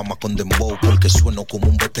hizo fama con Dembow. Porque sueno como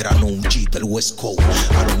un veterano, un G del West Coast.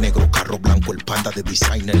 Aro negro, carro blanco, el panda de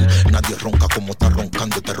designer. Nadie ronca como está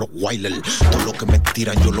roncando este Rottweiler. Todo lo que me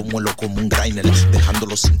tiran yo lo muelo como un grinder.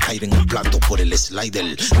 Dejándolo sin aire en el plato por el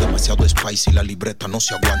slider. Demasiado spicy, la libreta no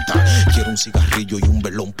se aguanta. Quiero un cigarrillo y un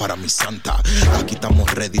velón para mi santa. Aquí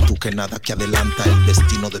estamos ready, tú que nada que adelanta. El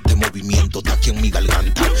destino de este movimiento está aquí en mi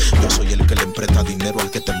garganta. Yo soy el que le empresta dinero al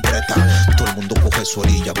que te empresta. Todo el mundo coge su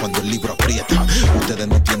orilla cuando el libro aprieta. Ustedes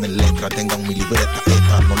no tienen letra, tengan mi libreta.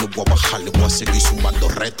 Esta no le voy a bajar, le voy a seguir zumbando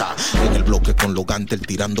reta. En el bloque con Logantel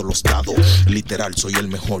tirando los dados. Literal, soy el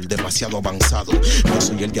mejor, demasiado avanzado. Yo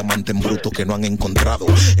soy el diamante en bruto que no han encontrado.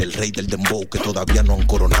 El rey del dembow que todavía no han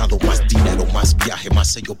coronado. Más dinero, más viaje,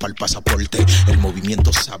 más sello para el pasaporte. El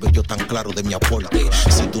movimiento sabe, yo tan claro de mi aporte.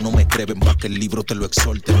 Si tú no me crees, pa' que el libro te lo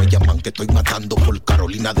exhorte. Me llaman que estoy matando por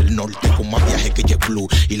Carolina del Norte. Con más viaje que JetBlue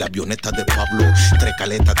y la avioneta de Pablo. 3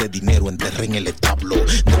 caletas de dinero enterré en el establo.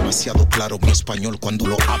 Demasiado claro mi español cuando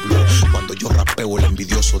lo hablo. Cuando yo rapeo el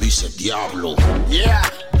envidioso dice diablo. Yeah,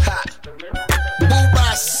 ha.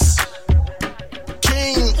 Bubas,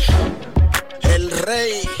 King, el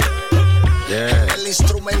rey, yeah. El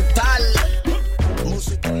instrumental,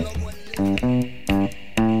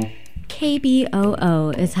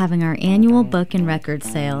 KBOO is having our annual book and record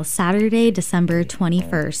sale Saturday, December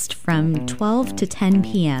 21st from 12 to 10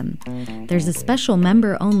 p.m. There's a special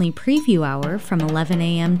member-only preview hour from 11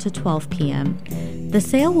 a.m. to 12 p.m. The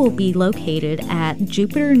sale will be located at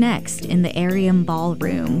Jupiter Next in the Arium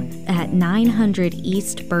Ballroom at 900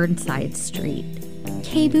 East Burnside Street.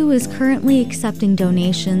 KBOO is currently accepting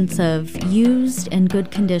donations of used and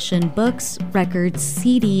good condition books, records,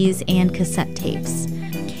 CDs, and cassette tapes.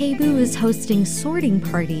 KBOO is hosting sorting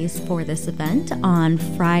parties for this event on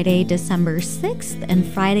Friday, December 6th and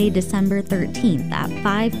Friday, December 13th at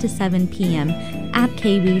 5 to 7 p.m. at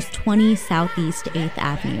KBOO's 20 Southeast 8th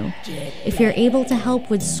Avenue. If you're able to help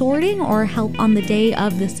with sorting or help on the day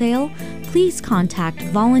of the sale, please contact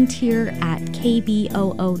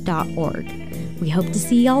volunteer@kboo.org. We hope to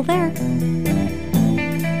see y'all there.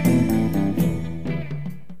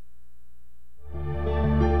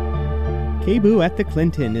 KBOO at the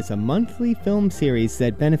Clinton is a monthly film series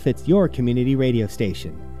that benefits your community radio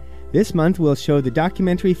station. This month we'll show the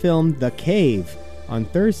documentary film The Cave on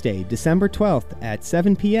Thursday, December 12th at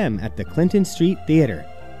 7 p.m. at the Clinton Street Theater.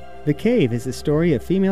 The Cave is a story of female